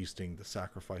their feasting, the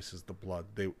sacrifices, the blood,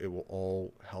 it will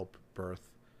all help birth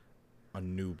a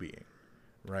new being,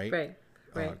 right?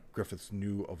 Right. Griffith's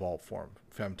new evolved form,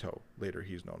 Femto. Later,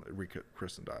 he's known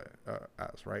rechristened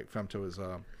as, right? Femto is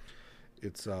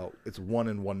it's 1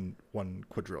 in 1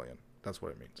 quadrillion. That's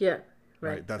what it means. Yeah.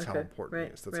 Right. That's how important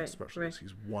he is. That's how special he is.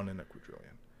 He's 1 in a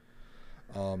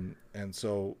quadrillion. And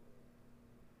so,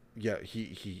 yeah,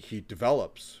 he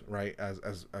develops, right,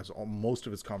 as most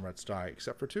of his comrades die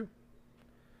except for 2.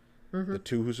 The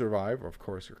 2 who survive, of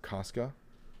course, are Casca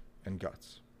and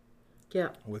Guts. Yeah.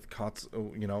 With Guts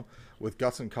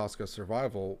and Casca's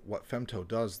survival, what Femto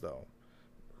does, though,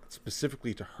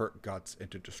 specifically to hurt Guts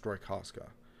and to destroy Casca,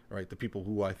 right, the people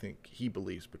who I think he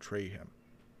believes betray him,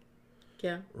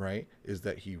 yeah, right, is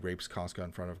that he rapes Casca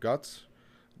in front of Guts.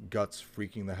 Guts,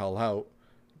 freaking the hell out,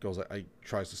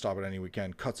 tries to stop it any way he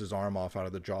can, cuts his arm off out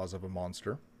of the jaws of a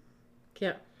monster.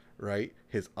 Yeah. Right?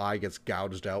 His eye gets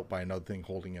gouged out by another thing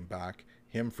holding him back.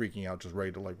 Him freaking out, just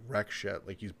ready to like wreck shit,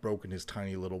 like he's broken his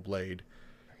tiny little blade.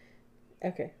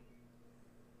 Okay.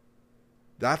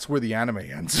 That's where the anime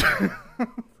ends.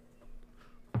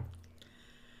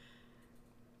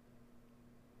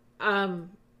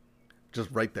 Just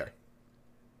right there.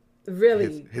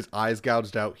 Really? His eyes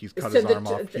gouged out. He's cut his arm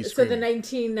off. He's so screaming. the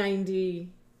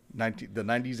 1990... the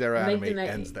 90s era anime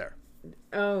ends there.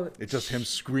 Oh. It's just him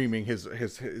screaming, his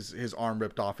arm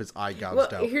ripped off, his eye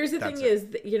gouged out. Well, here's the thing is,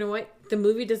 you know what? The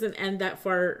movie doesn't end that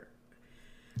far.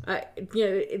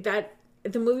 The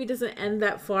movie doesn't end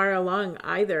that far along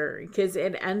either, because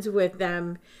it ends with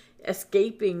them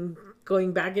escaping,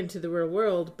 going back into the real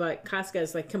world, but Casca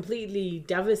is like completely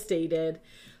devastated.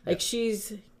 Like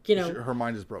she's, her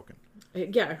mind is broken.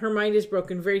 Yeah, her mind is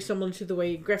broken, very similar to the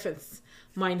way Griffith's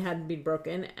mind had been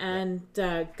broken. And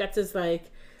Guts is like,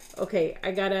 okay,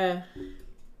 I gotta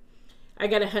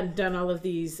hunt down all of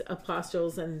these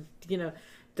apostles and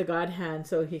the God Hand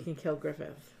so he can kill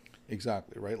Griffith.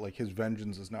 Exactly, right? Like his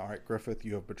vengeance is now, all right, Griffith,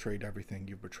 you have betrayed everything.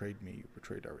 You've betrayed me. You've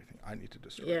betrayed everything. I need to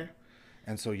destroy you.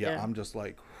 And so I'm just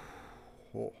like,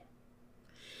 whoa.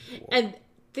 And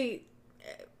the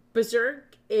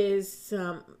Berserk is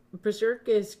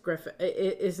Griffith.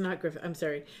 Is not Griffith. I'm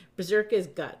sorry. Berserk is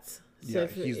Guts. So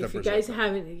if you guys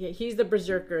haven't, he's the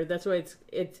Berserker. That's why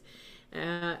it's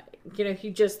he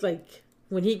just like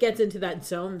when he gets into that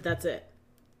zone, that's it.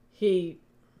 He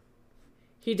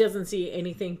doesn't see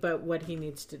anything but what he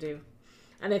needs to do.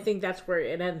 And I think that's where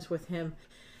it ends with him,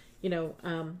 you know,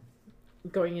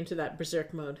 going into that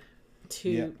berserk mode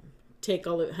Yeah.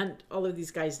 to hunt all of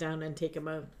these guys down and take them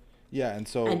out Yeah, and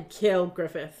so and kill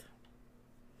Griffith.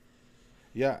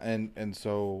 yeah, and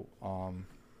so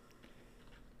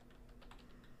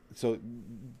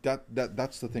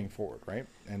that's the thing forward, right?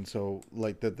 And so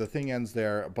like the thing ends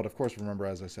there, but of course remember,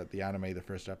 as I said, the anime, the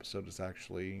first episode is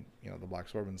actually, you know, the Black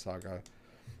Swordsman saga,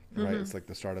 right? It's like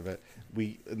the start of it.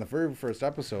 We in the very first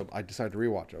episode, I decided to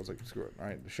rewatch it. I was like, screw it, all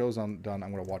right, the show's done.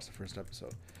 I'm gonna watch the first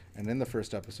episode. And in the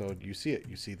first episode, you see it.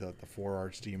 You see the four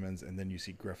archdemons, and then you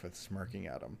see Griffith smirking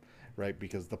at him, right?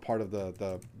 Because the part of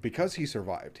the because he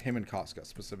survived, him and Casca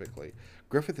specifically,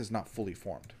 Griffith is not fully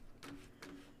formed,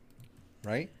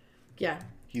 right? Yeah.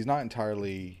 He's not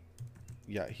entirely,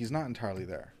 yeah, he's not entirely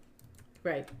there.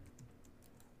 Right.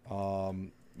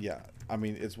 Yeah, I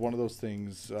mean, it's one of those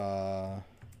things.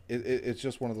 It's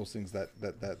just one of those things that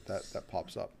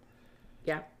pops up.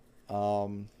 Yeah.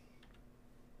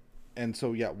 And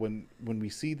so yeah, when we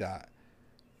see that,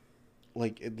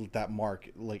 like that mark,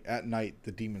 like at night,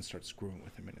 the demon starts screwing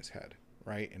with him in his head,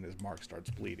 right, and his mark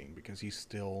starts bleeding because he's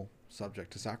still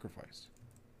subject to sacrifice.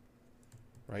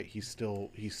 Right, he's still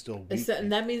weak.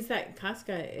 And that means that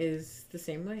Casca is the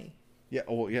same way. Yeah.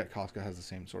 Oh, yeah. Casca has the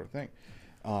same sort of thing,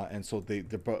 and so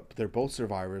they're both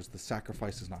survivors. The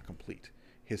sacrifice is not complete.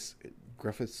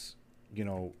 Griffith's, you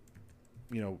know,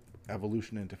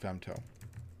 evolution into femto.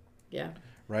 Yeah.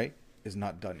 Right, is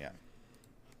not done yet.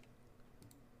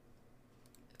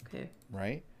 Okay.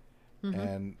 Right,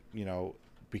 and you know,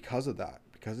 because of that,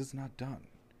 because it's not done,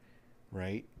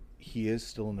 right, he is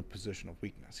still in a position of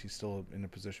weakness. He's still in a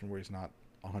position where he's not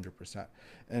 100%.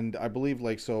 And I believe,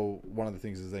 like, so one of the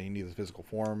things is that he needs a physical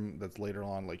form. That's later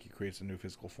on, like, he creates a new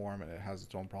physical form and it has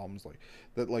its own problems, like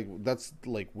that. Like, that's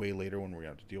like way later when we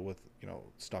have to deal with, you know,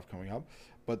 stuff coming up.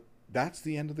 But that's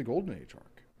the end of the Golden Age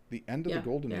arc. The end of the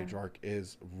Golden Age arc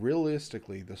is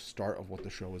realistically the start of what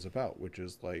the show is about, which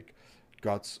is like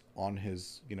Guts on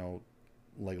his, you know,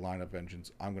 like line of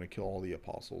vengeance. I'm going to kill all the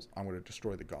apostles. I'm going to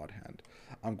destroy the God Hand.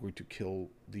 I'm going to kill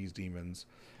these demons.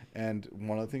 And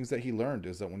one of the things that he learned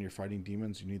is that when you're fighting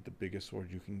demons, you need the biggest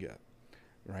sword you can get,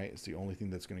 right? It's the only thing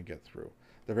that's going to get through.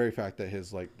 The very fact that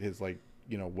his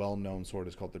you know, well-known sword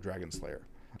is called the Dragon Slayer,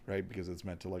 right? Because it's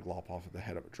meant to like lop off the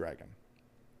head of a dragon,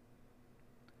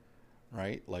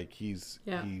 right? Like he's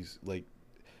like,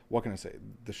 what can I say?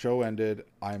 The show ended.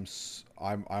 I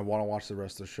want to watch the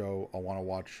rest of the show. I want to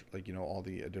watch, like, you know, all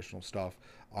the additional stuff.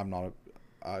 I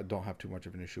don't have too much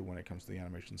of an issue when it comes to the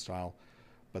animation style.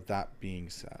 But that being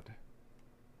said,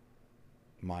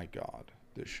 my God,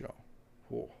 this show.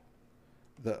 Whoa.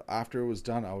 After it was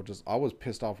done, I was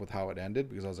pissed off with how it ended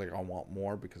because I was like, I want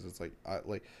more, because it's like,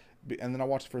 and then I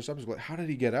watched the first episode, like, how did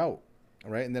he get out?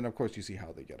 Right? And then of course you see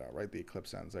how they get out, right? The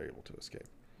eclipse ends, they're able to escape.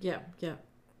 Yeah, yeah.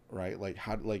 Right? Like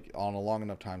how, like on a long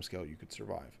enough time scale you could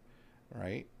survive.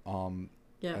 Right?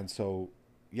 Yeah. And so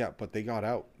yeah, but they got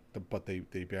out. But they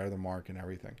bear the mark and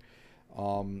everything.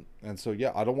 And so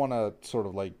yeah, I don't want to sort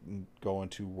of like go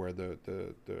into where the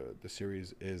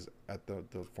series is at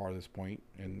the farthest point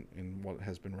in what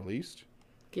has been released.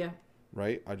 Yeah.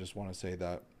 Right? I just want to say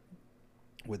that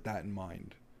with that in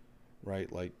mind, right?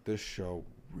 Like this show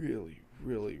really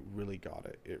got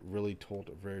it. It really told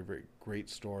a very, very great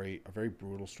story, a very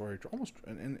brutal story, almost,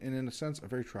 and in a sense, a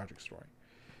very tragic story.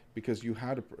 Because you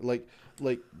had like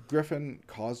Griffin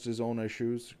caused his own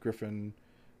issues. Griffin,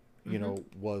 you know,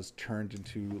 was turned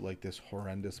into like this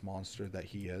horrendous monster that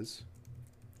he is.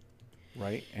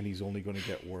 Right? And he's only going to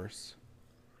get worse.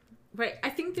 Right. I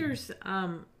think there's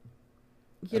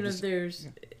there's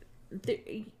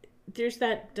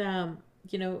that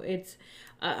you know, it's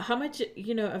how much,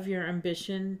 you know, of your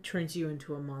ambition turns you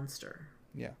into a monster.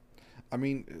 Yeah. I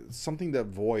mean, something that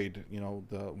Void, you know,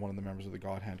 one of the members of the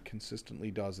God Hand, consistently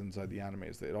does inside the anime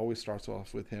is that it always starts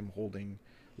off with him holding,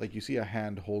 like, you see a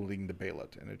hand holding the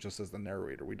Bailet, and it just says the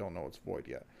narrator. We don't know it's Void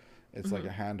yet. It's like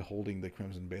a hand holding the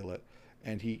Crimson Bailet,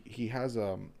 and he has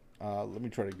let me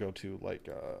try to go to like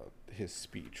his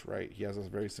speech. Right, he has this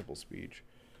very simple speech.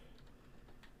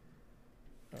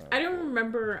 I don't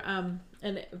remember,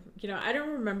 and you know, I don't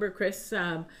remember, Chris.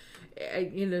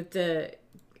 You know,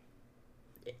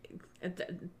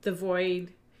 the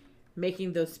Void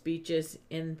making those speeches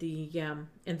in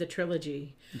the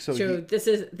trilogy. So this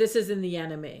is in the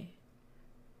anime.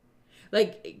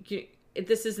 Like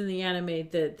this is in the anime,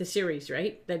 the series,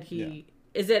 right? That he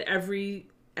is it every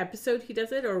episode he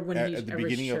does it, or when at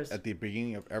the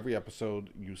beginning of every episode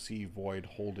you see Void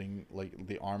holding, like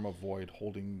the arm of Void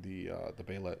holding the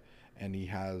Bailet, and he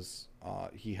has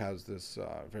this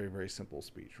very very simple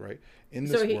speech, right? In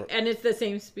So this he world, and it's the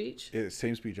same speech.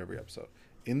 same speech every episode.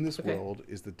 In this Okay. world,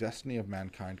 is the destiny of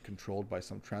mankind controlled by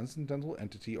some transcendental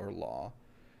entity or law?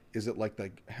 Is it like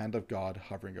the hand of God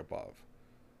hovering above?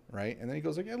 Right? And then he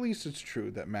goes like, at least it's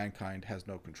true that mankind has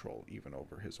no control even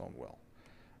over his own will.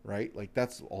 Right? Like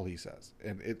that's all he says,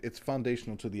 and it's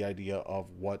foundational to the idea of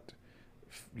what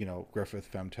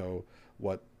Griffith Femto,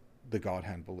 what the God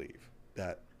Hand believe,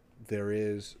 that there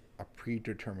is a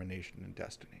predetermination in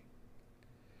destiny,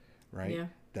 right? Yeah.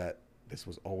 That this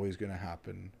was always going to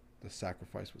happen, the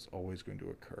sacrifice was always going to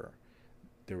occur.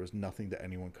 There was nothing that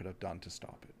anyone could have done to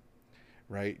stop it,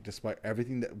 right? Despite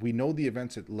everything that we know, the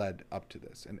events that led up to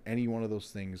this, and any one of those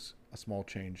things, a small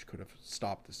change could have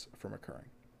stopped this from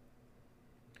occurring.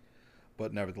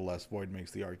 But nevertheless, Void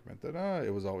makes the argument that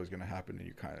it was always going to happen, and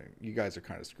you guys are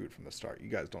kind of screwed from the start. You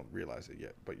guys don't realize it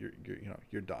yet, but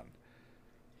you're done,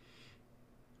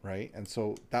 right? And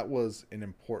so that was an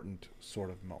important sort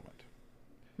of moment.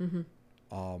 Mm-hmm.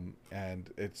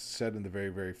 And it's said in the very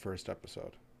very first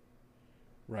episode,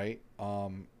 right?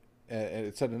 And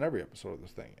it's said in every episode of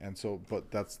this thing. And so, but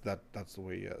that's the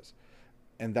way he is,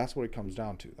 and that's what it comes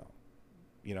down to,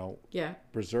 though. Yeah.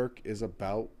 Berserk is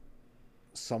about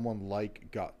someone like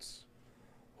Guts,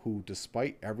 who,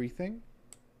 despite everything,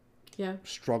 Yeah.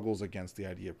 struggles against the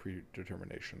idea of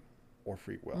predetermination or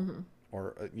free will, Mm-hmm.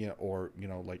 or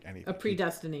like anything. A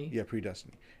predestiny.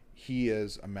 Predestiny. He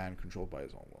is a man controlled by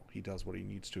his own will. He does what he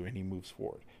needs to, and he moves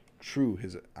forward. True,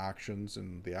 his actions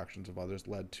and the actions of others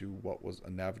led to what was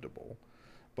inevitable,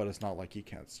 but it's not like he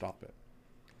can't stop it.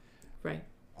 Right.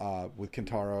 With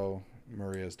Kentaro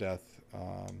Maria's death,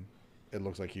 it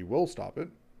looks like he will stop it.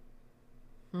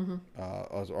 Mm-hmm.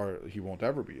 Or he won't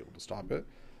ever be able to stop it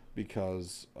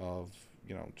because of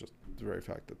just the very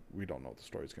fact that we don't know if the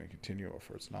story's going to continue or if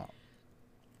it's not.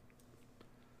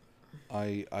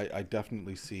 I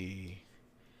definitely see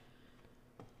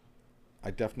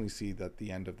that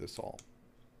the end of this all,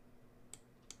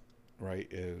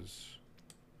 right, is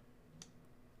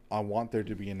I want there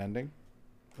to be an ending,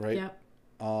 right? Yeah.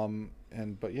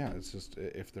 But yeah, it's just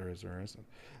if there is or isn't.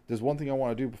 There's one thing I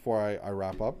want to do before I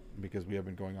wrap up, because we have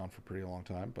been going on for a pretty long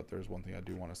time, but there's one thing I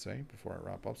do want to say before I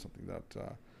wrap up, something that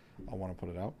I want to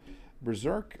put it out.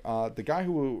 Berserk, the guy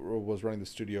who was running the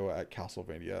studio at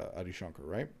Castlevania, Adi Shankar,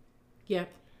 right? Yeah.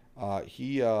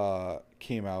 He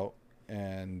came out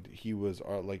and he was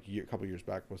like a couple years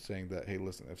back was saying that, hey,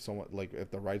 listen, if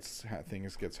the rights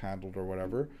things gets handled or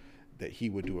whatever, that he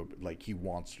would do he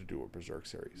wants to do a Berserk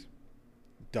series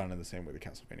done in the same way the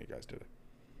Castlevania guys did it.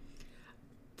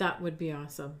 That would be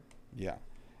awesome. Yeah.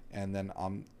 And then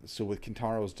so with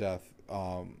Kintaro's death,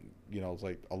 it's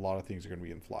like a lot of things are going to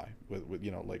be in fly with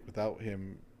like without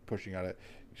him pushing at it,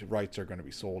 rights are going to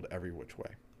be sold every which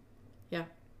way. Yeah.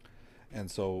 And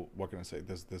so, what can I say?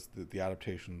 The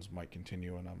adaptations might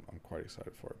continue, and I'm quite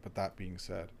excited for it. But that being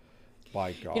said,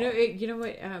 by God, you know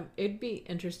what? It'd be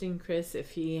interesting, Chris,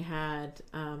 if he had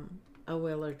a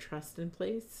will or trust in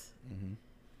place,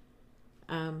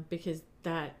 because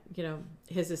that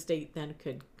his estate then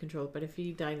could control it. But if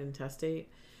he died intestate,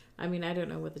 I mean, I don't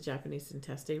know what the Japanese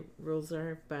intestate rules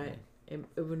are, but it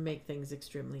would make things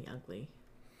extremely ugly.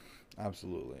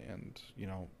 Absolutely, and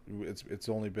it's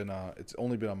only been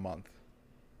a month.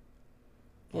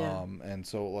 Yeah. And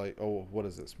so what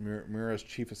is this? Mira's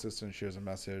chief assistant shares a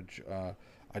message.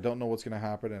 I don't know what's going to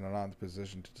happen, and I'm not in the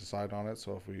position to decide on it.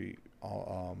 So if we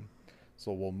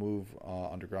so we'll move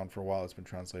underground for a while. It's been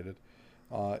translated.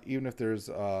 Even if there's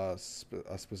a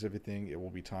specific thing, it will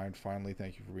be timed. Finally,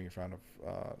 thank you for being a fan of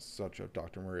such of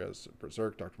Dr. Maria's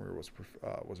Berserk. Dr. Maria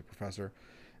was a professor,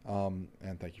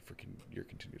 and thank you for your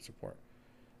continued support.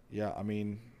 Yeah, I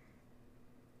mean.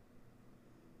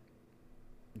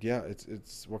 Yeah,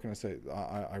 it's what can I say?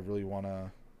 I really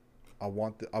I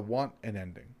want an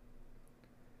ending.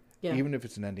 Yeah. Even if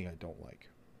it's an ending I don't like.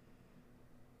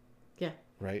 Yeah.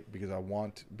 Right? Because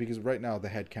right now the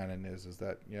headcanon is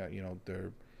that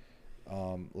they're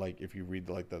like if you read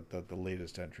like the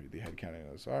latest entry, the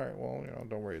headcanon is all right, well,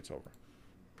 don't worry, it's over.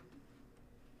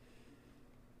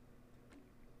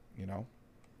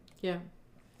 Yeah.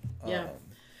 Yeah.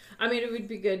 I mean, it would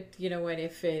be good,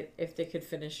 if they could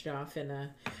finish it off in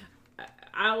a.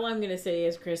 All I'm gonna say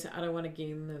is, Chris, I don't want a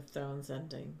Game of Thrones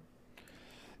ending.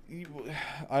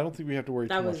 I don't think we have to worry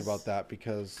too much about that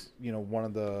because one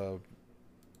of the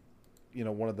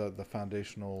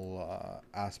foundational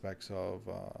aspects of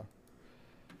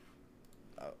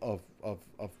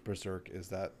Berserk is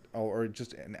that, or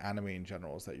just an anime in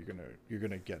general, is that we're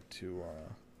gonna get to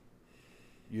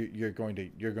the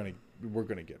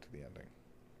ending.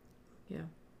 Yeah.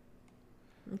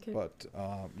 Okay. But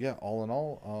yeah, all in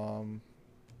all,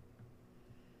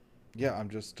 yeah, I'm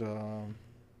just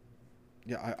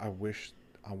yeah, I wish,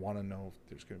 I want to know if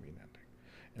there's going to be an ending,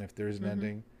 and if there is an Mm-hmm.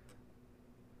 ending,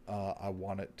 I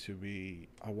want it to be,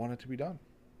 done.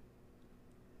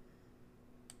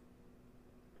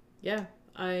 Yeah,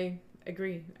 I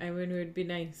agree. I mean, it would be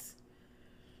nice.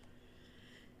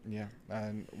 Yeah,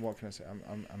 and what can I say?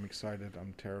 I'm excited.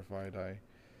 I'm terrified.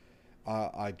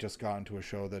 I just got into a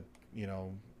show that, you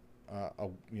know,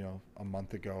 a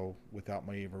month ago, without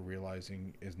my even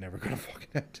realizing, is never gonna fucking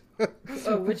end.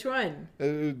 Oh, which one?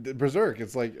 Berserk.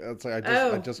 It's like I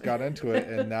Oh. just got into it,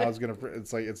 and now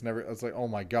it's like it's never. It's like, oh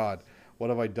my god, what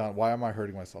have I done? Why am I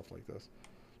hurting myself like this?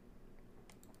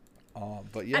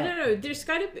 But I yeah, don't know. There's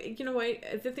got to be, you know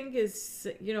what? The thing is,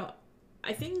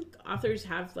 I think authors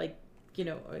have like,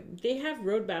 they have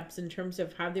roadmaps in terms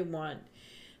of how they want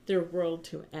their world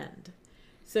to end.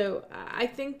 So I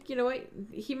think, you know what?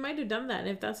 He might have done that. And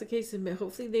if that's the case, then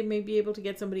hopefully they may be able to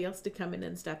get somebody else to come in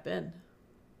and step in.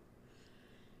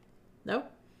 No?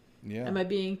 yeah. Am I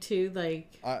being too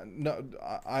like. No,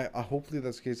 I hopefully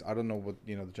that's the case. I don't know what,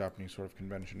 the Japanese sort of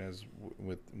convention is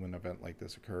with when an event like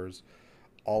this occurs.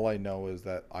 All I know is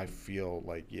that I feel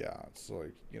like, yeah, it's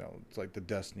like, it's like the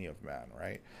destiny of man,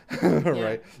 right? Yeah.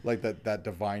 Right, like that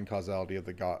divine causality of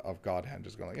the god of Godhand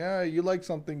just going like, yeah, you like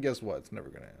something, guess what, it's never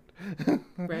gonna end.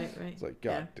 Right, right. It's like,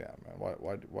 Yeah. god damn,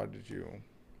 man, why did you,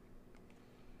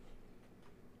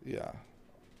 yeah,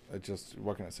 it just,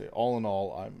 what can I say, all in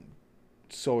all, I'm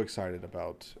so excited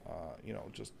about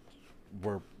just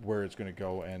where it's gonna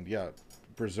go. And yeah,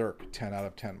 Berserk, 10 out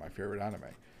of 10, my favorite anime.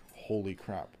 Holy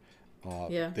crap.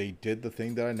 Yeah. They did the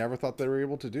thing that I never thought they were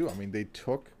able to do. I mean, they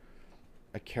took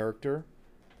a character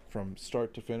from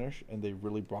start to finish, and they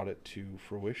really brought it to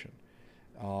fruition.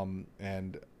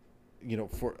 And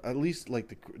for at least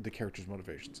like the character's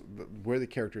motivations, where the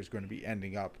character is going to be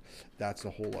ending up, that's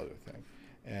a whole other thing.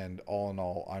 And all in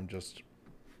all, I'm just,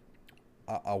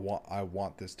 I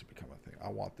want this to become a thing. I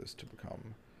want this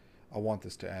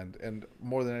to end. And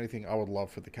more than anything, I would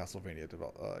love for the Castlevania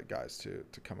guys to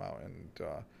come out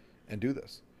and do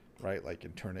this, right? Like,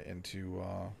 and turn it into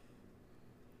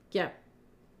Yeah.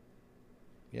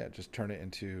 yeah, just turn it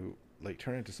into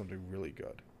something really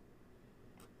good.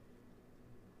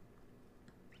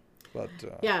 But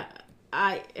Yeah,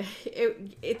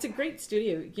 it's a great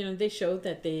studio. They showed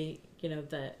that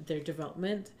that their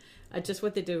development, just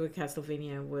what they did with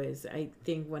Castlevania was, I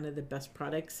think, one of the best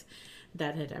products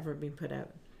that had ever been put out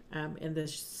in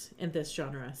this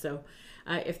genre. So,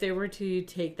 if they were to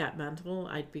take that mantle,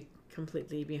 I'd be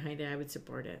completely behind it. I would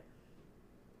support it.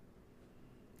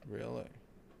 really,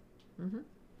 Mm-hmm.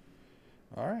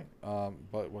 all right.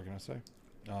 But what can I say?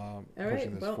 All Pushing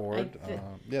right. this Well, forward.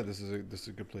 Yeah, this is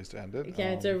a good place to end it.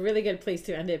 yeah, it's a really good place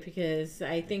to end it because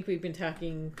I think we've been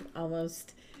talking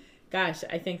almost, gosh,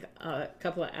 I think a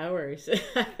couple of hours.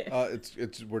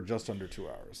 We're just under 2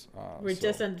 hours. We're so.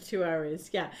 just under 2 hours.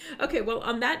 Yeah. Okay. Well,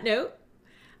 on that note,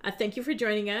 thank you for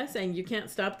joining us. And you can't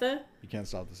stop the. You can't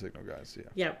stop the signal, guys. Yeah.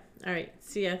 Yep. All right.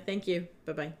 See ya. Thank you.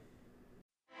 Bye bye.